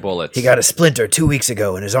 billion bullets. He got a splinter 2 weeks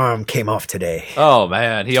ago, and his arm came off today. Oh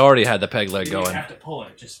man, he already had the peg leg going. to pull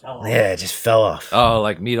it, just fell off. Yeah, it just fell off. Oh,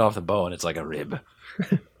 like meat off the bone. It's like a rib.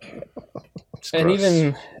 It's And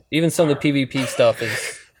gross. even some of the PvP stuff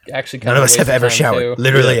is actually kind None of us have ever showered.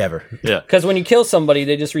 Literally ever. Because when you kill somebody,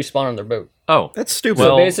 they just respawn on their boat. Oh, That's stupid.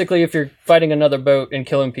 So Well- basically, if you're fighting another boat and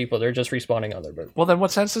killing people, they're just respawning on their boat. well then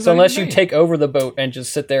what sense does So that unless even you make? take over the boat and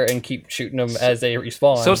just sit there and keep shooting them as they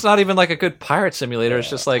respawn. So it's not even like a good pirate simulator. It's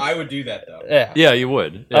just like, I would do that though. yeah. yeah, you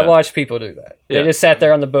would. I Yeah. watched people do that. They Yeah. just sat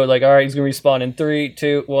there on the boat, like, all right, he's gonna respawn in 3,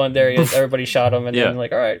 2, 1. There he is. Everybody shot him, and Yeah. then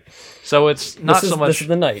like, all right, So it's not this so much. is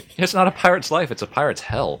the night. It's not a pirate's life. It's a pirate's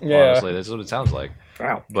hell. Yeah. Honestly, that's what it sounds like.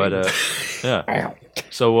 But yeah.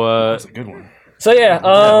 So That's a good one. So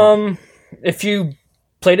yeah, if you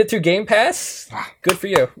played it through Game Pass, good for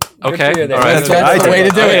you. Good okay, for you there. all right. That's what I the did. way to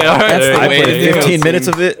do Okay, it. all right, That's there the you I way go. to played do 15 it. minutes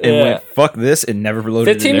of it and Yeah. went, fuck this, and never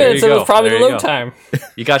reloaded 15 it. minutes, you it was go. probably There the you load go. time.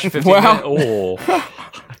 You got your 15 Wow. minutes. Oh.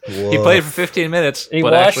 He played for 15 minutes, He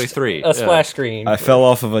but watched actually 3. a splash screen. I fell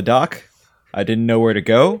off of a dock. I didn't know where to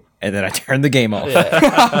go, and then I turned the game off.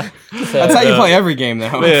 That's how you play every game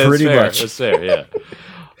though. Yeah, Pretty that's fair. much. That's fair.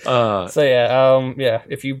 Yeah. So yeah,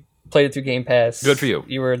 if you played it through Game Pass, Good for you.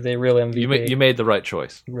 You were the real MVP. You made the right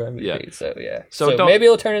choice, You were MVP, yeah. So yeah. So So, don't- maybe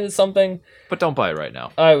it'll turn into something. but don't buy it right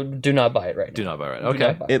now. I do not buy it right Do now. not buy it right. Do Okay.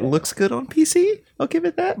 not buy It looks good on PC. I'll give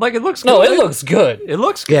it that. Like it looks. No, good. it looks good. It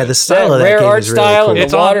looks. Good. Yeah, the That style of that rare game art is really style cool. and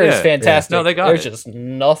It's the on- water yeah. is fantastic. No, they got There's it. just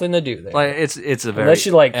nothing to do there. Like it's a very Unless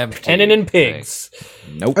you like empty Pennon and thing. Pigs.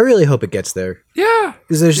 Nope. I really hope it gets there. Yeah.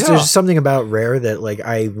 Because there's Yeah. there's something about Rare that like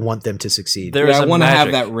I want them to succeed. There Yeah, is I a want to have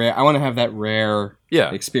magic. that rare. I want to have that rare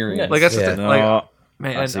Yeah. experience. like that's Yeah. the thing. Like,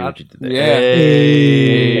 Man, I see what you did there. Yeah.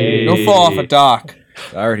 Hey. Don't fall off a dock.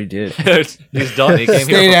 I already did. He's done. He came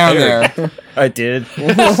Stay here down prepared. there. I did.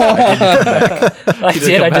 I He did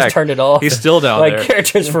did. come I just back. turned it off. He's still down like there.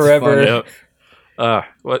 characters forever. Yep.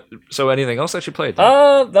 What? So anything else that you played?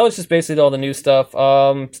 Then? That was just basically all the new stuff.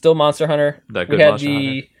 Still Monster Hunter. That We good had Monster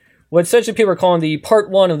the what essentially people are calling the part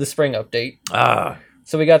 1 of the spring update. Ah,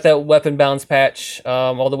 So we got that weapon bounce patch.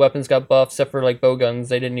 All the weapons got buffed except for like bow guns.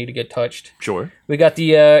 They didn't need to get touched. sure. We got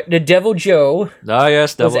the Devil Joe Ah,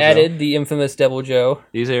 yes. Devil was Joe. added. The infamous Devil Joe.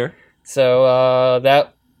 He's here. So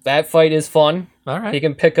that fight is fun. All right. You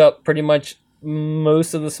can pick up pretty much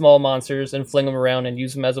most of the small monsters and fling them around and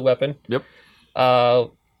use them as a weapon. Yep.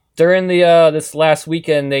 During the this last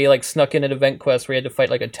weekend, they like snuck in an event quest where you had to fight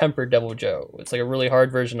like a tempered Devil Joe. It's like a really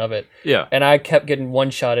hard version of it, Yeah. and I kept getting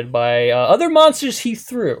one-shotted by other monsters he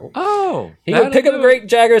threw. Oh. He would pick up Great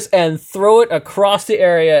Jaggers and throw it across the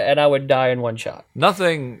area, and I would die in one shot.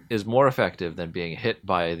 Nothing is more effective than being hit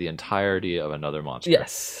by the entirety of another monster.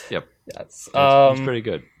 Yes. Yep. Yes. That's pretty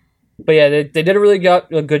good. But yeah, they did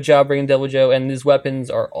a good job bringing Devil Joe, and his weapons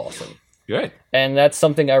are awesome. Great. And that's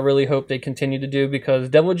something I really hope they continue to do because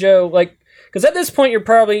Devil Joe, because at this point, you're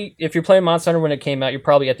probably, if you're playing Monster Hunter when it came out, you're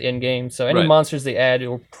probably at the end game. So any Right. monsters they add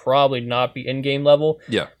will probably not be in game level.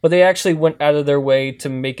 Yeah. But they actually went out of their way to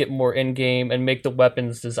make it more in game and make the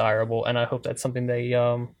weapons desirable. And I hope that's something they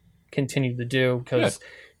continue to do because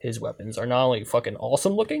his weapons are not only fucking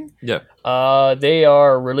awesome looking, Yeah. they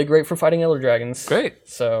are really great for fighting Elder Dragons. Great.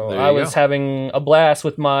 So There I you was go. having a blast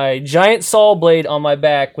with my giant saw blade on my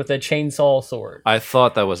back with a chainsaw sword. I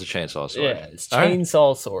thought that was a chainsaw sword. Yeah, it's All right.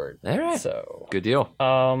 chainsaw sword. All right. So, Good deal.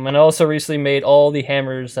 and I also recently made all the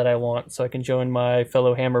hammers that I want, so I can join my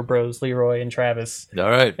fellow hammer bros, Leroy and Travis, All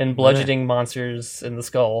right. in bludgeoning monsters in the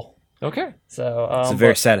skull. Okay. So It's a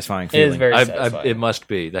very satisfying it is feeling. very satisfying. It must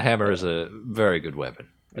be. The hammer is a very good weapon.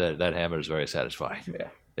 That hammer is very satisfying. Yeah.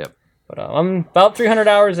 Yep. But I'm about 300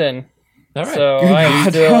 hours in, All right. so I'm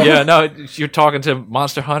still Yeah, no, you're talking to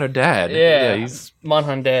Monster Hunter Dad. Yeah. he's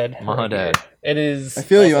Monhun Dead. Monhun Dead. It is. I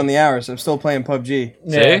feel you on the hours. I'm still playing PUBG.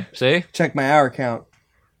 Yeah. See? Check my hour count.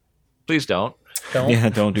 Please don't. Don't, Yeah,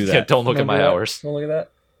 don't do Yeah, that. don't look at my do that. hours. Don't look at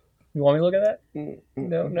that. You want me to look at that?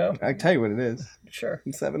 No. I can tell you what it is. Sure.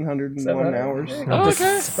 701 700. hours. Oh, okay.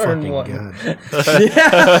 Fucking 701. God.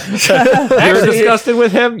 You're Actually, disgusted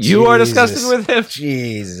with him? You are disgusted Jesus. with him?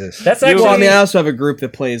 Jesus. That's actually. Well, I mean, I also have a group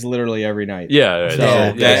that plays literally every night. Yeah. Right. So,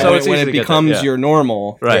 Yeah, that- So it's when easy it to get becomes that, yeah. your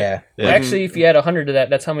normal, Right. Yeah. Yeah. Actually, if you add 100 to that,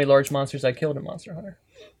 that's how many large monsters I killed in Monster Hunter.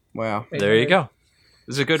 wow. There you go.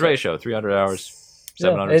 This is a good ratio. 300 hours. Yeah,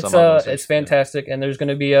 700 it's some odd monsters. it's fantastic, and there's going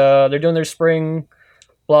to be they're doing their spring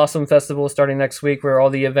Blossom Festival starting next week, where all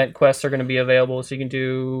the event quests are going to be available, so you can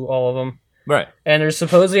do all of them. Right. And there's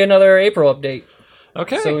supposedly another April update,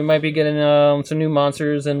 Okay. so we might be getting some new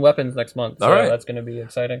monsters and weapons next month. So All right. that's going to be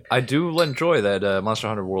exciting. I do enjoy that Monster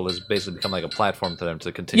Hunter World has basically become like a platform for them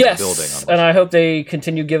to continue building Yes, on. and I hope they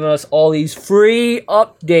continue giving us all these free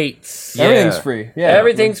updates. Yeah. Everything's free. Yeah.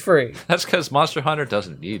 Everything's free. That's because Monster Hunter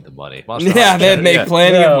doesn't need the money. Monster Yeah, Hunter- they'd make yeah.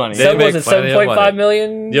 plenty of money. They So make was it plenty of 7.5 money.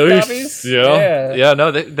 million Yes. copies? Yeah.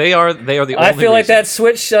 No, they are the only I feel like reason. that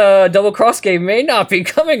Switch double cross game may not be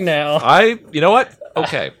coming now. You know what?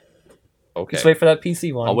 Okay. Okay. Just wait for that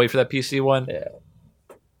PC one. I'll wait for that PC one. Yeah.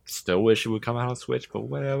 Still wish it would come out on Switch, but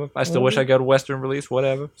whatever. I still wish I got a Western release.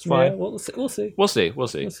 Whatever. It's Yeah, fine. we'll see. We'll see. We'll see. We'll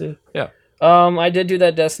see. We'll see. Yeah. I did do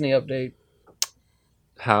that Destiny update.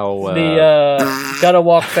 How? The gotta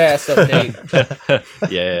walk fast update.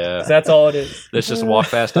 Yeah. That's all it is. That's just a walk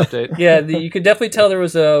fast update. Yeah, you could definitely tell there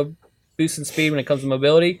was a boost in speed when it comes to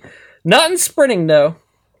mobility. Not in sprinting though.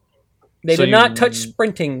 They So did not you- touch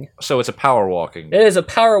sprinting. So it's a power walking. It is a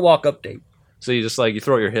power walk update. So you just you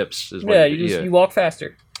throw your hips. Is what Yeah, you, you walk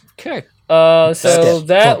faster. Okay. So Step,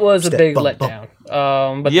 that bump, was a step, big bump, letdown.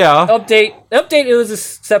 But Yeah. the update, it was a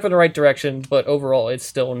step in the right direction, but overall, it's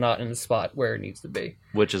still not in the spot where it needs to be.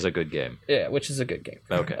 Which is a good game. Yeah, which is a good game.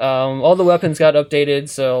 Okay. All the weapons got updated,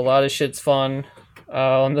 so a lot of shit's fun.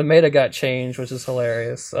 The meta got changed, which is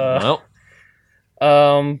hilarious. Well,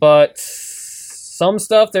 But some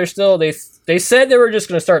stuff they said they were just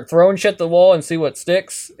gonna start throwing shit at the wall and see what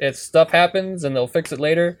sticks. If stuff happens, and they'll fix it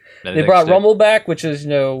later. They brought Rumble back, which is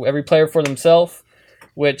every player for themselves,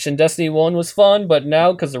 which in Destiny 1 was fun, but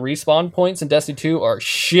now because the respawn points in Destiny 2 are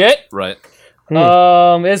shit. Right.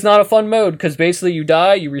 It's not a fun mode because basically you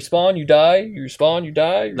die, you respawn, you die, you respawn, you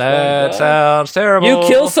die. You respawn, That you die. sounds terrible. You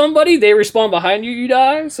kill somebody, they respawn behind you, you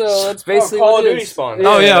die. So that's basically Call what of it Duty is. spawn.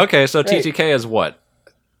 Oh yeah. Okay. So Right. TTK is what?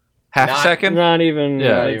 half Not- second. Not even. Yeah.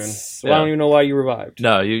 Not it's- even. I don't even know why you revived.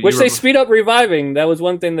 No, you. Which you they rev- speed up reviving. That was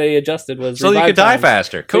one thing they adjusted was so you revive could die time.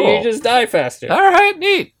 faster. So Cool. you just die faster. All right,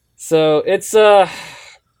 neat. So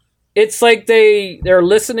it's like they're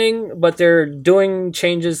listening, but they're doing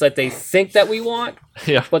changes that they think that we want,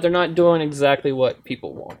 Yeah, but they're not doing exactly what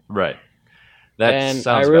people want. right. That And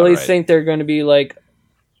sounds I really about right. think they're going to be like,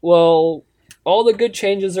 well, all the good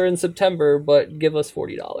changes are in September, but give us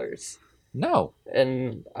 $40. No,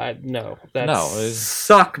 And no, that's no. it's-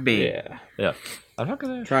 Suck me. yeah. I'm not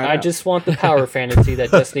gonna. Try it I out. just want the power fantasy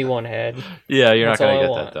that Destiny 1 had. Yeah, you're That's not all I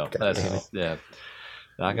gonna want. get that though. That's yeah,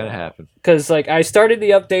 not gonna happen. Because like I started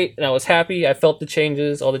the update and I was happy. I felt the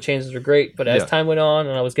changes. All the changes were great. But as Yeah. time went on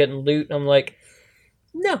and I was getting loot, I'm like,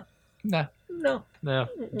 no, Nah, no. no.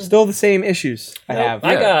 Still the same issues I Nope. have.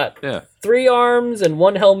 I got Yeah, 3 arms and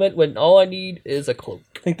 1 helmet when all I need is a cloak.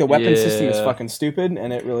 I think the weapon system is Yeah. fucking stupid,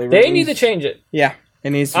 and it really. They ruins- need to change it. Yeah,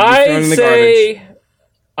 it needs to be thrown in the garbage.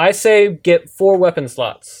 I say get 4 weapon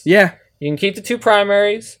slots. Yeah, You can keep the 2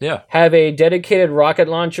 primaries. yeah. Have a dedicated rocket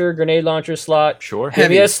launcher, grenade launcher slot. Sure. Give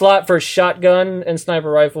me Heavy. a slot for shotgun and sniper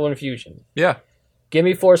rifle and fusion. Yeah. Give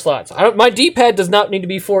me 4 slots. My D-pad does not need to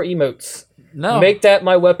be 4 emotes. No. Make that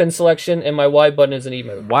my weapon selection, and my Y button is an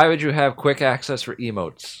emote. Why would you have quick access for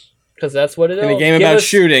emotes? Because that's what it is. in a game about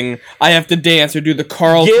shooting, I have to dance or do the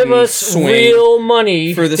Carlton Give us swing real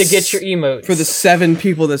money for the to get s- your emotes. for the 7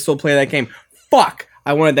 people that still play that game. Fuck!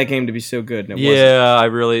 I wanted that game to be so good, and it wasn't. Yeah, I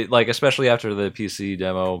really like, especially after the PC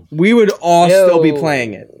demo. We would all Yo. still be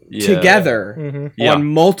playing it Yeah. together hmm Yeah. on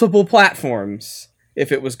multiple platforms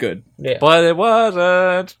if it was good. Yeah. But it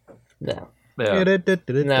wasn't. No. Yeah.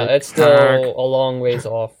 No, it's still a long ways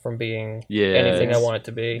off from being Yeah. anything I want it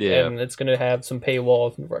to be. Yeah. And it's going to have some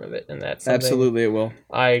paywalls in front of it, and that's something Absolutely, it will.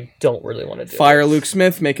 I don't really want to do. Fire Luke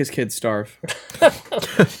Smith, make his kids starve.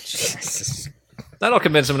 That'll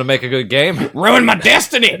convince him to make a good game. Ruin my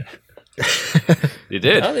destiny. You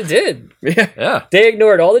did. No, they did. Yeah. Yeah. They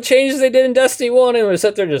ignored all the changes they did in Destiny 1 and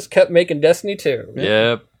sat there and just kept making Destiny 2.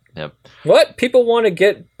 Yep. Yep. What? People want to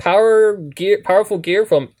get powerful gear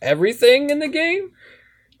from everything in the game?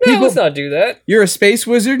 No, People- let's not do that. You're a space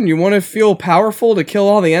wizard and you want to feel powerful to kill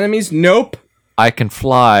all the enemies? Nope. I can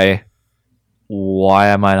fly. Why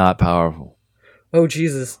am I not powerful? Oh,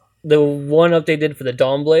 Jesus. The one update they did for the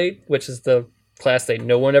Dawnblade, which is the class that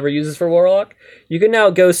no one ever uses for Warlock, you can now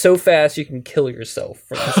go so fast you can kill yourself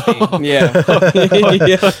from the speed. Yeah.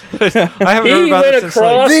 I haven't heard He about went it since,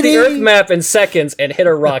 across like, the Earth map in seconds and hit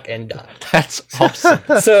a rock and died. that's awesome.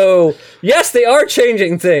 So, yes, they are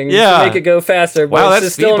changing things Yeah. to make it go faster, but Wow, it's that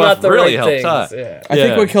just still speed not buff the really right helped, things. huh? Yeah. I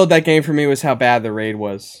think what killed that game for me was how bad the raid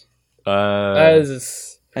was.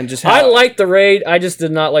 And just how I liked the raid. I just did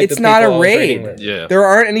not like It's the not people a I was raiding raid. with. yeah. there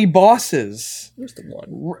aren't any bosses. There's the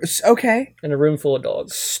one Okay. in a room full of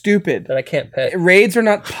dogs Stupid. that I can't pet. Raids are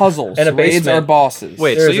not puzzles. And a Raids basement. are bosses.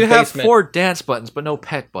 Wait, There's so you a have basement. 4 dance buttons, but no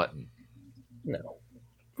pet button. No.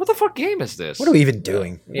 What the fuck game is this? What are we even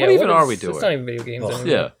doing? Yeah, even are we It's doing? not even video games anymore.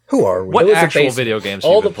 Yeah. Who are we? What It was a actual basement. video games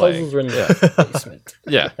All have the you been puzzles playing? were in the basement.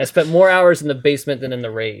 Yeah. I spent more hours in the basement than in the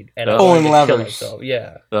raid, and I Oh, wanted and to kill levers. myself.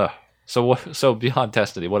 Yeah. Ugh. So what? So beyond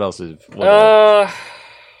Destiny, what else is? What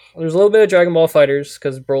There's a little bit of Dragon Ball Fighters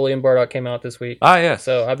because Broly and Bardock came out this week. Ah, yes.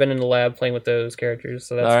 So I've been in the lab playing with those characters,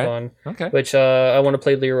 so that's All right. fun. Okay. Which I want to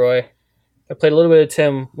play Leroy. I played a little bit of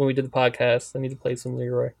Tim when we did the podcast. I need to play some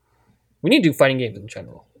Leroy. We need to do fighting games in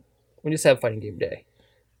general. We just have fighting game day.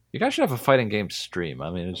 You guys should have a fighting game stream. I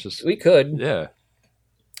mean, it's just We could. yeah.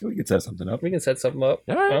 We could set something up. We can set something up.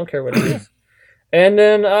 All right. I don't care what it is. And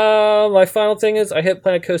then my final thing is I hit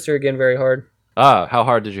Planet Coaster again very hard. Ah, how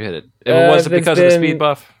hard did you hit it? Was it it's because of the been- speed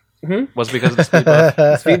buff? Hmm? Was it because of the speed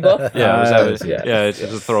buff? Speed buff? Yeah, was that yeah. yeah. It's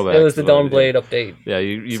a throwback. It was the to what we Dawnblade did. update. Yeah,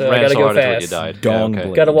 you So I ran gotta so go hard until you fast. died. Dawnblade. Yeah,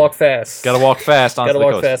 okay. Gotta walk fast. Gotta walk fast onto Gotta the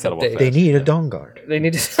walk coaster. fast Gotta walk update. They fast. need a Dawn Guard. They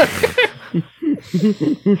need to.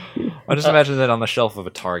 I just imagine that on the shelf of a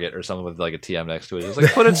Target or something with like a TM next to it. It's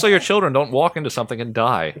like put it so your children don't walk into something and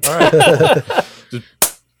die. All right.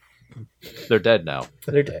 They're dead now.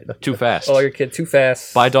 They're dead. Too fast. Oh, your kid too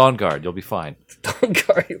fast. Buy Dawn Guard. You'll be fine. Dawn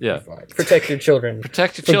Guard. you'll be Yeah. fine. Protect your children.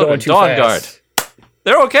 Protect your from children. going too Dawn fast. Guard.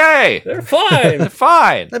 They're okay. They're fine. They're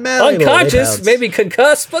fine. Unconscious, maybe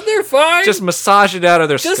concussed, but they're fine. Just massage it out of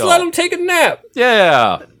their Just skull. let them take a nap.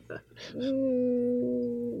 Yeah.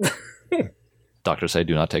 Doctors say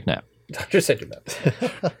do not take nap. Doctor said do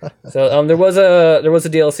that. So there was a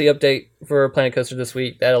DLC update for Planet Coaster this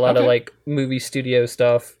week that had a lot of Okay. like movie studio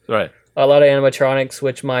stuff, Right. a lot of animatronics,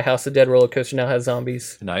 which my House of Dead roller coaster now has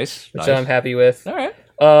zombies, Nice. which nice. I'm happy with. All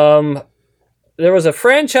right. There was a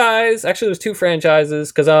franchise. Actually, there was 2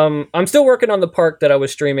 franchises because I'm still working on the park that I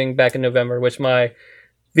was streaming back in November, which my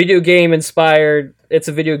video game inspired. It's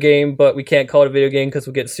a video game, but we can't call it a video game because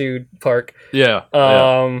we'll get sued. Park. Yeah.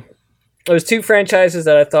 There's 2 franchises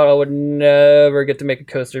that I thought I would never get to make a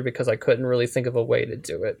coaster because I couldn't really think of a way to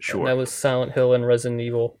do it. Sure. And that was Silent Hill and Resident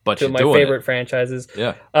Evil. But 2 of you're my doing favorite franchises.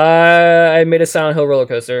 Yeah. I made a Silent Hill roller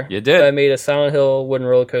coaster. You did. I made a Silent Hill wooden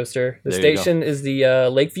roller coaster. The There you go. station is the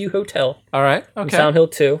Lakeview Hotel. All right. In Okay. Silent Hill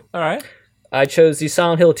 2. All right. I chose the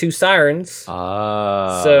Silent Hill 2 Sirens.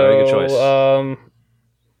 Very good choice.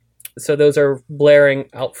 So those are blaring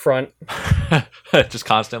out front. Just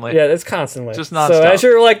constantly. Yeah, it's constantly. Just So nonstop. as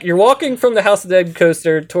you're walking from the House of Dead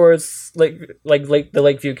coaster towards the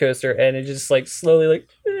Lakeview coaster, and it just slowly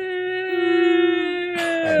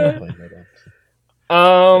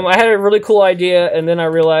I had a really cool idea, and then I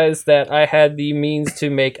realized that I had the means to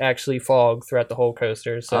make actually fog throughout the whole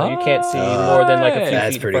coaster, so you can't see more than a few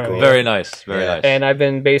That's feet pretty in front of cool. you. Very nice. Very nice. And I've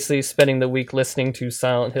been basically spending the week listening to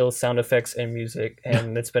Silent Hill sound effects and music,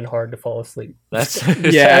 and it's been hard to fall asleep. That's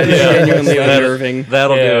Yeah, it's genuinely unnerving.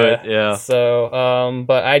 That'll do it. Yeah. So,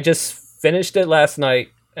 but I just finished it last night,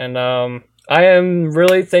 and I am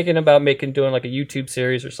really thinking about doing like a YouTube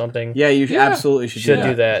series or something. Yeah, you absolutely should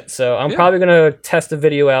Do that. So I'm Yeah. probably gonna test a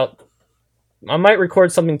video out. I might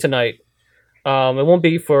record something tonight. It won't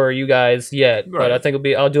be for you guys yet, but Right. I think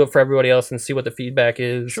I'll do it for everybody else and see what the feedback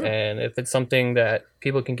is, Sure. and if it's something that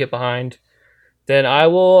people can get behind, then I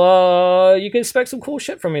will. You can expect some cool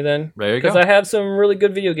shit from me then, There you because go. I have some really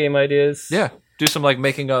good video game ideas. Yeah. Do some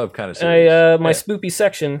making of kind of And series. my spoopy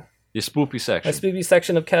section. Your spoopy My section. spoopy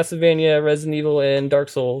section of Castlevania, Resident Evil, and Dark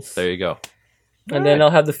Souls. There you go. And then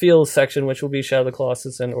I'll have the feels section, which will be Shadow of the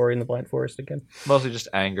Colossus and Ori and the Blind Forest again. Mostly just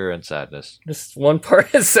anger and sadness. Just one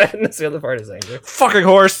part is sadness, the other part is anger. Fucking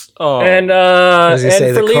horse. Oh. And I was gonna say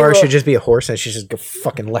and the for car Leroy- should just be a horse and it should just go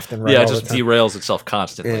fucking left and right. yeah, all it just the time. derails itself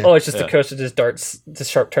constantly. Yeah. Oh, it's just Yeah. the coaster just darts, just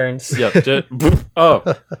sharp turns. Yep.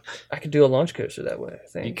 Oh, I could do a launch coaster that way. I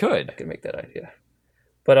think you could. I could make that idea.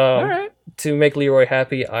 But All right. to make Leroy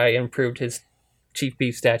happy, I improved his Chief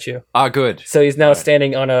Beef statue. Ah, good. So he's now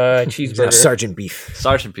standing on a He's now cheeseburger. Sergeant Beef.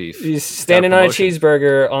 Sergeant Beef. He's standing on a promotion.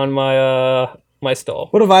 cheeseburger on my my stall.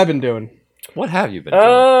 What have I been doing? What have you been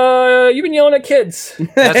doing? You've been yelling at kids,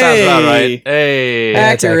 That sounds about right. Hey. Yeah,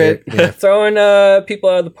 that's Accurate. Yeah. throwing people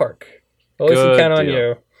out of the park. Always can Good count on deal.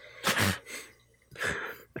 you.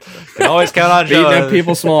 Can always count on Beating Joe. up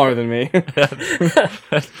people smaller than me.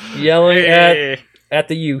 Yelling at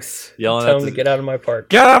the youth. Yelling Tell at them to the- get out of my park.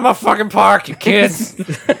 Get out of my fucking park, you kids!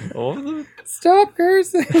 Stop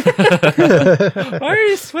cursing. Why are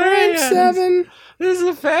you swearing? I'm 7. This is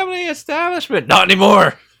a family establishment. Not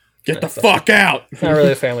anymore. Get the fuck out. It's not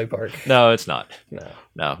really a family park. No, it's not. No.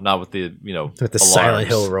 No, not with the With the alarms. Silent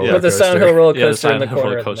Hill roller Yeah. With the Silent Hill roller Yeah, the coaster in the Silent Hill corner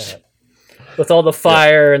roller of the coaster. map. With all the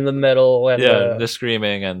fire and the metal and Yeah, the the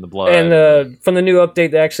screaming and the blood. and from the new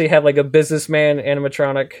update, they actually have like a businessman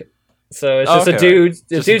animatronic. So it's just Okay. a dude,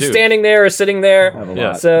 Just a dude. standing there or sitting there.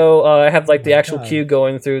 Yeah. So I have like the actual God. queue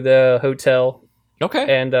going through the hotel, Okay.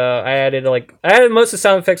 and I added most of the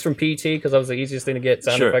sound effects from PT because that was the easiest thing to get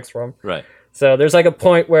sound Sure. effects from. Right. So there's like a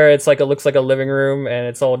point where it's like it looks like a living room and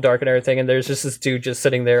it's all dark and everything, and there's just this dude just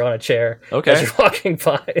sitting there on a chair Okay. as you're walking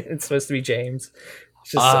by. It's supposed to be James.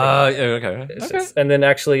 It's just like, Okay. it's Okay. just- and then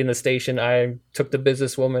actually in the station, I took the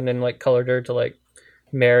businesswoman and like colored her to like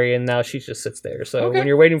Mary, and now she just sits there. So Okay. when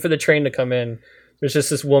you're waiting for the train to come in, there's just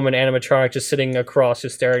this woman animatronic just sitting across,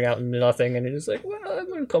 just staring out into nothing, and you're just like, well,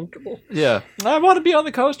 I'm uncomfortable. Yeah. I want to be on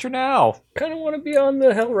the coaster now. Kind of want to be on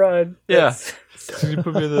the hell ride. Yeah. That's- Can you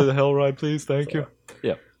put me in the hell ride, please? Thank you.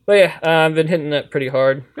 But yeah, I've been hitting that pretty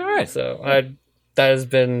hard. All right. So that has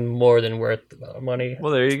been more than worth the amount of money.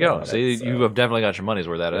 Well, there you go. on it, See, so. you have definitely got your money's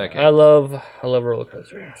worth out of that I game. love roller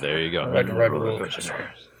coasters. There you go. I like to ride roller coasters.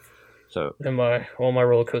 So, And all my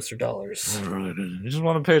roller coaster dollars. you just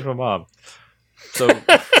want to pay for my mom. So, who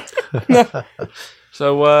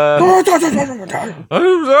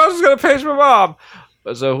else is gonna pay for my mom?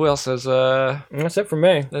 So, who else has? And that's it for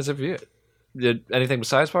me. That's it for you. Did anything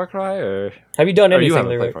besides Far Cry, or Have you done or you anything, haven't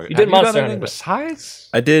Leroy? played Far Cry? You Have did Monster done anything Hunter. besides?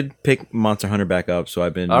 I did pick Monster Hunter back up, so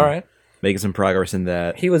I've been All right. making some progress in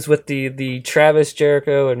that. He was with the Travis,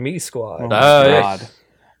 Jericho, and me squad. Oh, yeah. God.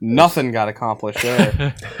 Nothing got accomplished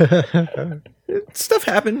there. Stuff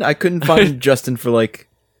happened. I couldn't find Justin for like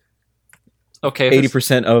Okay. if it's-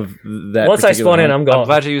 80% of that. Once I particular spawn in, hunt. I'm I'm gone.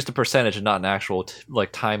 glad you used a percentage and not an actual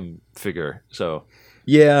time figure. So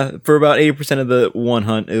Yeah, for about 80% of the one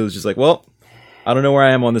hunt, it was just like, well, I don't know where I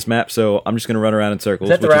am on this map, so I'm just going to run around in circles.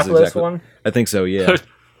 Is that the which Rapalus one? I think so, yeah.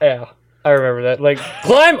 Yeah, I remember that. Like,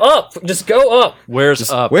 climb up! Just go up! where's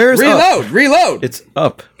up? Where's up? Reload. It's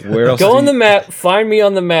up. Where else? Go do on you- the map, find me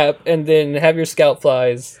on the map, and then have your scout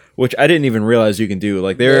flies which I didn't even realize you can do.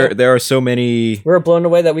 Like there are so many. We're blown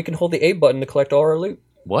away that we can hold the A button to collect all our loot.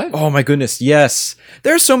 What? Oh my goodness, yes.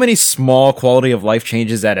 There are so many small quality of life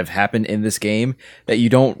changes that have happened in this game that you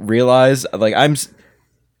don't realize. Like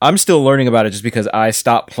I'm still learning about it just because I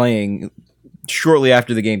stopped playing shortly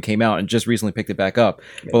after the game came out and just recently picked it back up.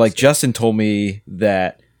 But like Justin told me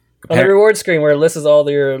that On the reward screen where it lists all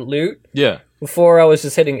your loot, Yeah. before I was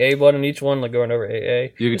just hitting A button each one, like going over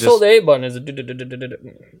AA. You could just hold just- the A button. Is a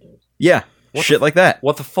yeah, shit like that.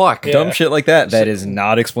 What the fuck? Yeah. Dumb shit like that that is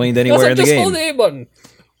not explained I was anywhere like, in the just game. hold the A button.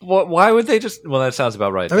 Why would they just? Well, that sounds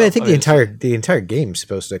about right. I mean, I though. think the entire game's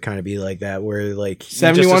supposed to kind of be like that, where like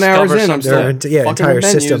 71 hours discover in, I'm something. still there are fucking entire with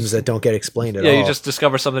menus. systems that don't get explained at Yeah, all. you just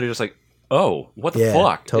discover something. You're just like, oh, what the Yeah,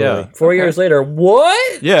 fuck? totally. 4 years later,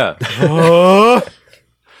 what? Yeah.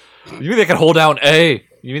 You mean they can hold down A?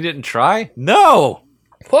 You mean they didn't try? No.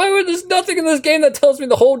 Why would there's nothing in this game that tells me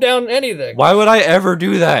to hold down anything? Why would I ever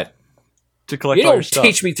do that? To collect You all your don't stuff.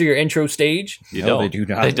 teach me through your intro stage. You No, don't. they do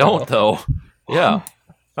not. They don't though. Yeah.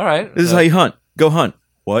 All right. This is how you hunt. Go hunt.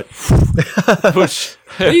 What? Which,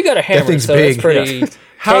 Well, you got a hammer, thing's so it's big. pretty.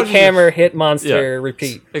 How Take do you- hammer, hit monster, Yeah.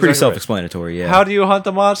 repeat. Pretty Exactly self-explanatory, yeah. right. How do you hunt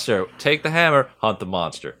the monster? Take the hammer, hunt the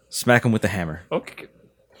monster. Smack him with the hammer. Okay.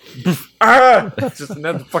 Just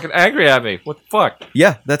another fucking angry at me. What the fuck?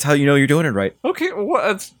 Yeah, that's how you know you're doing it right. Okay, well,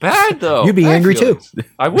 that's bad though. You'd be Bad angry, too. feelings.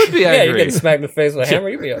 I would be Yeah, you angry. get smacked in the face with a hammer,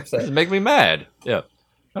 you'd be upset. It'd make me mad. Yeah.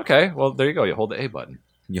 Okay, well there you go. You hold the A button.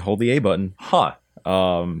 You hold the A button. Huh.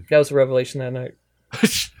 That was a revelation that night.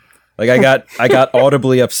 Like I got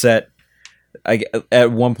audibly upset.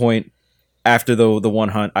 At one point after the one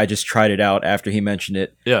hunt, I just tried it out after he mentioned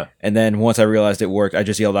it, Yeah. and then once I realized it worked, I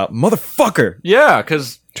just yelled out, "Motherfucker!" Yeah,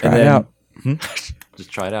 because Try And it then- out. just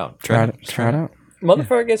try it out. Try it out.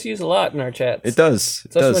 Motherfucker gets used a lot in our chats. It does. It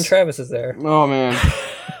Especially does. when Travis is there. Oh man.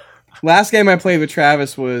 Last game I played with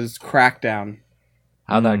Travis was Crackdown.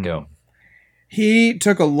 How'd that go? He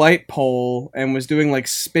took a light pole and was doing like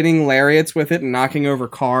spinning lariats with it and knocking over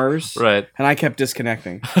cars. Right. And I kept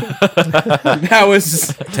disconnecting. That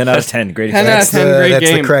was 10 out of 10. Great 10 out of example. 10. Great that's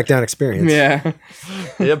game. the Crackdown experience. yeah.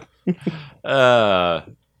 Yep.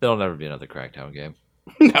 There'll never be another Crackdown game.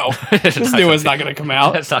 No. This new one's not gonna come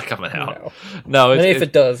out. It's not coming out. No, And if it's,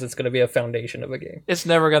 it does, it's going to be a foundation of a game. it's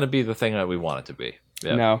never going to be the thing that we want it to be.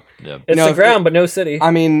 Yeah. No. Yeah. It's No, the ground, but no city. I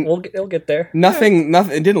mean, It'll get there. nothing.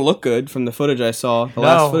 It didn't look good from the footage I saw. The No.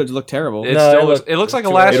 last footage looked terrible. It No, still it looks, looked- it looks like a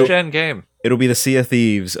too last early. gen game. It'll be the Sea of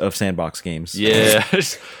Thieves of sandbox games. Yeah.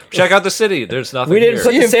 Check out the city. There's nothing We didn't here.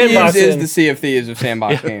 put Sea the of sandbox Thieves is in. the Sea of Thieves of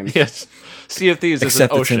sandbox games. Yes. Sea of Thieves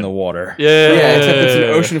Except is an it's ocean. in the water. Yeah. Yeah, except it's an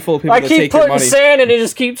ocean full of people I that keep take your putting money. sand and it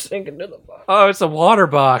just keeps sinking to the bottom. Oh, it's a water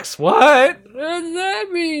box. What? What does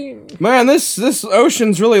that mean? Man, this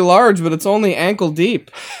ocean's really large, but it's only ankle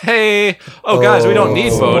deep. Hey. Oh, guys, we don't need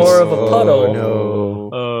boats. More of a puddle.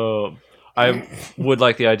 No. I would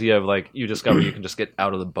like the idea of like you discover you can just get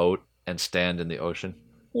out of the boat and stand in the ocean.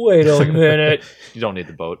 Wait a minute. You don't need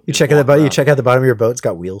the boat. You just check out the walk boat. You around. check out the bottom of your boat. It's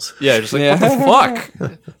got wheels. Yeah, just like Yeah. what the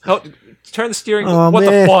fuck? How, turn the steering. Oh, what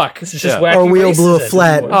man. the fuck? This is just Yeah. wacky Our wheel races blew a at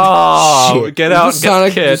flat. this point. Oh, Shit. get out and get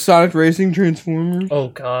the kid. Sonic Racing Transformers. Oh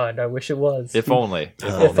god, I wish it was. If only.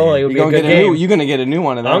 If only it would You're be gonna a good game. you're gonna get a new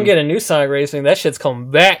one of them. I'm getting a new Sonic Racing. That shit's coming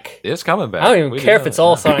back. It's coming back. I don't even We care didn't if it's know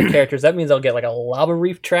all that. Sonic characters. That means I'll get like a Lava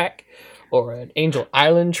Reef track or an Angel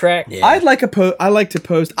Island track. I'd like I like to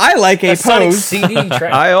post. I like a A Sonic pose. CD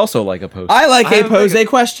track. I also like a post. I like I a have pose like a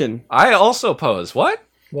question. I also pose. What?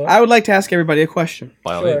 I would like to ask everybody a question.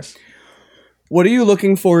 By all Sure. means. What are you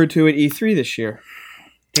looking forward to at E3 this year?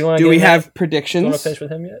 Do you want Do to we have Do you want to predictions? finish with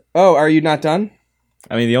him yet? Oh, are you not done?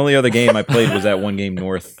 I mean, the only other game I played was that one game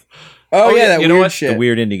North. Oh, Oh, yeah, yeah, that you know weird what? shit. The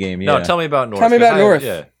weird indie game, yeah. No, tell me about North. Tell me 'cause about North.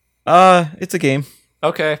 Yeah. It's a game.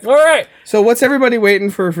 Okay. All right. So what's everybody waiting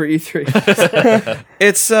for E3?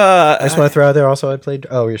 It's I just want to throw out there also I played.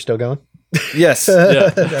 Oh, you're still going? yes.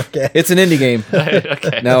 Okay. It's an indie game.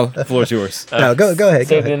 Okay. Now the floor's yours. No, go ahead. Go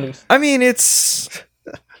Save the ahead. news. I mean, it's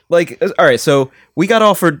like all right. So we got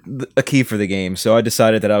offered a key for the game, so I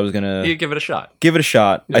decided that I was gonna You give it a shot. give it a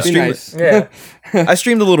shot. I That'd be streamed. nice. Yeah. I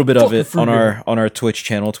streamed a little bit of it Fucking on our Twitch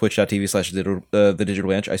channel, twitch.tv/the Digital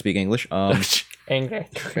Bench. I speak English. Angry.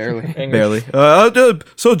 Barely. Angry. Barely.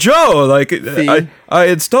 So Joe, like I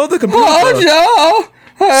installed the computer. Oh,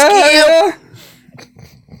 Joe!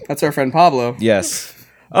 That's our friend Pablo. Yes.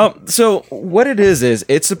 So what it is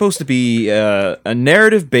it's supposed to be a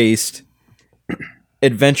narrative-based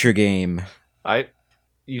adventure game.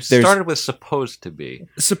 You There's- started with supposed to be.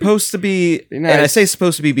 Supposed to be, Be nice. and I say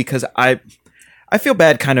supposed to be because I feel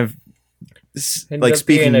bad kind of Ended like up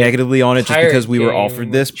speaking being a negatively on it just pirate because we were game.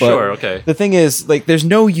 offered this, but Sure, okay. the thing is, like, there's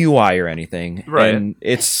no UI or anything, Right. and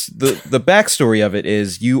it's the backstory of it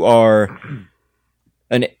is you are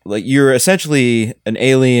you're essentially an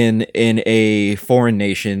alien in a foreign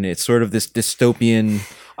nation. It's sort of this dystopian.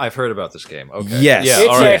 I've heard about this game. Okay. Yes. Yeah, It's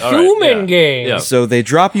all right, a all right, human yeah. game. Yeah. So they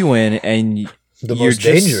drop you in, and The you're most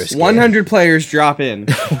just- dangerous. 100 players drop in.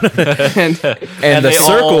 and and the they all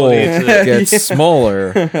circle need to- gets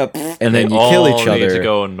smaller, and then you all kill each need to other.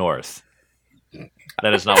 go north.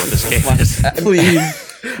 That is not what this game is.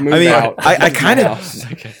 please move I mean, out. I kind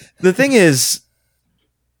of. Okay. The thing is,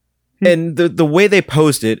 and the way they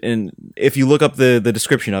post it, and if you look up the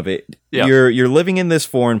description of it, Yeah. you're living in this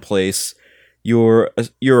foreign place. You're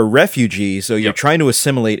a refugee, so you're Yep. trying to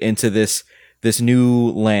assimilate into this new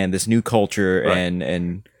land, this new culture, Right.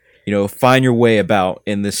 and find your way about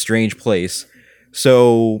in this strange place.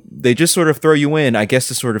 So they just sort of throw you in, I guess,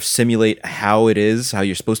 to sort of simulate how it is, how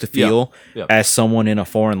you're supposed to feel Yeah. as someone in a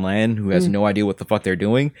foreign land who has no idea what the fuck they're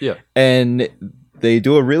doing. Yeah. And they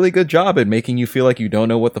do a really good job at making you feel like you don't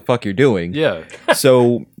know what the fuck you're doing. Yeah.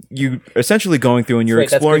 So you essentially going through and you're Wait,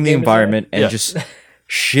 that's exploring what the game is that? environment and Yeah. just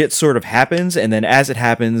shit sort of happens. And then as it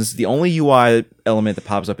happens, the only UI element that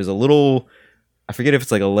pops up is a little, I forget if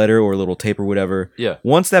it's like a letter or a little tape or whatever. Yeah.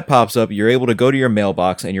 Once that pops up, you're able to go to your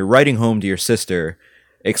mailbox and you're writing home to your sister,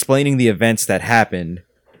 explaining the events that happened.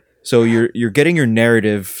 So you're getting your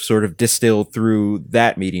narrative sort of distilled through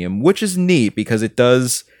that medium, which is neat because it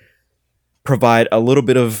does provide a little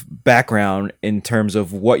bit of background in terms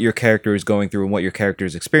of what your character is going through and what your character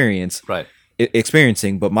is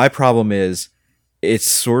experiencing. But my problem is it's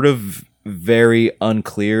sort of very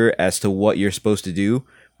unclear as to what you're supposed to do,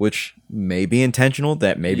 which may be intentional,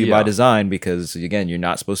 that may be by Yeah. design, because again, you're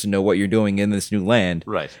not supposed to know what you're doing in this new land.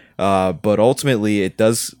 Right. But ultimately, it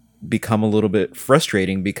does become a little bit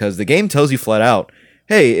frustrating because the game tells you flat out,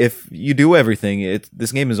 hey, if you do everything,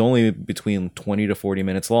 this game is only between 20 to 40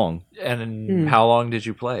 minutes long. And how long did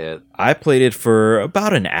you play it? I played it for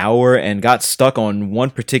about an hour and got stuck on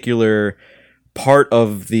one particular part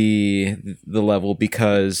of the level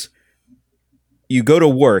because you go to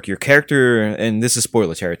work, your character, and this is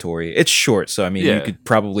spoiler territory. It's short, so I mean, Yeah. you could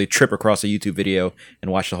probably trip across a YouTube video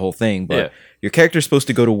and watch the whole thing, but Yeah. your character's supposed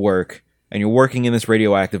to go to work and you're working in this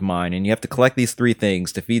radioactive mine and you have to collect these 3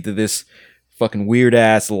 things to feed to this fucking weird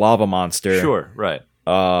ass lava monster. Sure, right.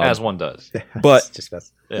 Uh, As one does. but Just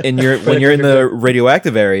that's- and when you're in the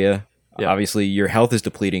radioactive area, Yeah. obviously your health is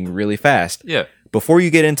depleting really fast. Yeah. Before you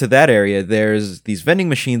get into that area, there's these vending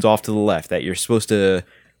machines off to the left that you're supposed to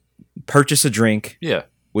purchase a drink, Yeah.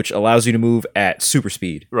 which allows you to move at super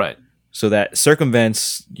speed. Right. So that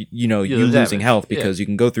circumvents, you the losing damage. health Yeah. because you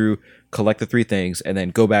can go through, collect the 3 things, and then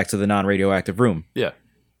go back to the non-radioactive room. Yeah.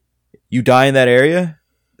 You die in that area,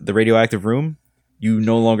 the radioactive room, you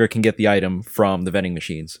no longer can get the item from the vending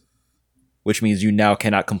machines, which means you now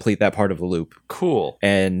cannot complete that part of the loop. Cool.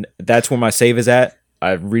 And that's where my save is at.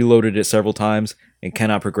 I've reloaded it several times and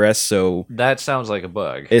cannot progress, so That sounds like a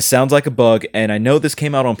bug. it sounds like a bug. And I know this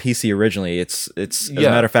came out on PC originally. It's as a Yeah.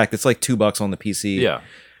 matter of fact, it's like $2 on the PC. Yeah.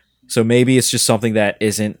 So maybe it's just something that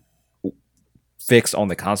isn't fixed on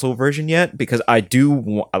the console version yet, because I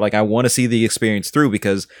want to see the experience through,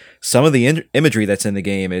 because some of the imagery that's in the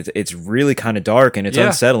game it's really kind of dark and it's Yeah.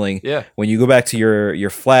 unsettling. Yeah. When you go back to your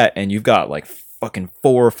flat and you've got like fucking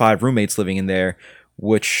 4 or 5 roommates living in there,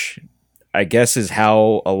 which I guess is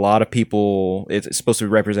how a lot of people, it's supposed to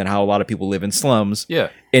represent how a lot of people live in slums Yeah.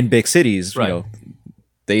 in big cities. Right. You know,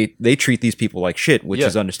 they treat these people like shit, which Yeah.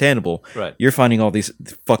 is understandable. Right. You're finding all these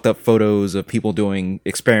fucked up photos of people doing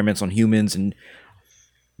experiments on humans and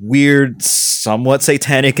weird, somewhat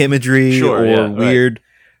satanic imagery Sure, or yeah, right. weird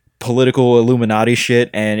political Illuminati shit,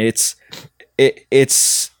 and it's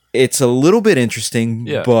a little bit interesting,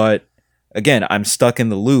 Yeah. but again, I'm stuck in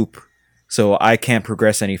the loop, so I can't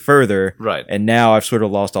progress any further. Right. And now I've sort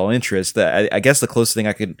of lost all interest. I guess the closest thing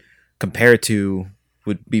I could compare it to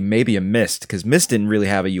would be maybe a Myst, because Myst didn't really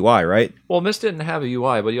have a UI, right? Well, Myst didn't have a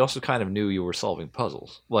UI, but you also kind of knew you were solving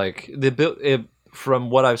puzzles. Like from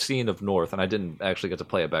what I've seen of North, and I didn't actually get to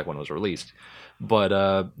play it back when it was released, but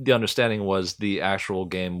the understanding was the actual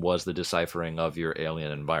game was the deciphering of your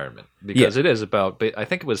alien environment, because it is about. I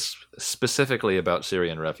think it was specifically about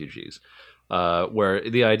Syrian refugees. Where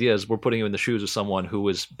the idea is we're putting you in the shoes of someone who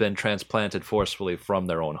has been transplanted forcefully from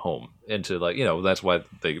their own home into, like, that's why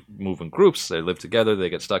they move in groups, they live together, they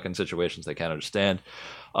get stuck in situations they can't understand,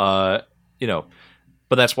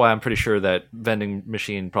 but that's why I'm pretty sure that vending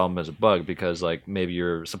machine problem is a bug, because like maybe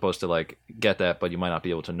you're supposed to like get that, but you might not be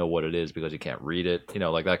able to know what it is because you can't read it,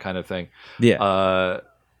 like that kind of thing. Yeah.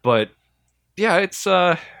 But yeah, it's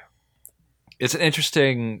It's an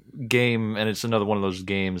interesting game, and it's another one of those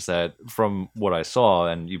games that, from what I saw,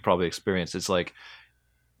 and you probably experienced, it's like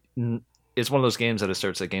it's one of those games that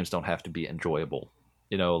asserts that games don't have to be enjoyable.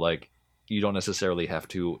 You know, like you don't necessarily have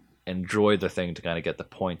to enjoy the thing to kind of get the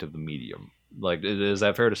point of the medium. Like, is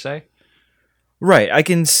that fair to say? Right. I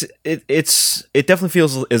can. It definitely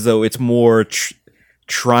feels as though it's more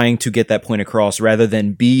trying to get that point across rather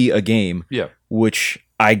than be a game. Yeah. Which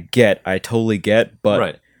I totally get, but.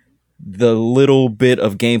 Right. The little bit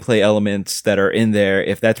of gameplay elements that are in there,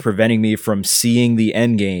 if that's preventing me from seeing the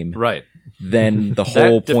end game, Right. then the That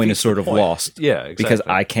whole point defeats is sort the of point. lost. Yeah, exactly. Because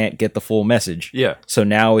I can't get the full message. Yeah. So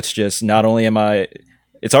now it's just not only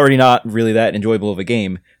it's already not really that enjoyable of a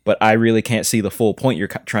game, but I really can't see the full point you're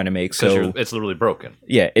trying to make. So it's literally broken.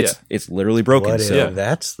 yeah, it's literally broken. What So if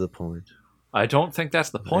that's the point? I don't think that's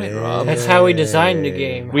the point, Rob. That's how we designed the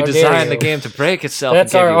game. We How dare designed you. the game to break itself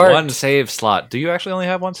That's and give our you art. one save slot. Do you actually only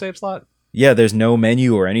have one save slot? yeah, there's no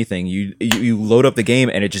menu or anything. You load up the game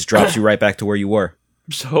and it just drops you right back to where you were.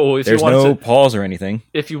 So if There's you wanted no to, pause or anything.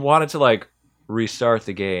 if you wanted to like restart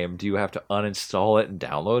the game, do you have to uninstall it and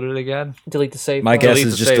download it again? Delete the save. My file. guess Delete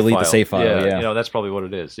is the just save delete the save file, yeah. You know, that's probably what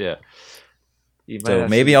it is. Yeah. You might So have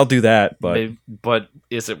maybe to- I'll do that, but but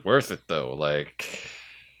is it worth it though? Like,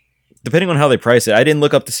 depending on how they price it, I didn't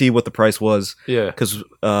look up to see what the price was yeah. because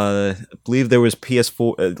I believe there was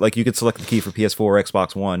PS4. Like you could select the key for PS4 or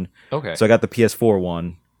Xbox One. Okay. So I got the PS4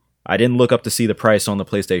 one. I didn't look up to see the price on the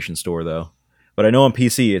PlayStation Store though, but I know on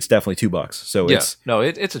PC it's definitely $2. So yeah. it's No,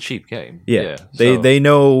 it's a cheap game. yeah. So- They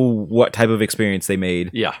know what type of experience they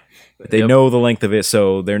made. yeah. They Yep. know the length of it,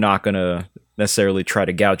 so they're not gonna necessarily try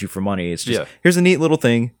to gouge you for money. It's just Yeah. here's a neat little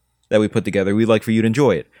thing that we put together. We'd like for you to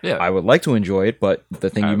enjoy it. Yeah. I would like to enjoy it, but the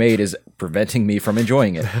thing you made is preventing me from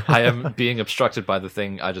enjoying it. I am being obstructed by the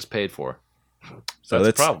thing I just paid for. So That's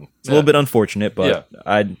that's a problem. It's a little bit unfortunate, but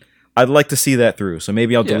I'd like to see that through. So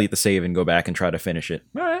maybe I'll Yeah. delete the save and go back and try to finish it.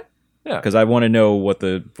 All right. Yeah. Because I want to know what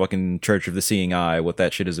the fucking Church of the Seeing Eye, what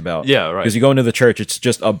that shit is about. Yeah, right. Because you go into the church, it's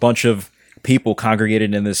just a bunch of people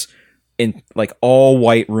congregated in this, in like all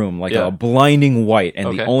white room, like Yeah. a blinding white, and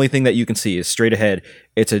the Okay. only thing that you can see is straight ahead.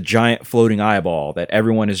 It's a giant floating eyeball that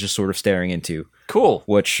everyone is just sort of staring into. Cool.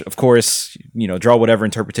 Which, of course, draw whatever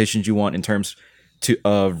interpretations you want in terms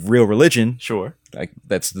of real religion. Sure. Like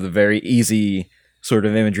that's the very easy sort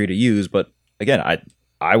of imagery to use, but again,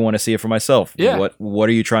 I want to see it for myself. Yeah. What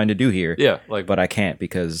are you trying to do here? Yeah. Like, But I can't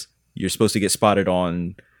because you're supposed to get spotted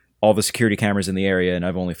on all the security cameras in the area, and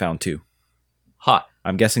I've only found 2. hot.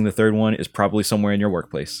 I'm guessing the third one is probably somewhere in your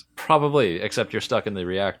workplace. Probably, except you're stuck in the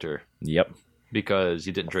reactor Yep. because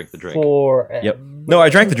you didn't drink the drink. Yep. No, I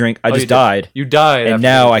drank the drink. I Oh, you just did. died, You died, and after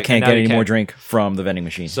now I drinking, can't and get now you any more drink from the vending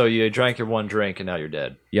machine. So you drank your one drink, and now you're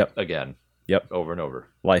dead. Yep. Again. Yep. Over and over.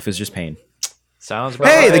 Life is just pain. Sounds about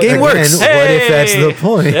Hey, the right. game works. What if that's the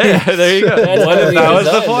point? Yeah, there you go. That's What how if we that was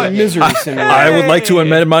the designed it. point? Misery simulator. I would like to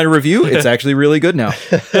amend my review. It's actually really good now.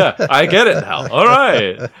 Yeah, I get it now. All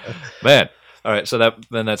right, man. All right, so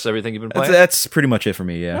that's everything you've been playing. That's pretty much it for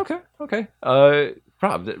me. Yeah. Okay.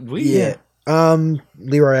 Rob, we Yeah.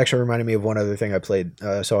 Leroy actually reminded me of one other thing I played,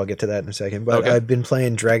 so I'll get to that in a second. But Okay. I've been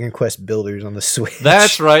playing Dragon Quest Builders on the Switch.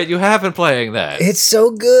 That's right. You have been playing that. It's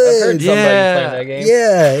so I've good. heard somebody Yeah. playing that game.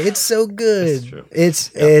 Yeah, it's so good. That's true.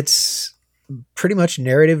 It's pretty much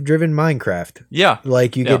narrative driven Minecraft. Yeah.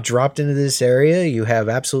 Like you Yeah. get dropped into this area, you have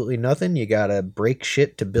absolutely nothing. You gotta break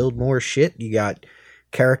shit to build more shit. You got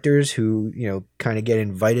characters who kind of get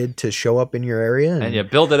invited to show up in your area, And you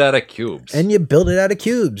build it out of cubes. and you build it out of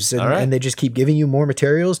cubes, and, All right. and they just keep giving you more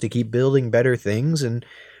materials to keep building better things, and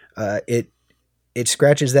it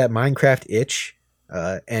scratches that Minecraft itch,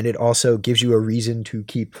 and it also gives you a reason to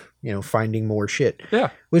keep finding more shit. Yeah.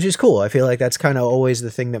 Which is cool. I feel like that's kind of always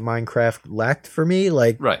the thing that Minecraft lacked for me.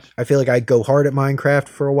 Like, Right. I feel like I go hard at Minecraft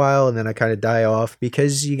for a while, and then I kind of die off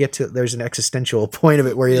because there's an existential point of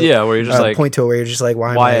it where you Yeah, where you're just like, point to it where you're just like,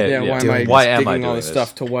 why why- am I? Yeah, why am I doing- why am I digging all doing this this?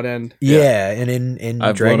 stuff to what end? Yeah, and in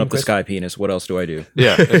I've Dragon blown up the Quest- sky penis. What else do I do?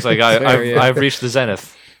 yeah, it's like Fair, yeah. I've reached the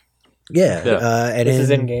zenith. Yeah, Yeah. And This in, is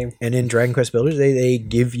in game. And in Dragon Quest Builders, they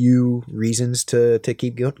give you reasons to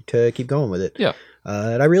keep going with it. Yeah.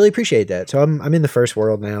 And I really appreciate that. So I'm in the first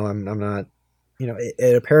world now. I'm not,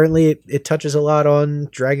 it apparently it touches a lot on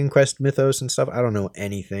Dragon Quest mythos and stuff. I don't know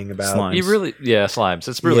anything about. Slime. You really, slimes.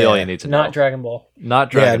 It's really all Yeah. you need to know. Not Dragon Ball.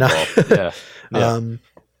 Not Dragon Yeah, Ball. Yeah. Yeah.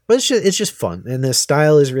 But it's just fun, and the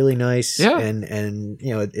style is really nice. Yeah. and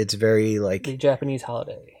it's very like The Japanese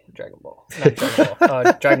holiday. Dragon Ball. Not Dragon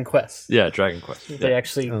Ball. Dragon Quest. Yeah, Dragon Quest. They Yeah.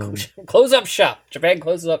 actually Um, close up shop. Japan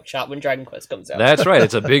closes up shop when Dragon Quest comes out. That's right.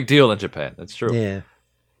 It's a big deal in Japan. That's true. yeah.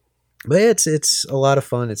 But it's a lot of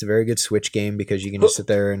fun. It's a very good Switch game because you can just sit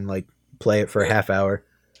there and like play it for a half hour.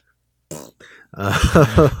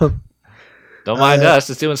 Don't mind us.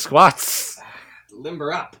 It's doing squats.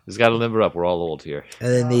 Limber up. He's got to limber up. We're all old here.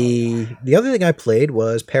 And then the other thing I played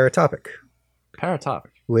was Paratopic, Paratopic.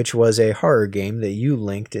 which was a horror game that you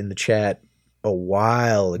linked in the chat a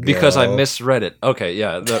while ago. Because I misread it. Okay,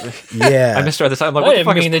 yeah. Yeah. I misread this. I'm like, I what the didn't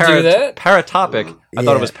fuck mean is to do that. Paratopic? I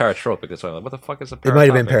thought Yeah. it was paratropic. That's why I'm like, what the fuck is a paratopic? It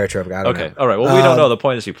might have been Paratropic. I don't Okay, know. all right. Well, we don't know. The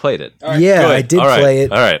point is you played it. Yeah, Good. I did All right. play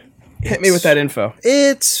it. All right. Hit me with that info.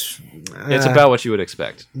 It's It's about what you would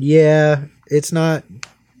expect. Yeah, it's not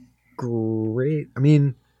great. I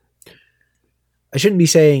mean, I shouldn't be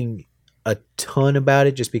saying a ton about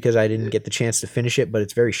it just because I didn't get the chance to finish it, but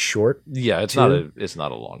it's very short. Yeah, it's Two.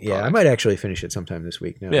 not a long. Yeah, I product. might actually finish it sometime this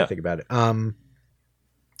week. Now that I Yeah. think about it.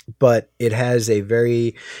 But it has a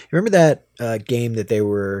very. Remember that game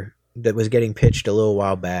that was getting pitched a little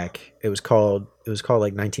while back. It was called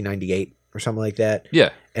like 1998 or something like that. Yeah.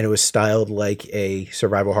 And it was styled like a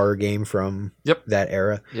survival horror game from Yep. that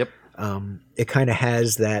era. Yep. It kind of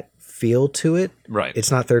has that feel to it. Right. It's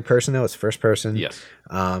not third person though; it's first person. Yes.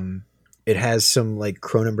 It has some like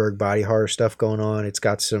Cronenberg body horror stuff going on. It's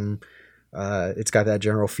got some. It's got that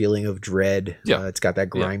general feeling of dread. Yeah. It's got that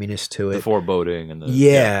griminess to The it. foreboding and the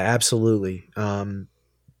Yeah, absolutely.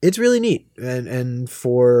 It's really neat, and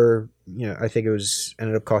for I think it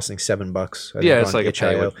ended up costing $7. I think, Yeah, it's on like a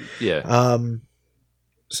pay itch.io. with, yeah.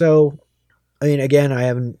 So, I mean, again, I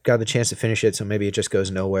haven't got the chance to finish it, so maybe it just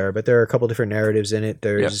goes nowhere. But there are a couple different narratives in it.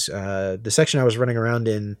 There's the section I was running around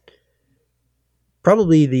in.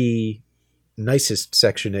 Probably the nicest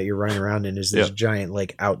section that you're running around in is this giant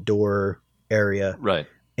like outdoor area, Right.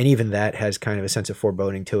 and even that has kind of a sense of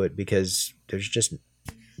foreboding to it because there's just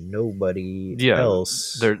nobody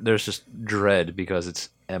else. There's just dread because it's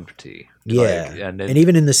empty. Yeah, Like, and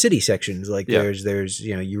even in the city sections, like Yeah. there's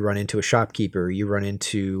you run into a shopkeeper, you run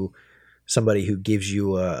into somebody who gives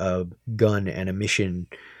you a gun and a mission,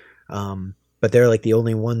 but they're like the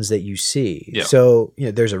only ones that you see. Yeah. So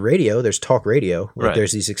there's a radio, there's talk radio. Like Right.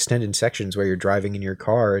 There's these extended sections where you're driving in your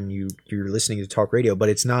car and you're listening to talk radio, but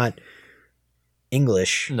it's not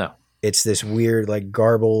English. No. It's this weird like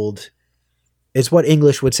garbled. It's what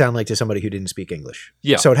English would sound like to somebody who didn't speak English.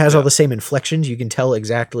 Yeah. So it has all Yeah. the same inflections. You can tell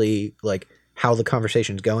exactly like how the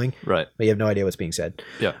conversation's going, Right. but you have no idea what's being said.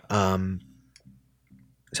 Yeah.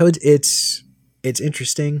 So it's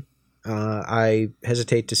interesting. I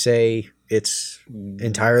hesitate to say it's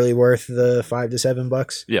entirely worth the $5 to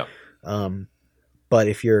 $7. Yeah. But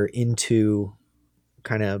if you're into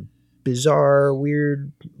kind of bizarre,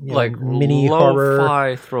 weird, Like mini horror,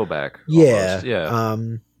 lo-fi throwback. yeah,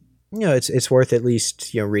 almost. Yeah. it's worth at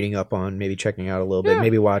least reading up on, maybe checking out a little bit, Yeah.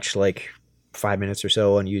 maybe watch like 5 minutes or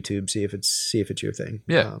so on YouTube, see if it's your thing.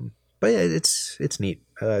 Yeah. But yeah, it's neat.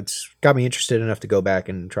 It's got me interested enough to go back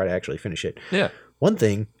and try to actually finish it. Yeah. One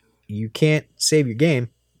thing, you can't save your game.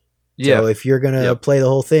 Yeah. So if you're gonna Yep. play the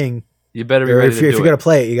whole thing, You better be or ready if to you're do gonna it.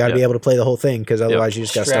 play it, you got to be Yep. able to play the whole thing because otherwise you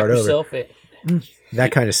just got to Strap start over. yourself in.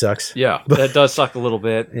 That kind of sucks. Yeah, that does suck a little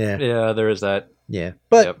bit. Yeah. Yeah, there is that. Yeah,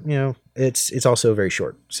 but Yep. it's also very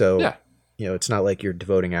short. So Yeah. it's not like you're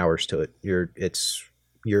devoting hours to it.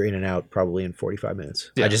 You're in and out probably in 45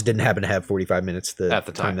 minutes. Yeah. I just didn't happen to have 45 minutes At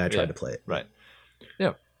the time, that I tried yeah. to play it. Right.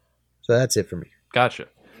 So that's it for me. Gotcha.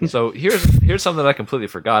 So here's something I completely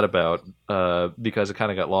forgot about because it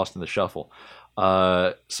kind of got lost in the shuffle.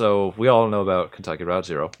 So we all know about Kentucky Route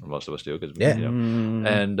Zero, or most of us do, because Yeah.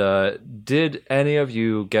 And did any of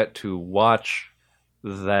you get to watch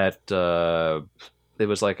that? It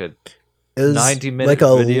was like a It was 90-minute like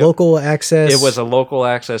a video. local access. It was a local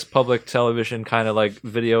access public television kind of like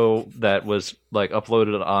video that was like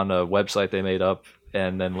uploaded on a website they made up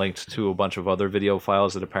and then linked to a bunch of other video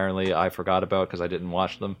files that apparently I forgot about because I didn't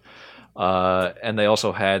watch them. And they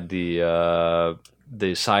also had the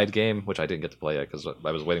side game, which I didn't get to play yet because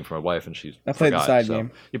I was waiting for my wife and she I played the forgot, side so.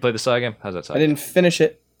 game. You played the side game? How's that side I didn't finish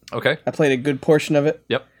it. Okay. I played a good portion of it.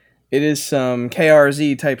 Yep. It is some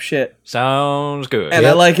KRZ type shit, Sounds good. and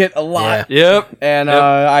I like it a lot. Yep. And Yep.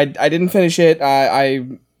 I didn't finish it. I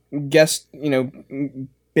guessed,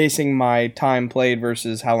 basing my time played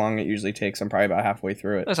versus how long it usually takes, I'm probably about halfway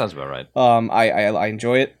through it. That sounds about right. I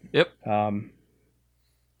enjoy it. Yep.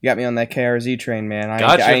 You got me on that KRZ train, man.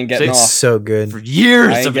 Gotcha. I ain't getting it's off. so good. For years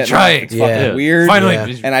I ain't I've been getting off. trying. It's Yeah. fucking weird. Finally.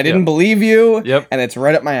 Yeah. And I didn't believe you. Yep. And it's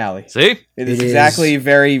right up my alley. See? It is It exactly is.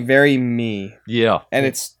 very, very me. Yeah. And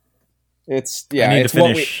it's need it's to what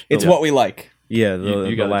we finish. it's Yeah. what we like. Yeah, You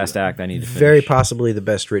the gotta do last that. act I need to finish. Very possibly the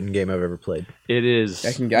best written game I've ever played. It is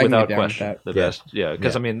I can get without down with question that. the Yeah. best. Yeah,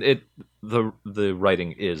 because Yeah. I mean, the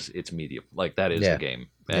writing is its medium. Like that is Yeah. the game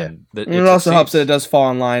and And it also helps that it does fall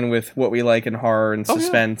in line with what we like in horror and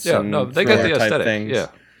suspense. Yeah, and no, they got the thriller type aesthetic. things. Yeah,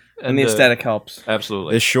 And the aesthetic helps.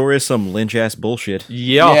 absolutely. This sure is some Lynch ass bullshit.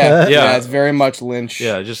 Yeah, yeah, it's very much Lynch.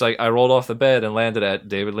 yeah. Just like I rolled off the bed and landed at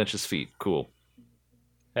David Lynch's feet. Cool.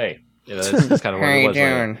 Hey, that's kind of what it was.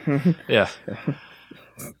 Right? Yeah.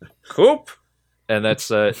 Coop. And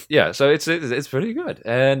that's yeah. So it's pretty good.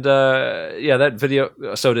 And yeah, that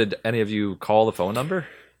video. So did any of you call the phone number?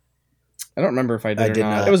 I don't remember if I did I or did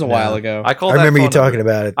not. not, It was a no. while ago. I called. I remember that you phone talking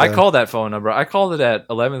number. about it. I though. called that phone number. I called it at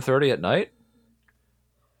 11:30 at night.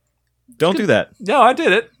 Don't do that. No, I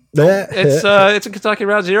did it. It's a Kentucky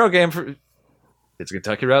Route Zero game for. It's a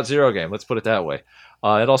Kentucky Route Zero game. Let's put it that way.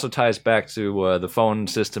 It also ties back to the phone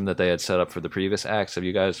system that they had set up for the previous acts. Have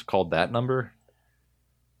you guys called that number?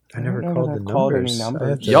 I never don't know called that the I've called any numbers. numbers. I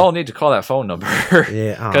have to- Y'all need to call that phone number.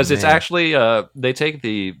 Yeah, oh, Because it's man. actually they take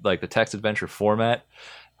the text adventure format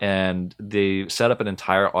and they set up an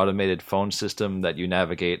entire automated phone system that you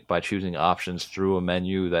navigate by choosing options through a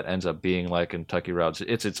menu that ends up being like Kentucky Routes.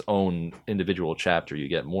 It's its own individual chapter. You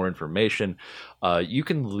get more information. You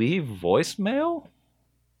can leave voicemail.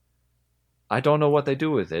 I don't know what they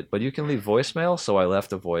do with it, but you can leave voicemail. So I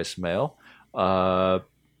left a voicemail.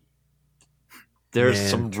 There's Man,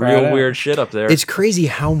 some try it real out. weird shit up there. It's crazy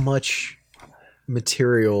how much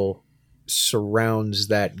material surrounds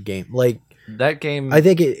that game. Like, That game. I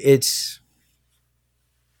think it's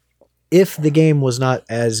if the game was not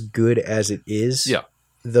as good as it is, Yeah.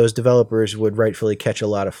 those developers would rightfully catch a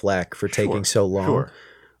lot of flack for taking so long. Sure.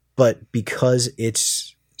 But because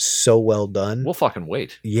it's so well done, We'll fucking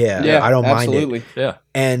wait. I don't mind it. absolutely. Yeah.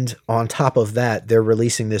 And on top of that, they're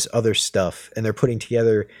releasing this other stuff and they're putting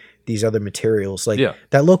together these other materials. Like Yeah.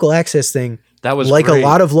 that local access thing, That was like great. a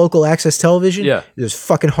lot of local access television, Yeah. it was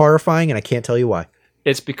fucking horrifying and I can't tell you why.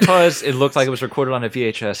 It's because it looked like it was recorded on a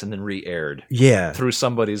VHS and then re-aired Yeah. through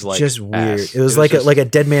somebody's like Just weird. ass. It was like just- a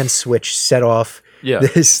dead man switch set off yeah,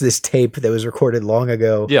 this tape that was recorded long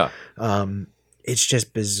ago. yeah, It's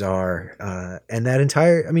just bizarre. And that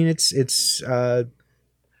entire it's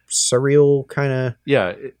surreal kind of yeah.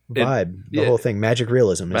 It- vibe. The yeah. whole thing, magic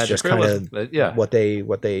realism, is Magic just realism. kind of Yeah, what they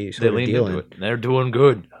they sort of leaned deal into in. it. And they're doing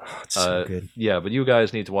good. Oh, it's so good. Yeah, but you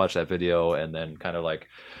guys need to watch that video and then kind of like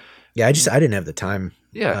Yeah, I didn't have the time.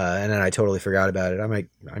 yeah. And then I totally forgot about it. I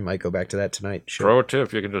might go back to that tonight. Shit. Pro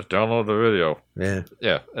tip: you can just download the video. Yeah.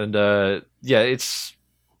 Yeah, and yeah,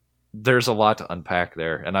 there's a lot to unpack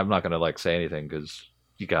there, and I'm not gonna like say anything because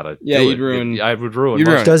you gotta. Yeah, do you'd it. ruin- I would ruin. you'd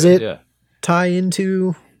most ruin of Does it Yeah. tie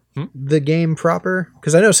into Hmm? the game proper?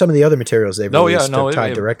 Because I know some of the other materials they've No, yeah, released no, are it-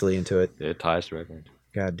 tied it- directly into it. It ties directly.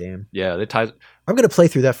 God damn. Yeah, it ties. I'm gonna play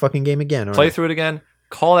through that fucking game again. aren't Play I? through it again.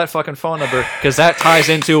 Call that fucking phone number because that ties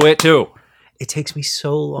into it too. It takes me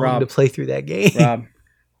so long Rob. to play through that game. Rob,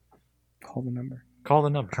 call the number. Call the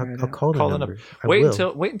number. I'll call the Call the number. number. I Wait will.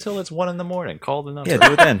 until it's 1 a.m. Call the number. Yeah,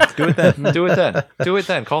 do it then. Do it then. Do it then. Do it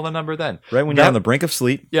then. Call the number then. Right when That- you're on the brink of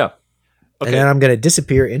sleep. Yeah. And Okay. then I'm gonna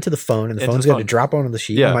disappear into the phone, and the Into phone's the gonna phone. drop onto the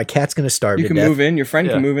sheet. Yeah. And my cat's gonna starve You to can death. move in. Your friend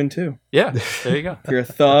Yeah. can move in too. Yeah. There you go. If you're a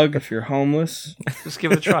thug, if you're homeless, Just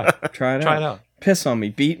give it a try. try it Try out. it out. Piss on me,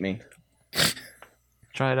 beat me.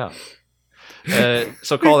 Try it out.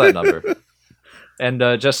 So call that number. And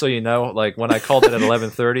just so you know, like when I called it at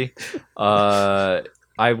 11:30,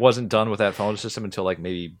 I wasn't done with that phone system until like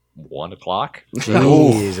maybe 1 o'clock.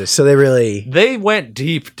 Jesus. So they really. They went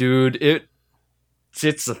deep, dude.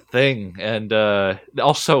 It's a thing, and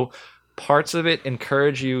also parts of it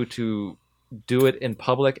encourage you to do it in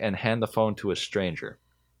public and hand the phone to a stranger.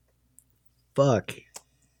 Fuck.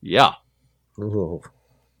 Yeah, Ooh.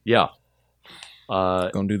 yeah.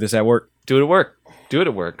 Gonna do this at work. Do it at work. Do it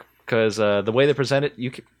at work. Because the way they present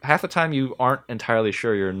it, half the time you aren't entirely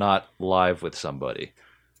sure you're not live with somebody.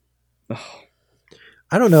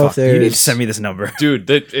 I don't know if Fuck, you need to there's. send me this number. Dude,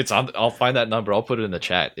 it's on. I'll find that number. I'll put it in the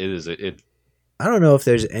chat. It I don't know if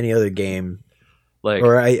there's any other game, like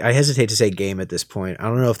or I hesitate to say game at this point. I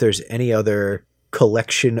don't know if there's any other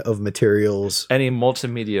collection of materials. any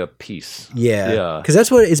multimedia piece. Yeah, Yeah. because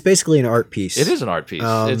that's what it's basically an art piece. It is an art piece.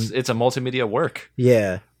 Um, It's a multimedia work.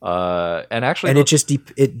 Yeah, And actually, and it just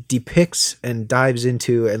it depicts and dives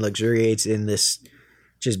into and luxuriates in this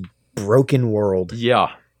just broken world yeah.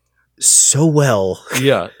 so well.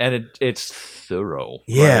 Yeah, and it's thorough.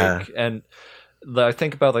 Yeah. Like, and I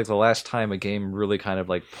think about like the last time a game really kind of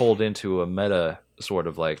like pulled into a meta sort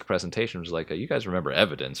of like presentation was like you guys remember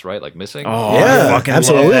Evidence, right? Like Missing. Oh, Yeah, I fucking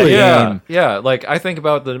absolutely. love that yeah, game. yeah. Like I think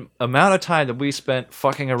about the amount of time that we spent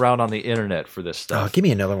fucking around on the internet for this Oh, stuff. give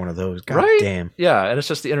me another one of those. God Right? damn. Yeah, and it's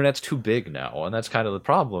just the internet's too big now, and that's kind of the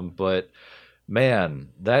problem. But man,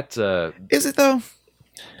 that Is it though?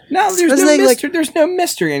 No, there's That's no the thing, mystery. There's no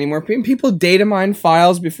mystery anymore. People data mine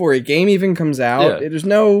files before a game even comes out. Yeah. There's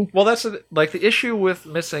no. Well, that's like the issue with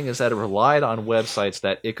Missing is that it relied on websites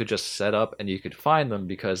that it could just set up and you could find them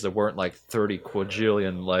because there weren't like 30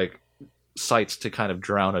 quadrillion like sites to kind of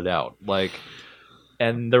drown it out. Like,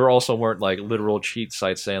 and there also weren't like literal cheat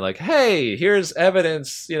sites saying like, "Hey, here's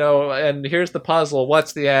evidence, and here's the puzzle.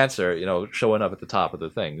 What's the answer?" Showing up at the top of the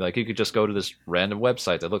thing. Like you could just go to this random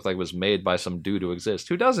website that looked like it was made by some dude who exists,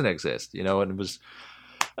 who doesn't exist. And it was.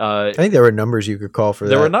 I think there were numbers you could call for that.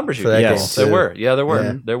 There were numbers you for could that call. game, There too. were. Yeah, there were.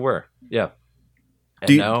 Yeah. There were. Yeah. And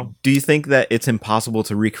Do now, you think that it's impossible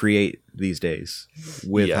to recreate these days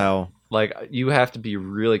with Yeah. how? like, you have to be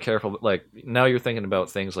really careful. Like, now you're thinking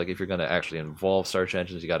about things like if you're going to actually involve search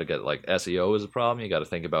engines, you got to get like SEO is a problem. You got to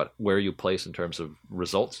think about where you place in terms of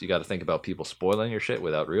results. You got to think about people spoiling your shit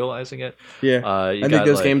without realizing it. Yeah. You I think got,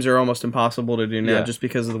 those like- games are almost impossible to do now Yeah. just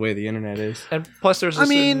because of the way the internet is. And plus, there's. I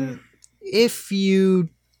mean, if you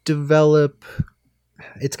develop,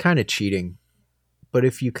 it's kind of cheating. But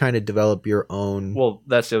if you kind of develop your own well,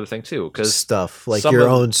 that's the other thing too, because stuff, like some your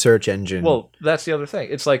of- own search engine, well, that's the other thing.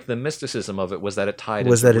 It's like the mysticism of it was that it tied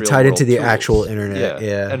was into that it tied into the real-world actual tools. internet?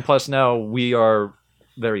 Yeah. And plus, now we are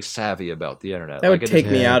very savvy about the internet. That would Like, it take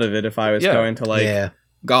is- me Yeah. out of it if I was Yeah. going to like yeah.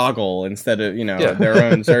 Goggle instead of Yeah. their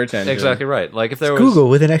own search engine. exactly right. Like if there was Google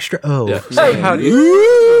with an extra O. Yeah. Right. How do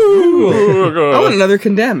you? I want another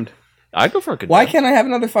Condemned. I'd go for a condemn. Why can't I have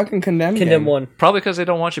another fucking Condemned? Condemn game? one. Probably because they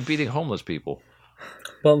don't want you beating homeless people.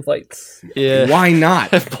 Bum fights. Yeah. Why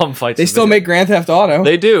not? Bum fights. They is still the- make Grand Theft Auto.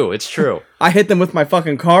 They do. It's true. I hit them with my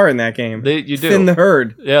fucking car in that game. You do. Thin the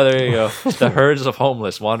herd. Yeah, there you go. The herds of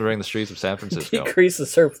homeless wandering the streets of San Francisco. Decrease the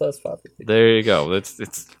surplus population. There you go.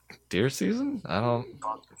 It's deer season. I don't.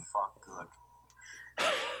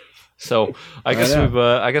 So I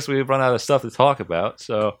guess we've run out of stuff to talk about.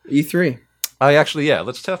 So E3.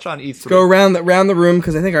 let's touch on E3. Go around the room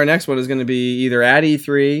because I think our next one is going to be either at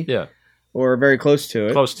E3 Yeah, or very close to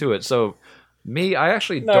it. close to it. So me, I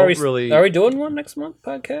actually No, don't are we, really. Are we doing one next month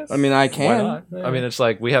podcast? I mean, I Why can. not? I mean, it's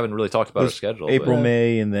like we haven't really talked about our schedule. but- April,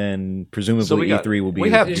 May, and then presumably we E3 will be. We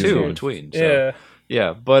have in two June. in between. So. Yeah.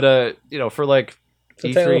 Yeah, but for like So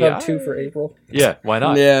E3, technically we'll have two for April. Yeah, why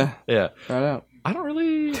not? Yeah, Yeah. right out. I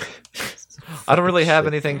don't really have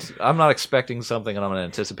anything. I'm not expecting something, and I'm not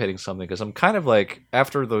anticipating something because I'm kind of like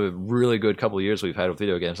after the really good couple of years we've had with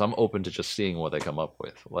video games, I'm open to just seeing what they come up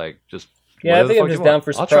with. Like just Yeah, I whatever the think I'm fuck just you down want.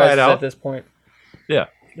 for I'll try it surprises out. at this point. Yeah.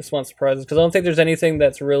 Just want surprises because I don't think there's anything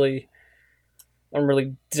that's really I'm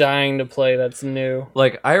really dying to play that's new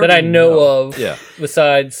Like I that I already know of. Yeah,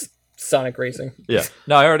 Besides Sonic Racing. yeah.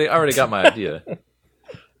 No, I already got my idea,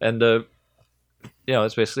 and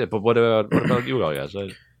that's basically it. But what about you all guys?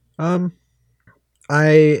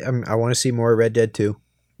 I want to see more Red Dead 2.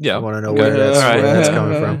 Yeah, I want to know okay. where that's, All right. where that's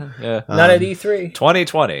coming from. Yeah, Not at Um, E3.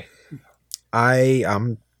 2020.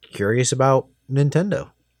 I'm curious about Nintendo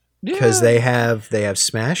because they have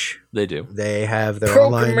Smash, They do. they have their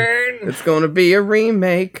online, Pokemon. It's going to be a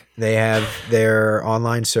remake. they have their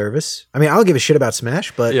online service. I mean, I don't give a shit about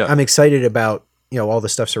Smash, but Yeah. I'm excited about all the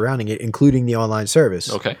stuff surrounding it, including the online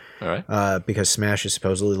service. Okay, all right. Because Smash is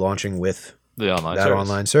supposedly launching with The online that service.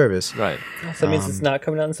 online service. Right. So that means it's not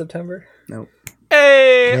coming out in September?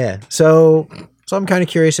 Hey. Yeah. So I'm kind of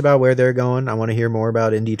curious about where they're going. I want to hear more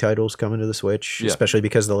about indie titles coming to the Switch, Yeah. especially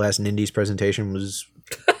because the last Indies presentation was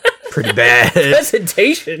pretty bad.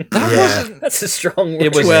 Presentation. Yeah. That's a strong word.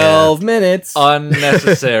 It was 12 minutes.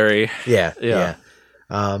 unnecessary. Yeah. Yeah.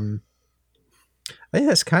 I think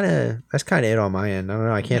that's kind of it on my end. I don't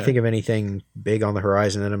know. I can't think of anything big on the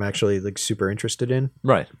horizon that I'm actually like super interested in.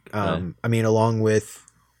 Right. I mean, along with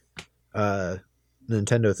the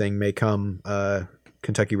Nintendo thing may come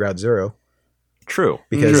Kentucky Route Zero True.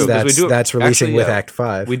 because True, 'cause we do- that's releasing actually, with yeah, Act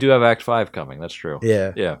 5. We do have Act 5 coming. That's true.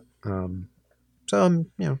 Yeah. Yeah. So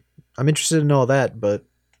I'm interested in all that, but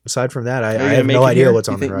aside from that, I Are you gonna have make no it idea here? what's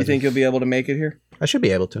You on think, the You horizon. think you'll be able to make it here? I should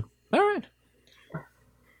be able to. All right.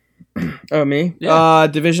 Oh, me? Yeah.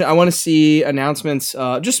 Division. I want to see announcements.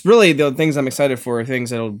 Just really the things I'm excited for are things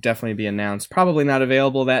that'll definitely be announced. Probably not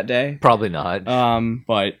available that day. Probably not.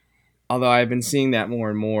 But although I've been seeing that more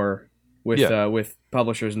and more with Yeah. with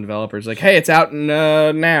publishers and developers, like, hey, it's out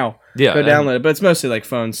now. Yeah. Go download it. But it's mostly like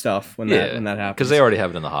phone stuff when that happens. Because they already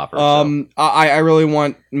have it in the hopper. I really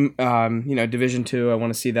want Division 2. I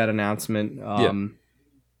want to see that announcement. I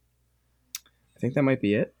think that might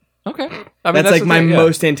be it. so. Okay. I mean, That's like the my thing, yeah.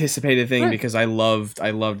 most anticipated thing Right. because I loved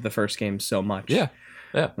the first game so much. Yeah.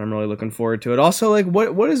 Yeah. I'm really looking forward to it. Also, like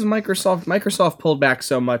what is Microsoft pulled back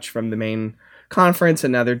so much from the main conference,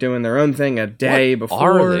 and now they're doing their own thing a day What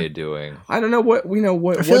before. are they doing? I don't know what we know.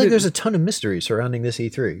 What I feel what like did- there's a ton of mystery surrounding this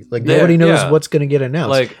E3. Like Yeah, nobody knows yeah. what's going to get announced,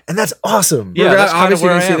 Like- and that's awesome. Yeah, we're that's kinda obviously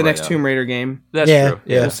where going I to see am the right next now. Tomb Raider game. That's Yeah, true.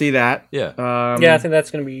 yeah. We'll see that. Yeah. Yeah, I think that's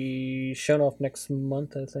going to be shown off next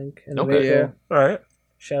month. I think. In Okay. April. All right.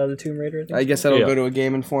 Shadow of the Tomb Raider. I think. I guess that'll Yeah. go to a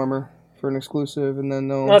Game Informer for an exclusive, and then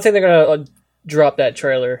they'll. Well, I think they're going to drop that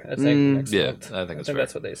trailer. I think next Yeah, month. I think it's fair.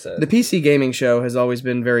 that's what they said. The PC gaming show has always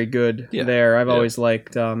been very good Yeah. there. I've Yeah. always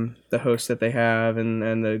liked the hosts that they have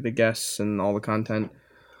and the guests and all the content.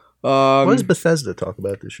 What does Bethesda talk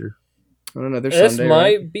about this year? I don't know. There's This Sunday,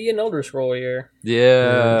 might right? be an Elder Scroll year.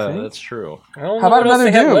 Yeah, think? that's true. I don't How know about what else another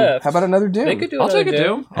they have Doom? left. How about another Doom? They could do I'll take a another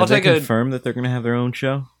Doom. I'll Have they take a. confirmed that they're going to have their own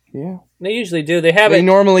show? Yeah. They usually do. They have They it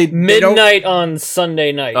normally they don't- midnight on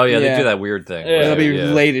Sunday night. Oh yeah, Yeah. they do that weird thing. Yeah. It'll be yeah.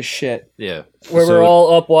 late as shit. Yeah. where So- we're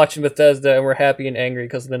all up watching Bethesda and we're happy and angry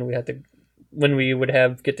because then we had to, when we would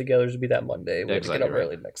have get-togethers, would be that Monday. We had to Exactly get up right.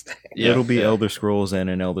 early next day. Yeah, It'll be yeah. Elder Scrolls and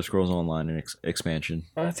an Elder Scrolls Online expansion.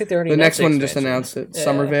 I think they already The announced next one just expansion. announced it. Yeah.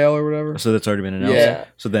 Summervale or whatever. So that's already been announced. Yeah.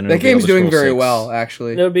 So then That it'll be game's Elder doing Scrolls very 6. well,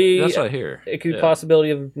 actually. It'll be. That's what I hear. It could be Yeah. possibility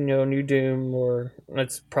of new Doom or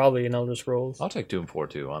it's probably an Elder Scrolls. I'll take Doom 4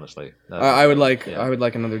 too, honestly. I would like Yeah. I would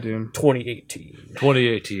like another Doom. 2018.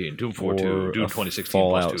 2018, Doom 4 Or 2, Doom a 2016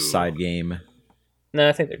 Fallout plus 2. side game. No,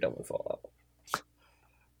 I think they're done with Fallout.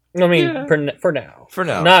 I mean, Yeah. for now. For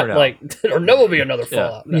now, Not for now. like there never be another Yeah.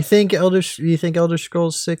 Fallout. No. You think Elder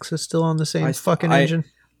Scrolls 6 is still on the same fucking engine?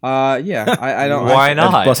 Yeah. I don't. Why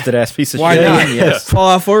not? That busted ass piece of Why shit. not? Yes.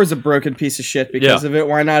 Fallout 4 is a broken piece of shit because Yeah. of it.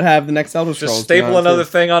 Why not have the next Elder Scrolls? Just staple another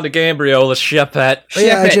thing onto Gamebryo. Let's ship that. Oh,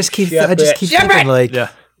 yeah, I Ship it. just keep Ship it. thinking like Yeah.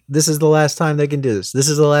 this is the last time they can do this. This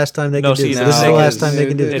is the last time they No, can do see, this. the This is the thing last is, time they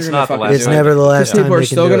can do It's this. not the last It's time. never the last time People are they can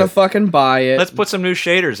still do gonna it. fucking buy it. Let's put some new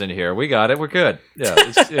shaders in here. We got it. We're good. Yeah.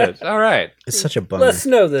 It's all right. It's such a bummer. Less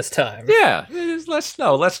snow this time. Yeah. It is less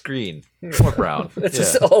snow, less green, more brown. It's yeah.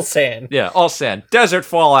 just all sand. Yeah, all sand. Desert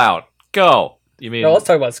Fallout. Go. You mean? No, let's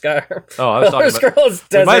talk about Skyrim. Oh, I was talking Elder about. Scrolls,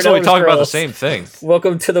 We might as well be Elder talking about the Scrolls. same thing.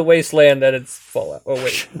 Welcome to the wasteland that it's Fallout. Oh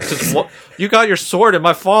wait, You got your sword in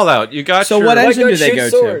my Fallout. You got So your, what Why engine go do they shoot go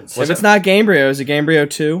swords? to? If it's not Gamebryo, is it Gamebryo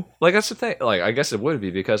 2? Like that's the thing. Like I guess it would be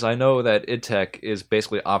because I know that id Tech is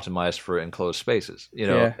basically optimized for enclosed spaces. You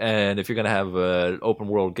know, Yeah. and if you're gonna have an open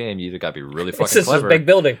world game, you either got to be really it's fucking just a clever. big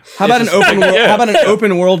building. How about an It's just open like- world? yeah. How about an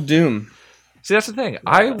open world Doom? See, that's the thing.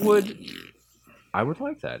 I would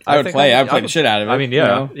like that. I would think play. I would play would- the shit out of it. I mean, you yeah,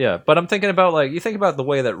 know? yeah. But I'm thinking about like you think about the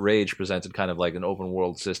way that Rage presented kind of like an open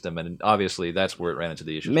world system, and obviously that's where it ran into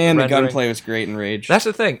the issues. Man, the Rendering. gunplay was great in Rage. That's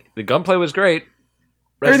the thing. The gunplay was great.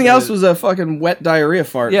 Everything Rest else of it- was a fucking wet diarrhea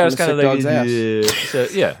fart. yeah, it from was a kind of sick like dog's ass. So,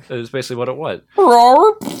 yeah, it was basically what it was.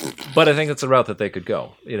 But I think that's the route that they could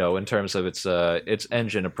go, you know, in terms of its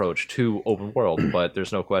engine approach to open world. But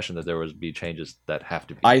there's no question that there would be changes that have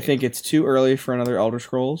to be. I made. think it's too early for another Elder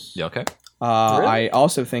Scrolls. Yeah, okay. I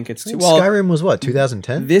also think it's too well. Skyrim was what,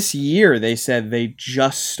 2010? This year they said they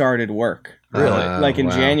just started work. Really? Like in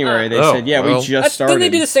Wow. January, they Oh, said, "Yeah, well. we just started." Didn't they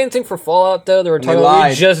do the same thing for Fallout though? They were they talking lied.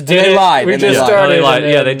 we just And did they it. lied. We And they just lied. started. No, they lied.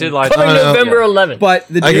 and Yeah, then they did lie. Coming No, no, no. November 11th. But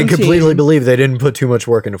the I Doom can completely team, believe they didn't put too much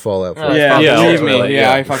work into Fallout 4. Yeah, Yeah, believe me, ultimately, yeah,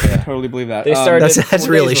 yeah. I fucking totally believe that. They started- That's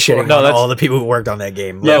 4 really days shitting before. No, on that's- all the people who worked on that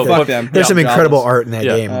game. No, Like, fuck but- them. there's some Jobless. incredible art in that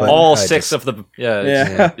Yeah, game, but all I six just- of the yeah,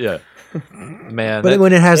 Yeah. yeah. Man, But that-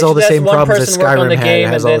 when it has all the That's same one problems that person work on Skyrim the had, game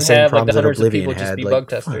it has and all then the same have, like, problems that hundreds of Oblivion people just had. be Like, bug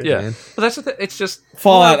testers. yeah, man. but that's the thing. It's just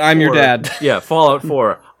Fallout, I'm your 4 dad. Yeah, Fallout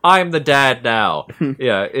 4. I'm the dad now.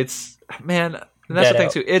 Yeah, it's man. And that's Dad the thing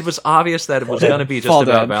out. too. It was obvious that it was going to be just Fall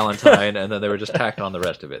about Dad. Valentine, and then they were just tacked on the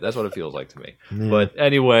rest of it. That's what it feels like to me. But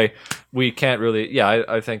anyway, we can't really. Yeah,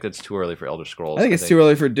 I think it's too early for Elder Scrolls. I think it's too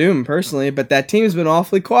early for Doom, personally, but that team's been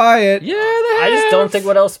awfully quiet. Yeah, I just don't think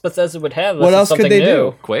what else Bethesda would have. What else could something they new.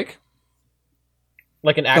 do? Quake.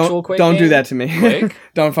 Like an actual Quake Don't game? do that to me. Quake?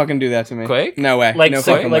 Don't fucking do that to me. Quake? No way. Like, no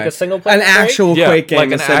sing- fucking like way. a single player An actual Yeah, Quake game like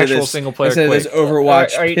an instead of actual this, single-player instead of this Quake.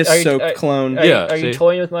 Overwatch Are you- piss-soaked are you- clone. Are, Yeah, are you see?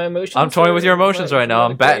 toying with my emotions? I'm toying with your emotions right now.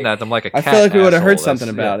 I'm batting Quake? at them like a I cat. feel like we would have heard asshole.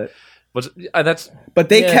 something That's- about yeah. it. That's But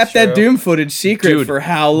they Yeah, kept that true. Doom footage secret Dude, for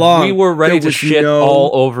how long? we were ready There to was shit no- all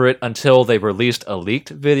over it until they released a leaked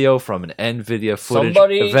video from an NVIDIA footage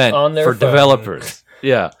Somebody event on their for phone. developers.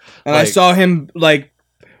 Yeah, And I like- saw him, like,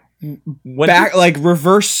 when back like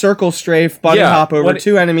reverse circle strafe bunny Yeah, hop over when-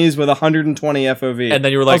 2 enemies with 120 FOV. And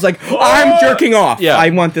then you were I was like, like, I'm jerking off. Yeah. I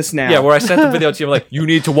want this now. yeah, where I sent the video to you, I'm like, you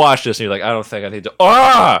need to watch this, and you're like, I don't think I need to.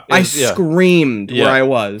 Ah, I yeah. screamed Yeah. where I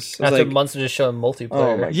was. I was After like, months of just showing multiplayer.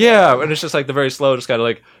 Oh my Yeah, and it's just like the very slow, just kind of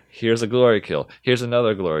like, here's a glory kill, here's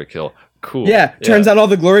another glory kill. Cool. yeah, turns out all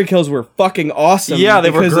the glory kills were fucking awesome. Yeah,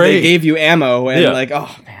 they were because great. They gave you ammo and Yeah. like,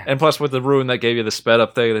 oh man. And plus with the rune that gave you the sped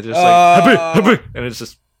up thing, it's just like, happy, and it's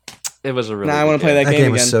just, it was a really. Now I want to play that That game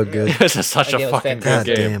game again. was so good. It was such That a game was fucking God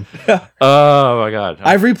good game. damn. Oh my god.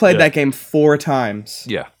 I've replayed Yeah. that game 4 times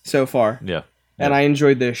Yeah, so far, yeah. and I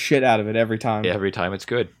enjoyed the shit out of it every time. Yeah, every time it's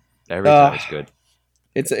good. Every time it's good.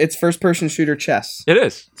 It's first person shooter chess. It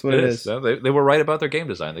is. That's what it is. No, they were right about their game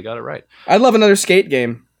design. They got it right. I'd love another skate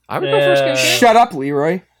game. I would go for a skate Shut up,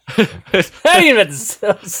 Leroy. game. How do you even?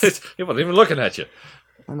 He wasn't even looking at you.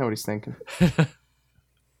 I know what he's thinking.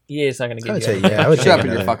 Yeah, it's not going to I give would you. say, yeah, I would Shut take up in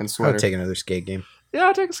your another. fucking I sweater. would take another skate game. Yeah,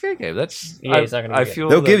 I'll take a skate game. That's Yeah, it's not gonna I be good. feel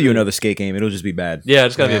They'll that give you the- another skate game. It'll just be bad. Yeah,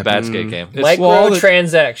 it's gonna be Yeah. a bad skate game. It's,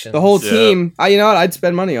 Microtransactions. The whole Yeah. team. You know what? I'd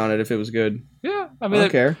spend money on it if it was good. yeah, I I mean, don't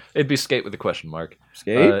care. it'd be skate with a question mark.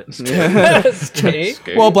 Skate. Skate. Skate.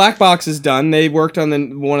 Well, Black Box is done. They worked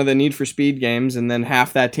on one of the Need for Speed games, and then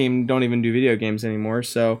half that team don't even do video games anymore.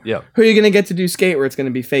 So, Yeah. who are you going to get to do Skate where it's going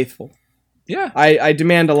to be faithful? yeah, I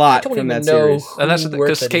demand a lot I don't from even that know series. who and that's works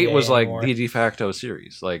because at skate EA was like anymore. the de facto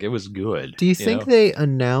series. Like it was good. Do you think know? they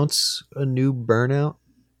announce a new Burnout?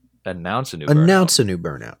 announce a new Announce a new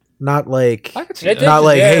Burnout, not like I could see They that. did. not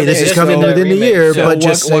like Yeah, hey, this they is just coming did that within the remake. year, So but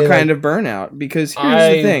just what say, kind like, of burnout? Because here's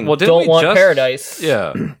I the thing. Well, didn't don't we want just- Paradise.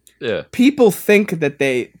 Yeah, yeah. People think that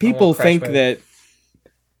Crash think Mode. that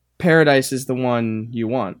Paradise is the one you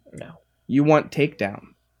want. No. You want Takedown.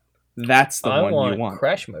 That's the I one want you want.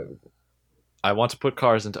 Crash Mode. I want to put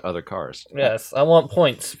cars into other cars. Yes, I want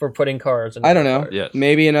points for putting cars in. I don't know. cars. Yes.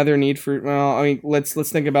 Maybe another Need for. Well, I mean, let's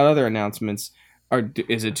think about other announcements.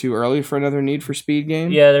 Is it too early for another Need for Speed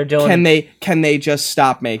game? Yeah, they're doing. Can they just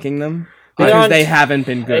stop making them They're because on- they haven't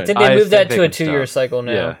been I good? think I they moved think that they to a can 2-year stop. cycle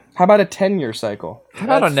now. Yeah. How about a 10-year cycle? How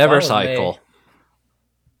about That's a never fine with me. cycle?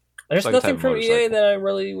 There's Like a type nothing of from EA motorcycle. that I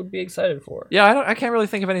really would be excited for. Yeah, I can't really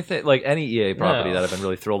think of anything like any EA property No. that I've been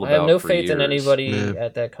really thrilled I about. have no for faith in years. anybody Yeah.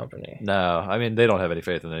 at that company. No, I mean they don't have any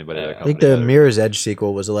faith in anybody. At that I I company think the either. Mirror's Edge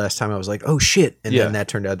sequel was the last time I was like, oh shit, and Yeah. then that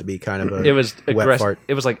turned out to be kind of a It was wet aggressive. fart.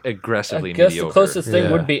 It was like I aggressively guess mediocre. the closest thing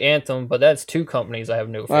Yeah. would be Anthem, but that's two companies I have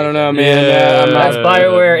no faith I don't know, in. man. Yeah. I'm That's not.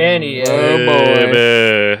 BioWare and EA. Oh,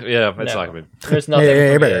 boy. Yeah, it's No. not gonna be. There's nothing.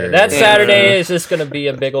 Yeah, from EA. yeah, That yeah. Saturday is just gonna be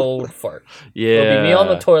a big old fart. Yeah, It'll be me on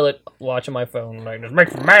the toilet watching my phone, like just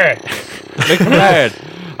make me mad. Make me mad.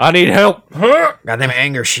 I need help. Got them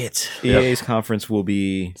anger shits. EA's conference will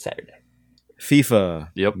be Saturday. FIFA,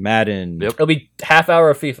 Yep. Madden, Yep. It'll be half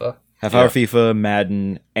hour of FIFA. half hour FIFA,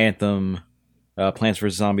 Madden, Anthem, Plants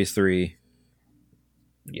vs Zombies 3.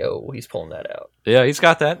 Yo, he's pulling that out. Yeah, he's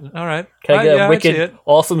got that. All right. Can I get yeah, a I'd see wicked,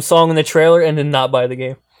 awesome song in the trailer and then not buy the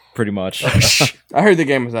game? Pretty much. I heard the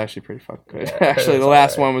game was actually pretty fucking good. Yeah, actually, it's the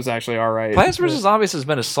last alright. one was actually all right. Plants vs Zombies has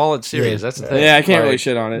been a solid series. Yeah. That's the thing. Yeah, I can't Like, really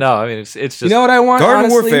shit on it. No, I mean it's just You know what I want?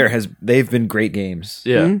 Garden honestly? Warfare they've been great games.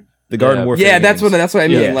 yeah. Hmm? The Garden Yeah. Warfare. Yeah, that's games. what I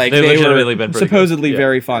mean. Yeah. Like They've they legitimately were been pretty supposedly good. Yeah.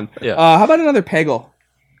 very fun. Yeah. How about another Peggle?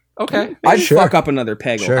 Okay. I'd Sure. fuck up another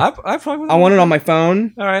Peggle. Sure. I've played with I want it on my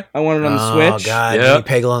phone. All right. I want it on the Oh Switch. god, Yeah. mini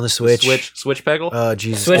Peggle on the Switch. Switch Peggle. Oh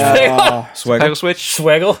Jesus. Switch God. Peggle? Swaggle. Peggle Switch.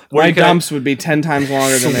 Swaggle? Where My you can- dumps would be 10 times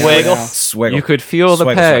longer than they are Swaggle. now. Swaggle. You could feel the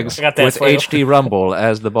Swaggle, pegs swaggle. I got that with swaggle. HD rumble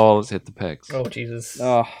as the balls hit the pegs. Oh, Jesus.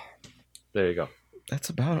 Oh, There you go. That's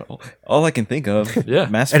about all I can think of. Yeah.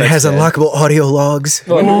 Mass And it Effect's has dead. unlockable audio logs.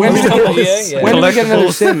 Well, when did yeah. when do we get another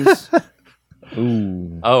Collectibles. Sims?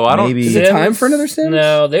 Ooh. Oh, I don't- Maybe Is it time for another Sims?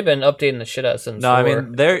 No, they've been updating the shit out of Sims No, I 4.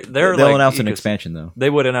 mean they're they'll like announce an ecos- expansion though. They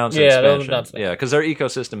would announce an Yeah, they'll expansion. announce an Yeah, because their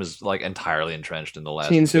ecosystem is like entirely entrenched in the last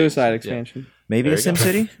Teen big- Suicide yeah. expansion. Maybe There a you go.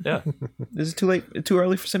 SimCity. Yeah, Is it too late? Too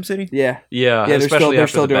early for SimCity? Yeah. yeah, Yeah, especially they're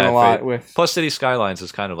after still the doing bad a lot fate. with. Plus, City Skylines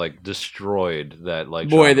has kind of like destroyed that like.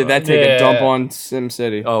 Boy, genre. did that take Yeah. a dump on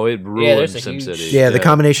SimCity. Oh, it ruined there's a SimCity. huge- Yeah, the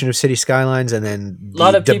combination of City Skylines and then A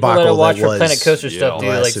lot of the people that debacle watch for was Planet Coaster stuff do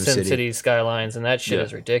yeah, like SimCity. SimCity Skylines, and that shit Yeah.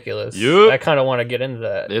 is ridiculous. Yup. I kind of want to get into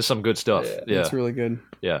that. There's some good stuff. Yeah. Yeah, It's really good.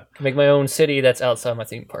 yeah. Make my own city that's outside my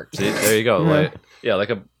theme park. See, there you go. Yeah. Like, yeah, like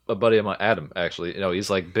a buddy of mine, Adam. Actually, he's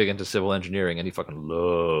like big into civil engineering, and he fucking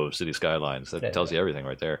loves City Skylines. That Yeah. tells you everything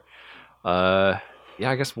right there. Yeah,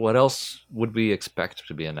 I guess what else would we expect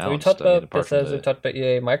to be announced? We talked I mean, about apart from Bethesda, the- talked about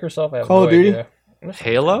EA, Microsoft. I have Call no of Duty? idea.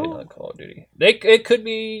 Halo? Maybe not Call of Duty. It could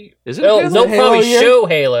be. Is it They'll, Halo? they'll Halo probably year? show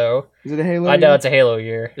Halo. Is it a Halo? I year? doubt it's a Halo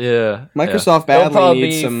year. Yeah, Microsoft It'll badly probably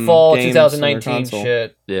needs be some fall games on their 2019 console.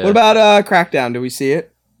 shit. Yeah. What about Crackdown? Do we see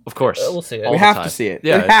it? Of course. We'll see it. All We the have time. to see it.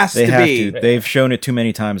 Yeah, it has They to have be. to. They've shown it too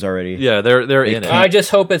many times already. Yeah, they're in it. I just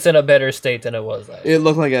hope it's in a better state than it was last year. It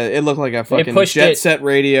looked like a fucking pushed jet it- set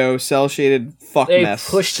radio cell shaded fuck They mess.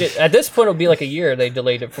 pushed it. At this point, it'll be like a year. They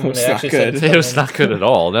delayed it from when It's they not actually good. said It was not good at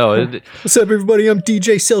all. No, What's up, everybody? I'm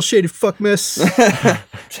DJ Cell Shaded Fuck Mess.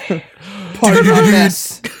 Party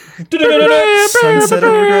mess. Sunset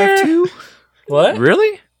Overdrive 2? What?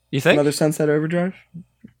 really? You think? Another Sunset Overdrive.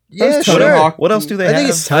 Yeah, Tony sure. Hawk. What else do they I have? think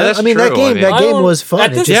it's Yeah, time. that's I mean, true. that game. I mean- That I game don't- was fun.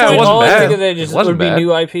 At this Yeah, it point, wasn't all bad. I think they just It wasn't would be bad.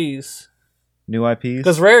 new IPs. New IPs?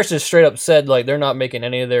 Because Rare's just straight up said like they're not making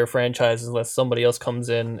any of their franchises unless somebody else comes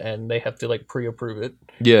in and they have to like pre-approve it.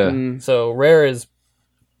 Yeah. Mm. So Rare is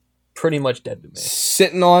pretty much dead to me.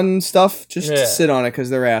 Sitting on stuff, just Yeah. sit on it because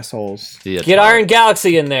they're assholes. Yeah, Get Iron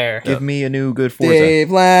Galaxy in there. Give me a new good Forza.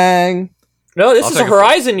 Dave Lang. No, this I'll is a take a-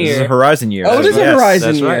 Horizon This is a year. Horizon year. Oh, it is a Yes. Horizon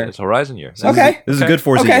That's year. right. It's Horizon year. Okay. This is a good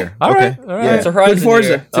Forza Okay. year. All okay. right. All right. Yeah. It's a Horizon Good Forza.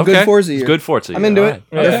 year. It's a good Forza year. It's good Forza. I'm into All it. right.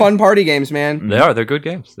 Yeah. They're fun party games, man. They are. They're good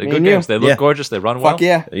games. They're Me good and you. games. They look Yeah. gorgeous. They run well. Fuck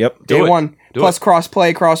yeah. Yep. Do Day it. one. Do Plus it.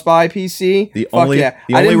 cross-play, cross-buy PC. The Fuck only yeah.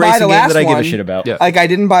 the I only didn't buy racing the game last that I give a one. shit about. Yeah. Like I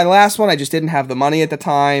didn't buy the last one. I just didn't have the money at the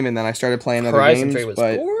time, and then I started playing other Horizon games. 3 was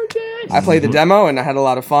But gorgeous. I played the demo and I had a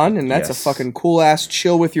lot of fun, and that's Yes. a fucking cool ass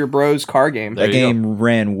chill with your bros car game. There That you go. game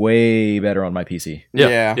ran way better on my PC.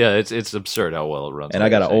 Yeah. Yeah. It's absurd how well it runs. And I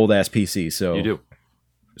got an old ass PC, so You do.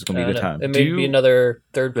 it's gonna be a good time. It may Do be you- another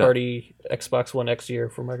third-party Xbox One X year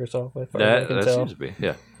for Microsoft. As far as I That, can that tell. seems to be.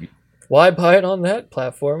 Yeah. Why buy it on that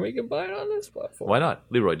platform? We can buy it on this platform. Why not?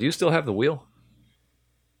 Leroy, do you still have the wheel?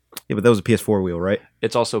 Yeah, but that was a PS4 wheel, right?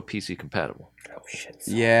 It's also PC compatible. Oh shit!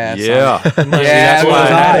 Yeah. Yeah. son. See, Yeah. that's why I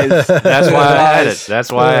had it. those eyes. That's why I had Eyes. it.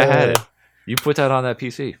 That's why I had it. You put that on that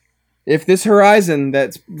PC. If this Horizon,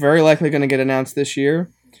 that's very likely going to get announced this year,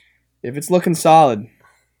 if it's looking solid,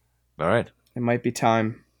 All right. it might be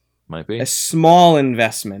time. Might be. A small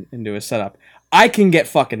investment into a setup. I can get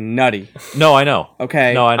fucking nutty. No, I know.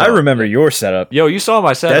 Okay. No, I know. I remember your setup. Yo, you saw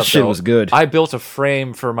my setup. That shit though. was good. I built a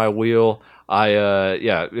frame for my wheel.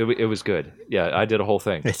 It was good. Yeah, I did a whole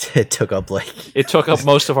thing. It took up like It took up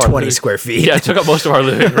most of our 20 living- square feet. Yeah, it took up most of our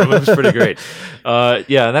living room. It was pretty great.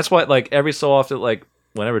 Yeah, and that's why like every so often, like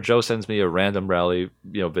whenever Joe sends me a random rally,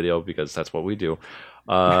 video because that's what we do.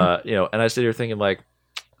 And I sit here thinking like,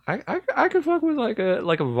 I could fuck with like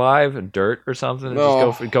a Vive and Dirt or something and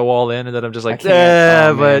just go all in, and then I'm just like, can't. yeah,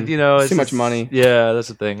 Oh, but man. it's Too much just- money. Yeah, that's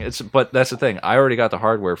the thing. But that's the thing. I already got the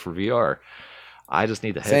hardware for VR. I just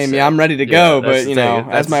need the headset. Same. Yeah, I'm ready to Yeah, go, that's but the thing. as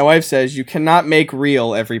That's- my wife says, you cannot make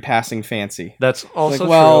real every passing fancy. That's also Like,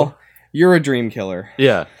 well, true. you're a dream killer.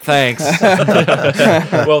 Yeah, thanks.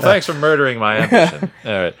 Well, thanks for murdering my ambition.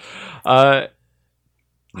 All right. I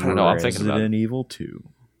don't know. I'm thinking about it. Resident Evil 2.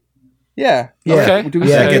 Yeah. Yeah. Okay. Do we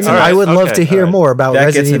Yeah, say gets- anything? I would Alright, love okay, to hear alright. more about That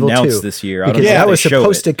Resident gets Evil announced 2 this year. I don't because know if that they was showed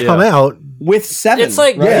supposed it. to come Yeah. out. with 7? It's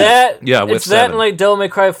like right? that. Yeah, with it's that 7. and like Devil May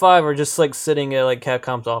Cry 5 are just like sitting at like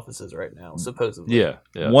Capcom's offices right now, supposedly. Yeah.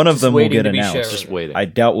 One of Just them will waiting get to be announced. shared. Just waiting. I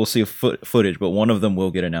doubt we'll see footage, but one of them will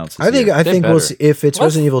get announced. This I think year. I They think we'll better. see, if it's Well,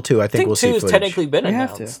 Resident Evil 2. I I think think we'll see 2's footage. technically been They have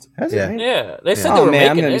to. announced. Has it, Yeah. right? Yeah, they said Yeah. they Oh were man, I'm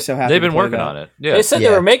making gonna be it. so happy. They've to been play working that. on it. Yeah. They said Yeah.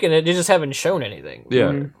 they were making it. They just haven't shown anything. Yeah.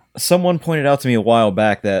 Mhm. Someone pointed out to me a while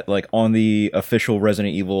back that like on the official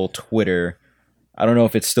Resident Evil Twitter, I don't know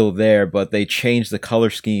if it's still there, but they changed the color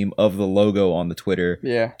scheme of the logo on the Twitter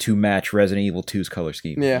Yeah. to match Resident Evil 2's color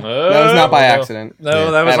scheme. Yeah. That was not by Oh, accident.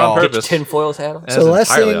 No, that was At on all. Get your purpose. tinfoils hat on. That's So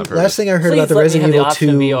entirely on purpose. last thing I heard Please about the let me Resident have the Evil option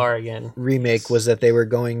 2 VR again. remake was that they were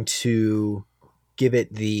going to give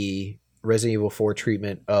it the Resident Evil 4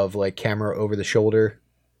 treatment of like camera over the shoulder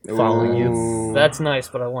following you. Ooh. That's nice,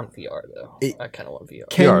 but I want VR though. It- I kind of want VR.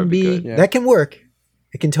 Can VR would be be good, yeah. that can work.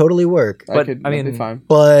 It can totally work. But, That'd I be mean, fine.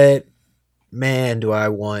 But man, do I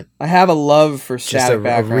want I have a love for just static a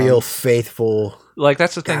backgrounds. real faithful. Like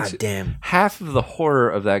that's the thing. God damn. Half of the horror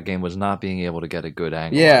of that game was not being able to get a good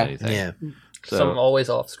angle Yeah. on anything. Yeah. So, Something always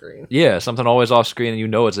off screen. yeah, something always off screen, and you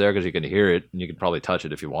know it's there because you can hear it, and you can probably touch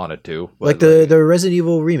it if you wanted to. Like But, the Resident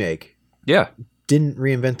Evil remake yeah, didn't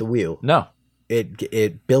reinvent the wheel. no,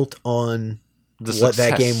 It built on the what that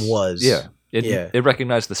success. game was. Yeah, Yeah. it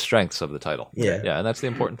recognized the strengths of the title. Yeah. yeah, and that's the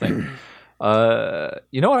important thing.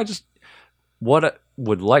 You know what I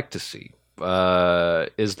would like to see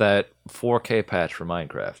is that 4K patch for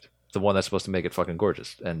Minecraft, the one that's supposed to make it fucking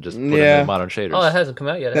gorgeous and just put in Yeah. the modern shaders. Oh, that hasn't come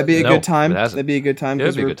out yet. That'd be a No, good time. it hasn't. That'd be a good time It would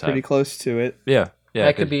because be a we're good time. pretty close to it. Yeah, Yeah,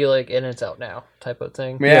 that could be like in it's out now type of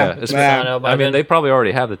thing. Yeah, it's not out by I mean, then. they probably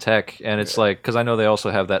already have the tech, and it's like because I know they also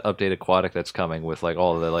have that updated aquatic that's coming with like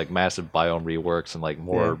all of the like massive biome reworks and like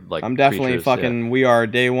more like. I'm definitely creatures. fucking. We are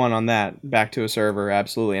day one on that. Back to a server,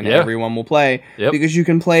 absolutely, and Yeah. everyone will play Yep. because you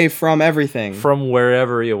can play from everything. from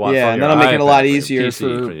wherever you want. Yeah, from and your that'll make it a lot iPad, from your easier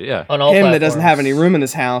PC, for- yeah. On all Him that doesn't have any platforms. room in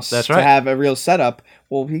his house That's to right. have a real setup.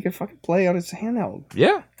 Well, he could fucking play on his handheld,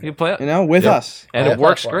 Yeah, you can play it, you know, with Yep. us, and All it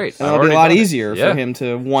works platforms. great. and I've it'll be a already lot done it. easier Yeah. for him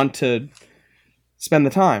to want to spend the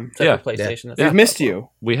time. Except Yeah. for PlayStation. that's Yeah. We've missed you.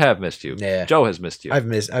 We have missed you. Yeah. Joe has missed you. I've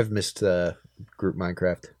missed group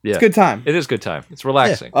Minecraft. yeah, It's a good time. It is good time. It's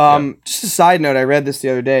relaxing. Just a side note, I read this the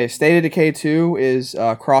other day. State of Decay 2 is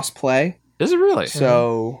cross play, Yeah. Is it really?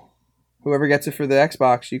 so whoever gets it for the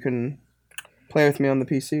Xbox, you can play with me on the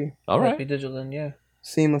PC All Might right. be digital then, yeah.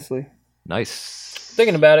 seamlessly. Nice.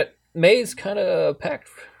 Thinking about it, May's kind of packed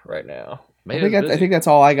right now. Maybe I think that's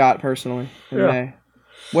all I got personally in Yeah. May.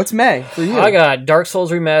 What's May for you? I got Dark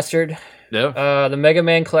Souls Remastered. Yeah. The Mega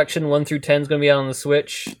Man Collection 1 through 10 is going to be out on the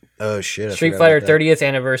Switch. Oh shit! I Street forgot Fighter about that. 30th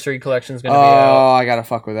Anniversary Collection is going to Oh, be out. I gotta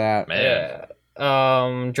fuck with that. Man.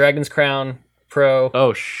 Yeah. Dragon's Crown Pro.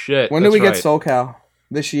 Oh shit. When do That's we right. get SoulCal?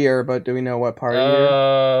 This year, but do we know what part of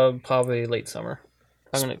the year? Probably late summer.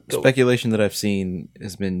 I'm going to go. Speculation that I've seen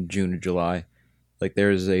has been June or July. Like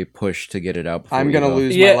there's a push to get it out. Before I'm gonna Evo,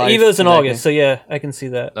 lose my Yeah, life Evo's in to that August, so yeah, I can see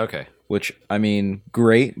that. Okay. which I mean,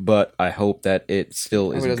 great, but I hope that it still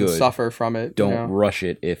game. is Who doesn't good. suffer from it? Don't you know? rush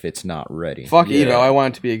it if it's not ready. Fuck Yeah. Evo. I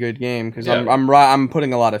want it to be a good game because Yeah. I'm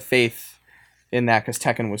putting a lot of faith in that because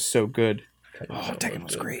Tekken was so good. Oh, Tekken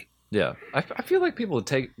was great. Yeah. I feel like people would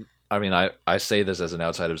take. I mean, I say this as an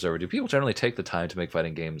outside observer. Do people generally take the time to make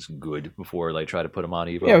fighting games good before like try to put them on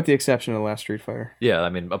Evo? Yeah, with the exception of the last Street Fighter. Yeah, I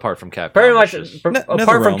mean, apart from Capcom. Pretty much, it's just- apart from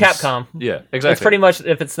NetherRealms. Capcom. yeah, exactly. It's pretty much,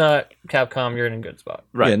 if it's not Capcom, you're in a good spot.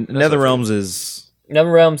 right. Yeah, That's what I feel. NetherRealms is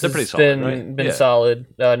NetherRealms They're has pretty solid, been right? been Yeah. solid.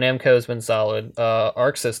 Namco's been solid.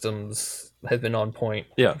 Arc Systems has been on point.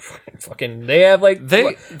 Yeah. Fucking, they have like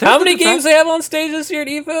They- how many the games they have on stage this year at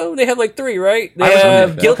Evo? They have like 3, right? They I was have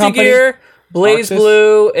under- Guilty Company? Gear, Blaze Arxis?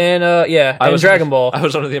 Blue, and and Dragon Ball. I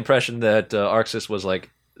was under the impression that Arxis was like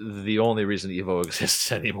the only reason Evo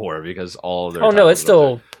exists anymore because all of their. Oh no, it's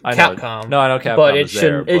titles are still there. I know. Capcom. No, I know Capcom. but it is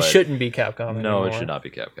shouldn't. there, It but shouldn't be Capcom No, anymore. it should not be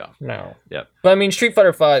Capcom. No. Yep. But I mean, Street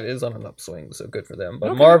Fighter 5 is on an upswing, so good for them. But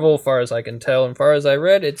Okay. Marvel, far as I can tell, and far as I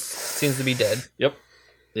read, it seems to be dead. Yep.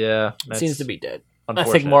 Yeah. It that's seems to be dead. I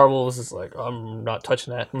unfortunate. think Marvel is just like, I'm not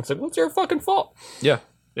touching that. And it's like, what's your fucking fault? Yeah.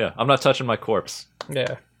 Yeah. I'm not touching my corpse.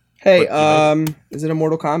 Yeah. Hey, But you is it a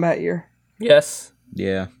Mortal Kombat year? Yes,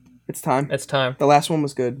 yeah. It's time. it's time. The last one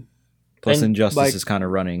was good. Plus, And, Injustice like- is kind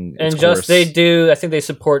of running. And its just course. they do. I think they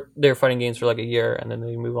support their fighting games for like a year, and then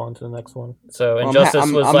they move on to the next one. So Injustice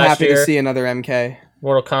I'm was last happy year. to see another MK.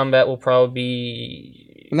 Mortal Kombat will probably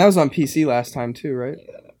be. And that was on PC last time too, right?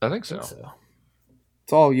 I think so.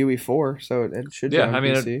 It's all UE4, so it should be Yeah. on I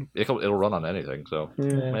mean, PC. it'll run on anything. So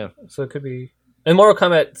Yeah. yeah. So it could be. And Mortal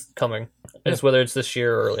Kombat's coming. It's whether it's this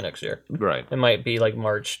year or early next year. Right. It might be like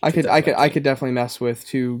March. I could definitely mess with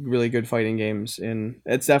 2 really good fighting games, and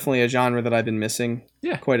it's definitely a genre that I've been missing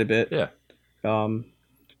Yeah. quite a bit. Yeah.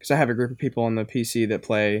 Because I have a group of people on the PC that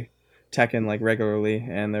play Tekken like regularly,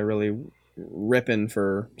 and they're really ripping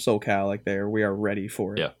for SoulCal. Like we are ready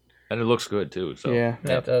for it. Yeah. And it looks good too. So Yeah.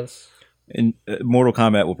 Yeah, it does. And Mortal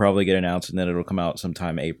Kombat will probably get announced, and then it'll come out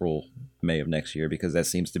sometime April, May of next year, because that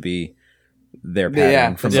seems to be their pattern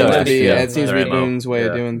Yeah, from it the seems to last be, year. it seems to be Their MO. Boon's way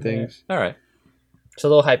of Yeah. doing things. All right. So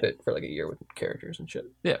they'll hype it for like a year with characters and shit.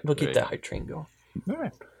 Yeah. They'll keep there that you hype train going. go. All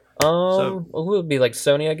right. Who would be like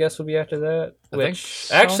Sony? I guess would be after that. I think Which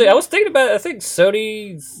actually, I was thinking about it. I think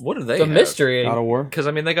Sony's What do they? the have? mystery. God of War. Because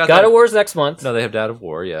I mean, they got God that- of War's next month. No, they have Dad of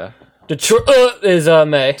War. Yeah. Detroit is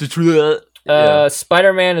May. Yeah.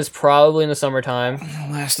 Spider-Man is probably in the summertime.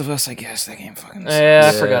 Last of Us, I guess that game fucking.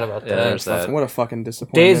 Yeah, I forgot about Yeah, that. there's that. What a fucking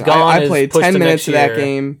disappointment. Days Gone I is played pushed 10 to minutes next of that year.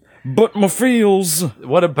 game. But my feels.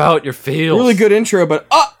 What about your feels? Really good intro, but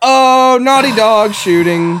Naughty Dog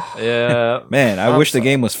shooting. Yeah. Man, I wish the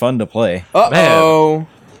game was fun to play. So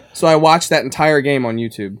I watched that entire game on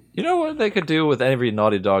YouTube. You know what they could do with every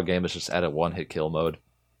Naughty Dog game is just add a one-hit kill mode.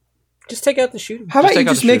 Just take out the shooting. How about Just you take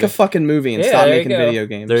out just the make a shooting. fucking movie and Yeah, stop there you making go. video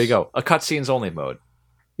games? There you go. A cutscenes only mode.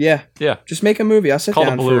 Yeah, Yeah. just make a movie. I'll sit Called a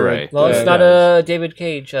down Blu-ray. Well, it's Yeah. not a David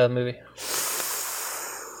Cage movie.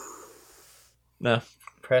 No.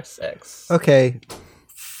 Press X. Okay,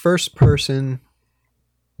 first person,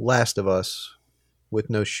 Last of Us, with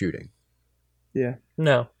no shooting.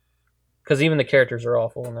 No, because even the characters are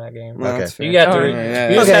awful in that game. Well, Okay. that's fair. You got to. Oh, You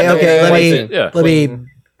yeah, just Okay, have to okay, wipe let me- it Yeah. Let me clean.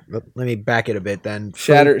 let me back it a bit then.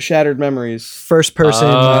 Shattered memories. First person.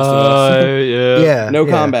 Yeah. No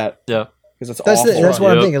combat. Yeah. Because it's That's awful. that's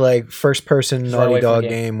what I'm Yep. thinking. Like first person Just run Naughty away from Dog the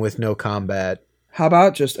game. game with no combat. How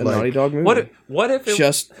about just a Like, Naughty Dog movie? What if it,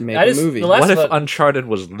 just make That a is movie? the last- what if of Us- Uncharted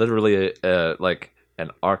was literally like an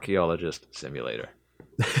archaeologist simulator?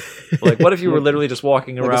 Like, what if you were literally just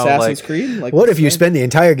walking Like around Assassin's like? Creed? Like What if you what's spend the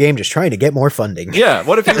entire game just trying to get more funding? Yeah,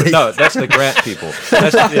 what if you? No, that's the grant people.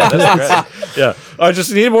 That's the grant. Yeah, I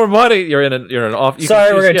just need more money. You're in an off. You can Sorry,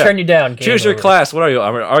 choose- we're gonna yeah. turn you down. Game Choose your over. class. What are you?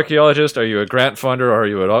 I'm an archaeologist. Are you a grant funder? Or are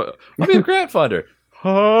you I'll be a grant funder.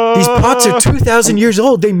 These pots are 2,000 years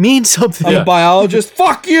old. They mean something. I'm a biologist.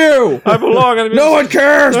 Fuck you! I belong in a No one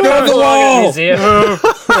cares. Build the Belong in a wall. museum.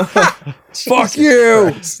 Fuck you!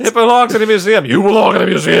 It belongs in a museum. You belong in a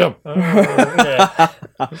museum.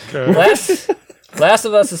 Last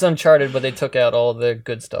of Us is Uncharted, but they took out all the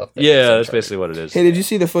good stuff. that Yeah, was that's Uncharted. basically what it is. Hey, did you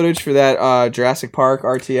see the footage for that Jurassic Park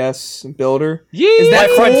RTS builder? Yeah. Is that By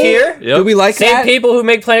cool? Frontier? Yep. Do we like Same that? people who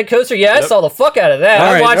make Planet Coaster. Yeah, I Yep. saw the fuck out of that. All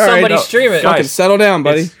I right, watched all right, somebody no. stream it. Guys, Fucking settle down,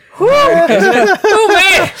 buddy. Oh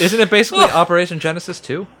man! Isn't it basically Operation Genesis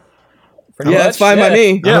 2? Pretty Yeah, much, it's fine by yeah.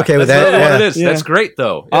 me. Yeah, okay with that's that, really what yeah. it is. Yeah. That's great,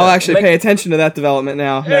 though. I'll Yeah. actually pay attention to that development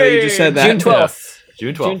now. Now that you just said that. June 12th.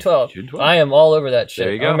 June 12th. June 12th. June 12th. I am all over that shit.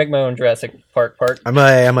 There you I'm gonna go. make my own Jurassic Park park. I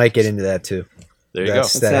might get into that too. There you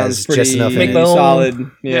That's- go. that Sounds has pretty just enough in Make it. my own-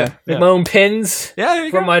 solid. Yeah. Make my own pins Yeah, there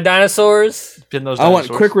you from go. my dinosaurs. Pin those I want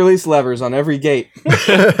dinosaurs. quick release levers on every gate.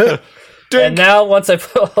 And now, once I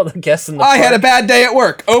put all the guests in the I had a park- bad day at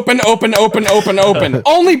work. Open.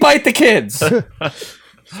 Only bite the kids.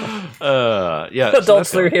 Yeah. adults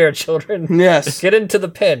through here, children. Yes. Get into the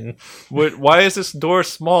pin. Why is this door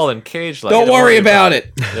small and cage like? Don't worry about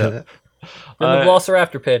it. Yeah. And the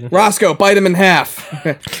Velociraptor pin. Roscoe, bite him in half.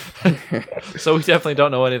 So we definitely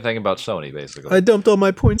don't know anything about Sony, basically. I dumped all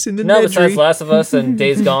my points into No, besides Last of Us and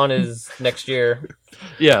Days Gone is next year.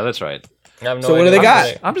 Yeah, that's right. I have no So what do idea they got?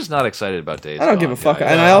 happening. I'm just not excited about Days I don't Gone, give a fuck.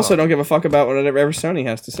 guys. And I also don't give a fuck about whatever Sony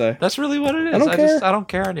has to say. That's really what it is. I don't care. I don't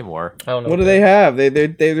care anymore. I don't know. What do they have?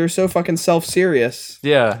 They're so fucking self-serious.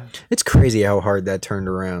 Yeah. It's crazy how hard that turned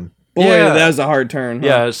around. Boy, Yeah. that was a hard turn. Huh?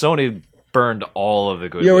 Yeah, Sony burned all of the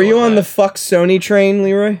good. Yo, were you on the fuck Sony train,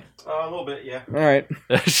 Leroy? A little bit, yeah. All right.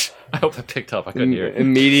 I hope that picked up. I couldn't hear it.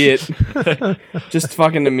 Immediate. Just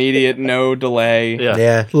fucking immediate, no delay. Yeah.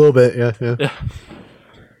 Yeah, a little bit. Yeah.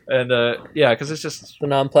 And yeah, because it's just The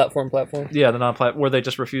non-platform platform. the non-plat where they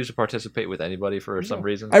just refuse to participate with anybody for some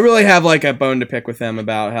reason. I really have like a bone to pick with them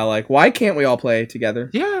about how like why can't we all play together?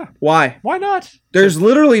 Yeah. Why? Why not? There's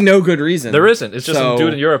literally no good reason. There isn't. It's just So- some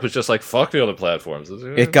dude in Europe who's just like fuck the other platforms.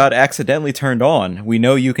 It got accidentally turned on. We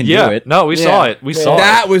know you can yeah. do it. No, we saw it. We saw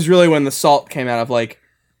That it. was really when the salt came out of like,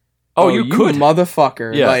 Oh, you could.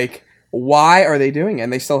 motherfucker. Yeah. Like, why are they doing it?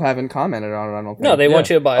 And they still haven't commented on it. I don't think. No, they want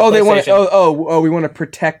you to buy. A Oh, they want. PlayStation. Oh, we want to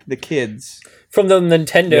protect the kids. From the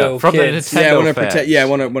Nintendo Yeah, from the kids. Nintendo Yeah, I want to fans. protect. Yeah, I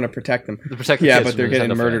want to protect them. To protect the Yeah, kids but from they're the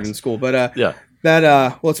getting Nintendo murdered fans. in school. But Yeah.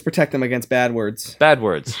 let's protect them against bad words. Bad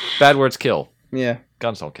words. Bad words kill. Yeah.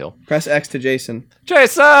 Guns don't kill. Press X to Jason.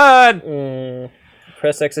 Jason!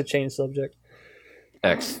 Press X to change subject.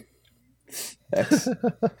 X. X.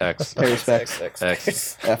 X. Pay respects. X.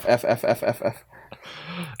 F.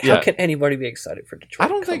 How can anybody be excited for Detroit? I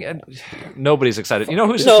don't think nobody's excited. You know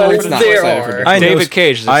who's No, excited it's for not Detroit? there excited for are. I know, David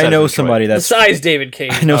Cage is I excited know for Detroit. somebody that's Besides David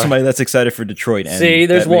Cage. I know somebody that's excited for Detroit, and See,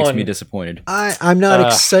 there's that makes one. me disappointed. I'm not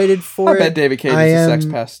excited for I it. bet David Cage I is a sex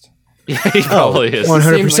am- pest. Yeah, he probably is. 100%.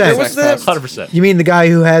 Seems like a What's sex pest. 100%. You mean the guy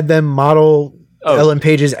who had them model Oh. Ellen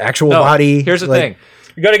Page's actual No, body? here's the Like, thing.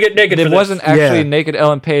 You gotta get naked. It for this. wasn't actually Yeah. naked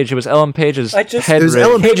Ellen Page. It was Ellen Page's I just- head It was rig.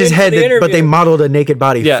 Ellen Page's into head, the but they interview. modeled a naked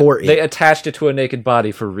body Yeah, for it. they attached it to a naked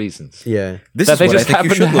body for reasons. yeah. This That is they what just I think you happen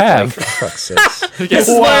to should look have. like. Fuck's sakes. This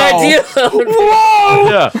is my Wow. idea.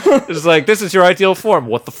 Yeah. It's like, this is your ideal form.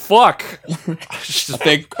 What the fuck?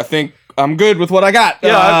 I think I'm good with what I got.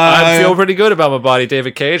 Yeah, I feel pretty good about my body,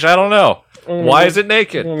 David Cage. I don't know. Why is it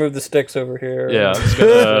naked? I'm gonna move the sticks over here. Yeah. I'm just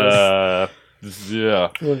gonna, yeah.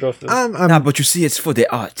 We'll adjust this. Nah, but you see, it's for the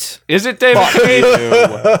art. Is it David Cage?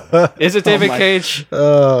 Is it David my- Cage?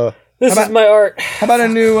 This is my art. How about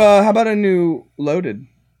a new loaded?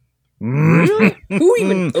 Who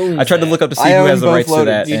even owns I tried to that? look up to see I who own has the both rights to loaded.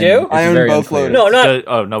 that. You and do? it's I own very both unclear. loaded. No, not.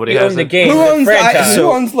 Oh, nobody You has own the it? game. Who the owns franchise. who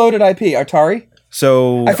owns loaded IP? Atari.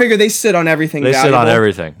 So I figure they sit on everything. They sit on valuable.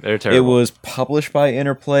 everything. They're it terrible. was published by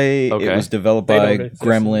Interplay. Okay. It was developed They by don't exist.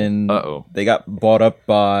 Gremlin. Uh-oh. They got bought up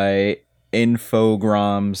by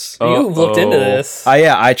Infogrames. You've looked into this.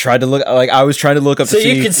 I tried to look. Like I was trying to look up. So to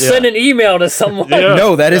see, you can send an email to someone. Yeah.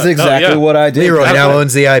 No, that is exactly what I did. Leroy now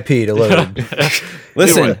owns the IP to load.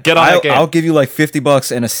 Listen, Leroy, get on that game. I'll give you like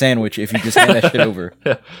 $50 and a sandwich if you just hand that shit over.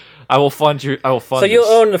 I will fund you. I will fund. So you'll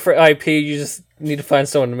this. own the for IP. You just need to find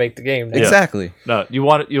someone to make the game. Exactly. No, you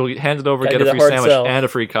want it. You'll hand it over, Gotta get do a the free hard sandwich sell. and a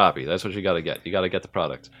free copy. That's what you got to get. You got to get the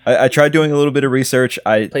product. I tried doing a little bit of research.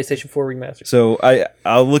 PlayStation 4 remastered. So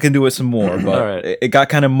I'll look into it some more, but All right. it got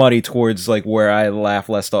kind of muddy towards like where I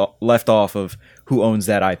left off of who owns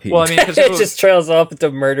that IP. Well, I mean, because It just trails off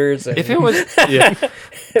into murders. And if it was, yeah,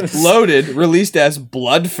 Loaded, released as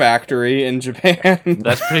Blood Factory in Japan.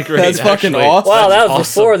 that's pretty great. That's fucking actually. awesome. wow, that was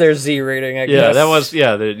awesome. before their Z rating. I guess. Yeah, that was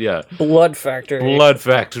yeah. Blood Factory. Blood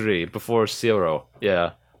Factory before Zero.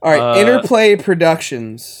 Yeah. All right, Interplay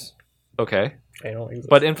Productions. Okay, I don't think so.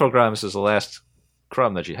 but Infogrames is the last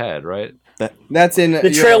crumb that you had, right? That's in the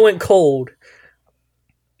trail went cold.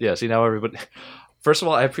 Yeah. See now everybody. First of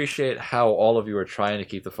all, I appreciate how all of you are trying to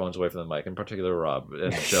keep the phones away from the mic, in particular Rob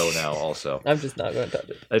and Joe now also. I'm just not going to touch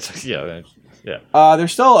it. It's yeah. They're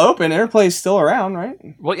still open. Interplay's still around, right?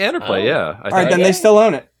 Well, yeah, Interplay, Oh. yeah. All right, think then they still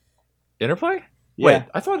own it. Interplay. Yeah. Wait,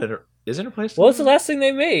 I thought is Interplay still? What was the last thing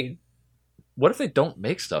they made? What if they don't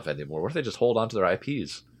make stuff anymore? What if they just hold on to their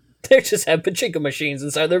IPs? They just have pachinko machines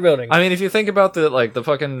inside their building. I mean, if you think about the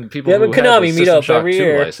fucking people Them who and had Konami the meet System up Shock every 2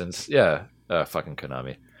 year. license, yeah, fucking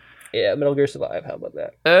Konami. Yeah, Metal Gear Survive. How about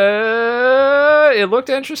that? It looked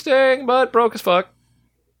interesting, but broke as fuck.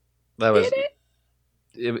 That was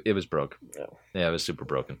it was broke. No. Yeah, it was super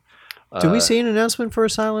broken. Do we see an announcement for a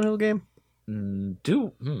Silent Hill game?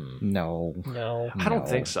 No. No. I don't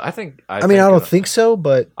think so. I think I don't think so,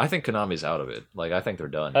 but I think Konami's out of it. Like, I think they're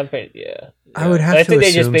done. Yeah. I would have I to think they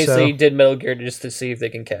just assume basically so. did Metal Gear just to see if they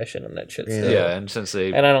can cash in on that shit. Yeah. Still. Yeah, and since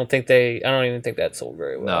they And I don't even think that sold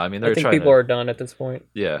very well. No, I mean, I they're think trying people to- are done at this point.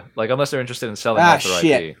 yeah, like unless they're interested in selling Ah, off their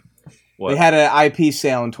shit. IP. What? They had an IP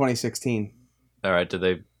sale in 2016. All right, did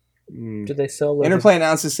they? Did they sell? Loaded? Interplay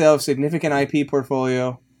announced the sale of significant IP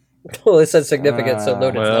portfolio. Well, it said significant, so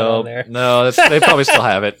Loaded's not Well, on there. no, they probably still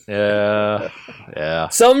have it. Yeah.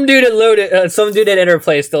 Some dude at Loaded, some dude at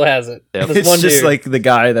Interplay still has it. Yep. This It's one just dude. like the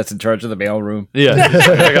guy that's in charge of the mailroom. Yeah,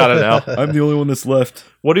 I got it now. I'm the only one that's left.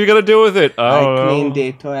 What are you gonna do with it? I Oh, cleaned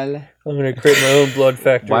the toilet. I'm gonna create my own blood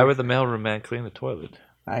factory. why would the mailroom man clean the toilet?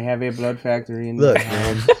 I have a blood factory in look, the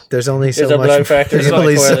man, there's only so a blood much. factory There's in the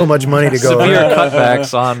only so toilet. much money to go Severe around.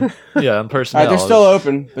 cutbacks on personnel. They're still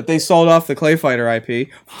open, but they sold off the Clay Fighter IP.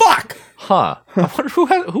 Fuck! Huh? I wonder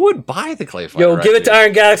who would buy the Clay Fighter. Yo, give it to IP?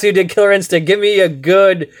 Iron Galaxy who did Killer Instinct. Give me a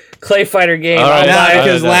good Clay Fighter game. All I'll right, buy Nah, it.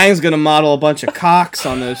 because no. Lang's gonna model a bunch of cocks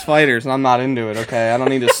on those fighters, and I'm not into it. Okay, I don't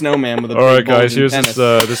need a snowman with a. All right, big guys. bulging Here's penis.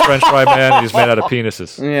 this French fry man. He's made out of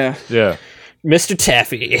penises. Yeah, Yeah, Mr.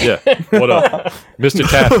 Taffy. yeah. What up, Mr.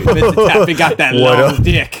 Taffy? Mr. Taffy got that What long up?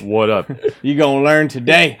 dick. What up? You gonna learn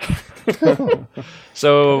today?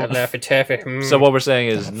 So, Laffy Taffy. Mm. so what we're saying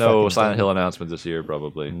is no Silent Hill announcement this year,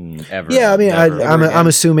 probably. Ever. Yeah, I mean, Never. I'm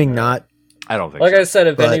assuming not. I don't think. Like so. I said,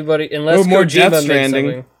 if But- anybody, unless Oh, more Kojima Death makes Stranding.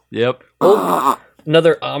 something. Yep.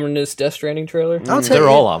 Another ominous Death Stranding trailer. I'll take, They're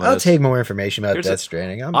all I'll ominous. take more information about Here's Death a-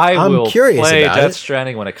 Stranding. I'm I will curious play about Death it.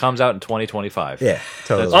 Stranding when it comes out in 2025. Yeah,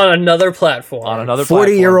 totally. On another platform. On another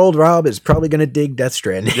 40-year-old Rob is probably going to dig Death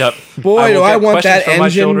Stranding. Yep. Boy, will do I get want questions that from my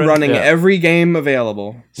engine children. running Yeah. every game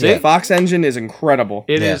available. See? The Fox engine is incredible,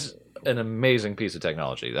 It Yeah. is an amazing piece of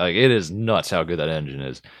technology. Like, it is nuts how good that engine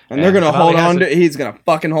is. and they're gonna Konami hold has on it. to. He's gonna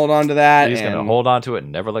fucking hold on to that. He's and gonna hold on to it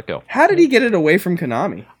and never let go. How did he get it away from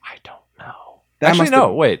Konami? I don't know. That Actually, must no.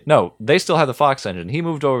 have- Wait, no. They still have the Fox engine. He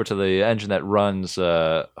moved over to the engine that runs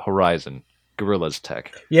Horizon, Gorilla's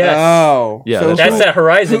tech. Yes. Oh, Yeah, So that's That's right. that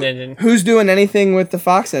Horizon engine. who's doing anything with the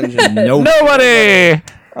Fox engine? Nope. Nobody.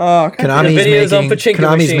 Oh, okay. Konami's The videos on making pachinko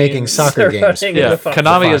Konami's machines making soccer are games. running Yeah, the Fox- Konami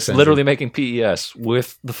Fox is engine. literally making PES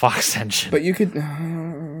with the Fox engine. But you could.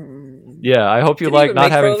 Yeah, I hope you Didn't like even not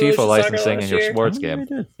make having Pro FIFA Evolution Soccer licensing in last your year? sports game.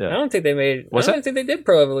 I Yeah. don't think they made. What's I that? don't think they did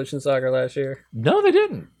Pro Evolution Soccer last year. No, they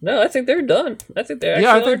didn't. No, I think they're done. I think they're actually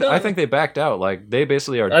Yeah, are done. I think they backed out. Like, they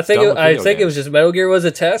basically are. I think done it, with I video think it games. was just Metal Gear was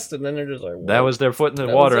a test, and then they're just like That whoa. was their foot in the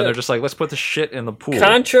That water, was and it. they're just like, let's put the shit in the pool.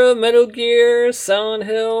 Contra, Metal Gear, Silent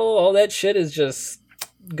Hill, all that shit is just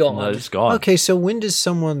gone. No, it's gone. Okay, so when does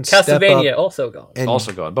someone step Castlevania up also gone. and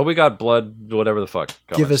Also gone. But we got Blood, whatever the fuck.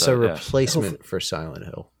 give us a yeah. replacement for Silent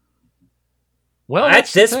Hill? Well, At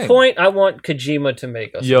that's the this thing. point, I want Kojima to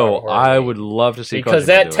make us. Yo, I would love to see because Kojima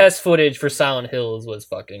that do it. test footage for Silent Hills was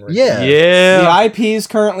fucking Yeah. Yeah. The IPs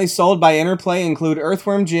currently sold by Interplay include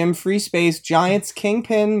Earthworm Jim, Free Space, Giants,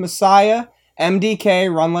 Kingpin, Messiah,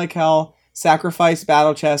 MDK, Run Like Hell, Sacrifice,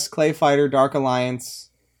 Battle Chess, Clay Fighter, Dark Alliance,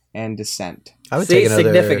 and Descent. I would See, take another.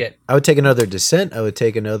 significant. I would take another Descent. I would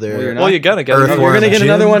take another. Well, you're Well, you're gonna get Earthworm You're gonna get Jim.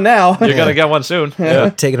 another one now. You're gonna get one soon. Yeah.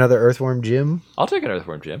 Take another Earthworm Jim. I'll take an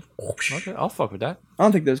Earthworm Jim. Okay, I'll fuck with that. I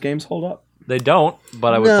don't think those games hold up. They don't,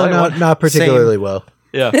 but I would No, play one. not particularly well.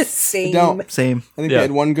 Yeah, They don't. Same. I think Yeah. they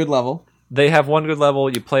had one good level. they have one good level.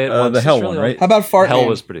 You play it once. The it's Hell really one, right? How about Fart Hell Man?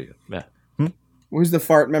 was pretty good. Yeah, Who's the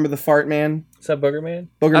fart? Remember the Fart Man? Is that Booger Man?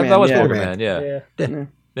 Booger Man. that was yeah. Booger Man. Yeah, Yeah.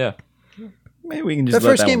 yeah. Maybe we can just The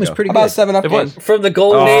let first that game one was go. pretty How about good. 7 Up It game? was. From the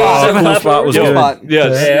golden age. Oh, of Cool Spot was Cool good. Spot.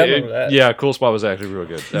 Yes. Yeah, I remember that. Yeah, Cool Spot was actually real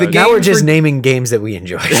good. The Now game we're just for- naming games that we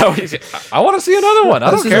enjoy. I want to see another one.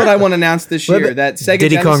 I This don't is care. what I want to announce this What year. about That Sega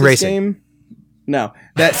Diddy Kong Genesis Racing? game. No,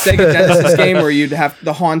 that Sega Genesis game where you'd have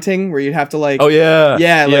the haunting, where you'd have to like. Oh yeah,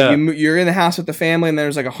 Yeah, like you're in the house with the family, and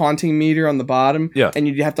there's like a haunting meter on the bottom. Yeah. and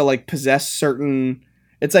you'd have to like possess certain.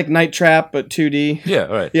 It's like Night Trap, but 2D. yeah,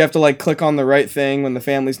 right. You have to like click on the right thing when the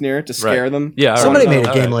family's near it to scare them. Yeah, I Somebody remember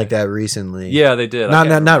made a that. game like that recently. Yeah, they did. I Not can't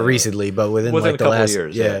remember not the- recently, but within within like a the couple last of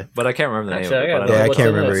years. Yeah. But I can't remember the name Actually, of it. I But gotta Yeah, I What's can't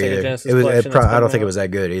in that remember Sega either. Genesis It was. collection I that's don't coming think it out? was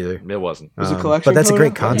that good either. It wasn't. Was it Um, collection but that's a coming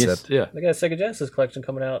great out? concept. Yeah, They got a Sega Genesis collection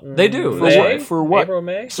coming out. In They do. May? May? For what? April,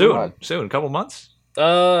 May? soon, a couple months.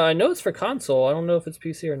 I know it's for console. I don't know if it's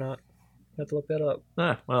PC or not. I have to look that up.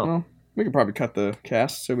 Well, Well, we could probably cut the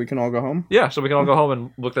cast so we can all go home. yeah. So we can all go home and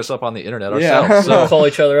look this up on the internet Yeah. ourselves. We'll So. call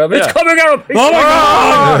each other up. It's Yeah. coming out. Oh my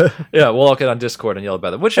god! Yeah, we'll all get on Discord and yell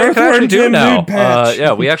about it, which I can Earthworm actually do Jim now. nude patch.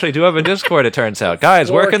 Yeah, we actually do have a Discord. It turns out,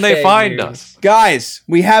 guys, where can they 4K find nude. us? Guys,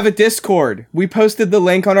 we have a Discord. We posted the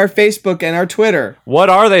link on our Facebook and our Twitter. What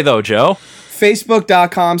are they though, Joe?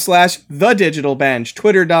 Facebook.com/thedigitalbench,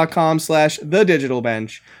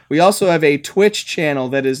 Twitter.com/thedigitalbench. We also have a Twitch channel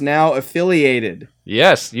that is now affiliated,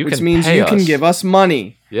 Yes, you which can. means pay you us. can give us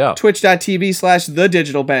money. Yeah.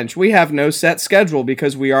 Twitch.tv/thedigitalbench. We have no set schedule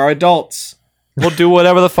because we are adults. We'll do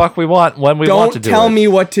whatever the fuck we want when we want to Don't do tell it. me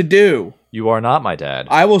what to do. You are not my dad.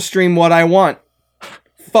 I will stream what I want.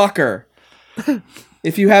 Fucker.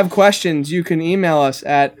 If you have questions, you can email us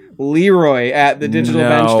at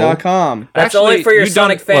Leroy@thedigitalbench.com. That's only for your you don't-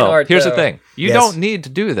 Sonic fan art, Here's the though. thing. You Yes. don't need to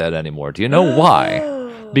do that anymore. Do you know why?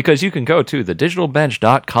 Because you can go to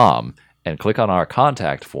thedigitalbench.com and click on our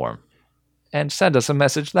contact form and send us a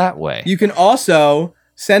message that way. You can also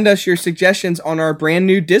send us your suggestions on our brand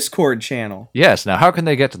new Discord channel. Yes, now how can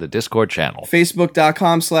they get to the Discord channel?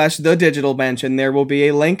 Facebook.com/thedigitalbench, and there will be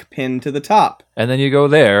a link pinned to the top. And then you go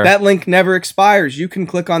there. That link never expires. You can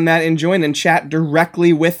click on that and join and chat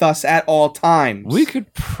directly with us at all times. We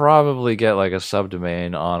could probably get like a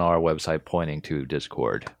subdomain on our website pointing to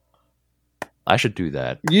Discord. I should do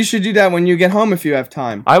that. You should do that when you get home if you have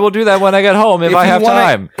time. I will do that when I get home if I you have wanna-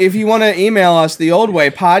 time. If you want to email us the old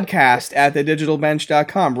way,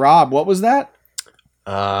 podcast@thedigitalbench.com. Rob, what was that?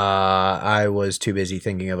 I was too busy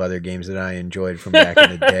thinking of other games that I enjoyed from back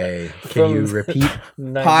in the day. Can you repeat?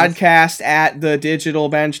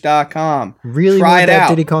 Podcast@thedigitalbench.com. Really Try want it that out.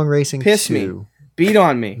 Diddy Kong Racing Piss 2. me. Beat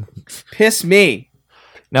on me. Piss me.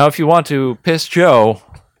 Now, if you want to piss Joe,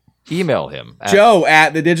 email him. at-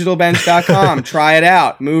 Joe@thedigitalbench.com. Try it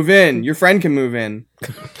out. Move in. Your friend can move in.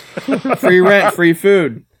 Free rent, free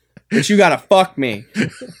food. But you gotta fuck me.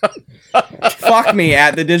 Fuck me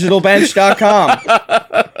at thedigitalbench.com.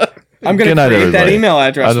 I'm Good gonna night, create that everybody. email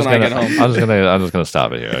address I'm when just I gonna, get home. I'm just gonna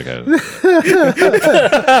stop it here. Okay.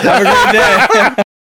 Have a great day.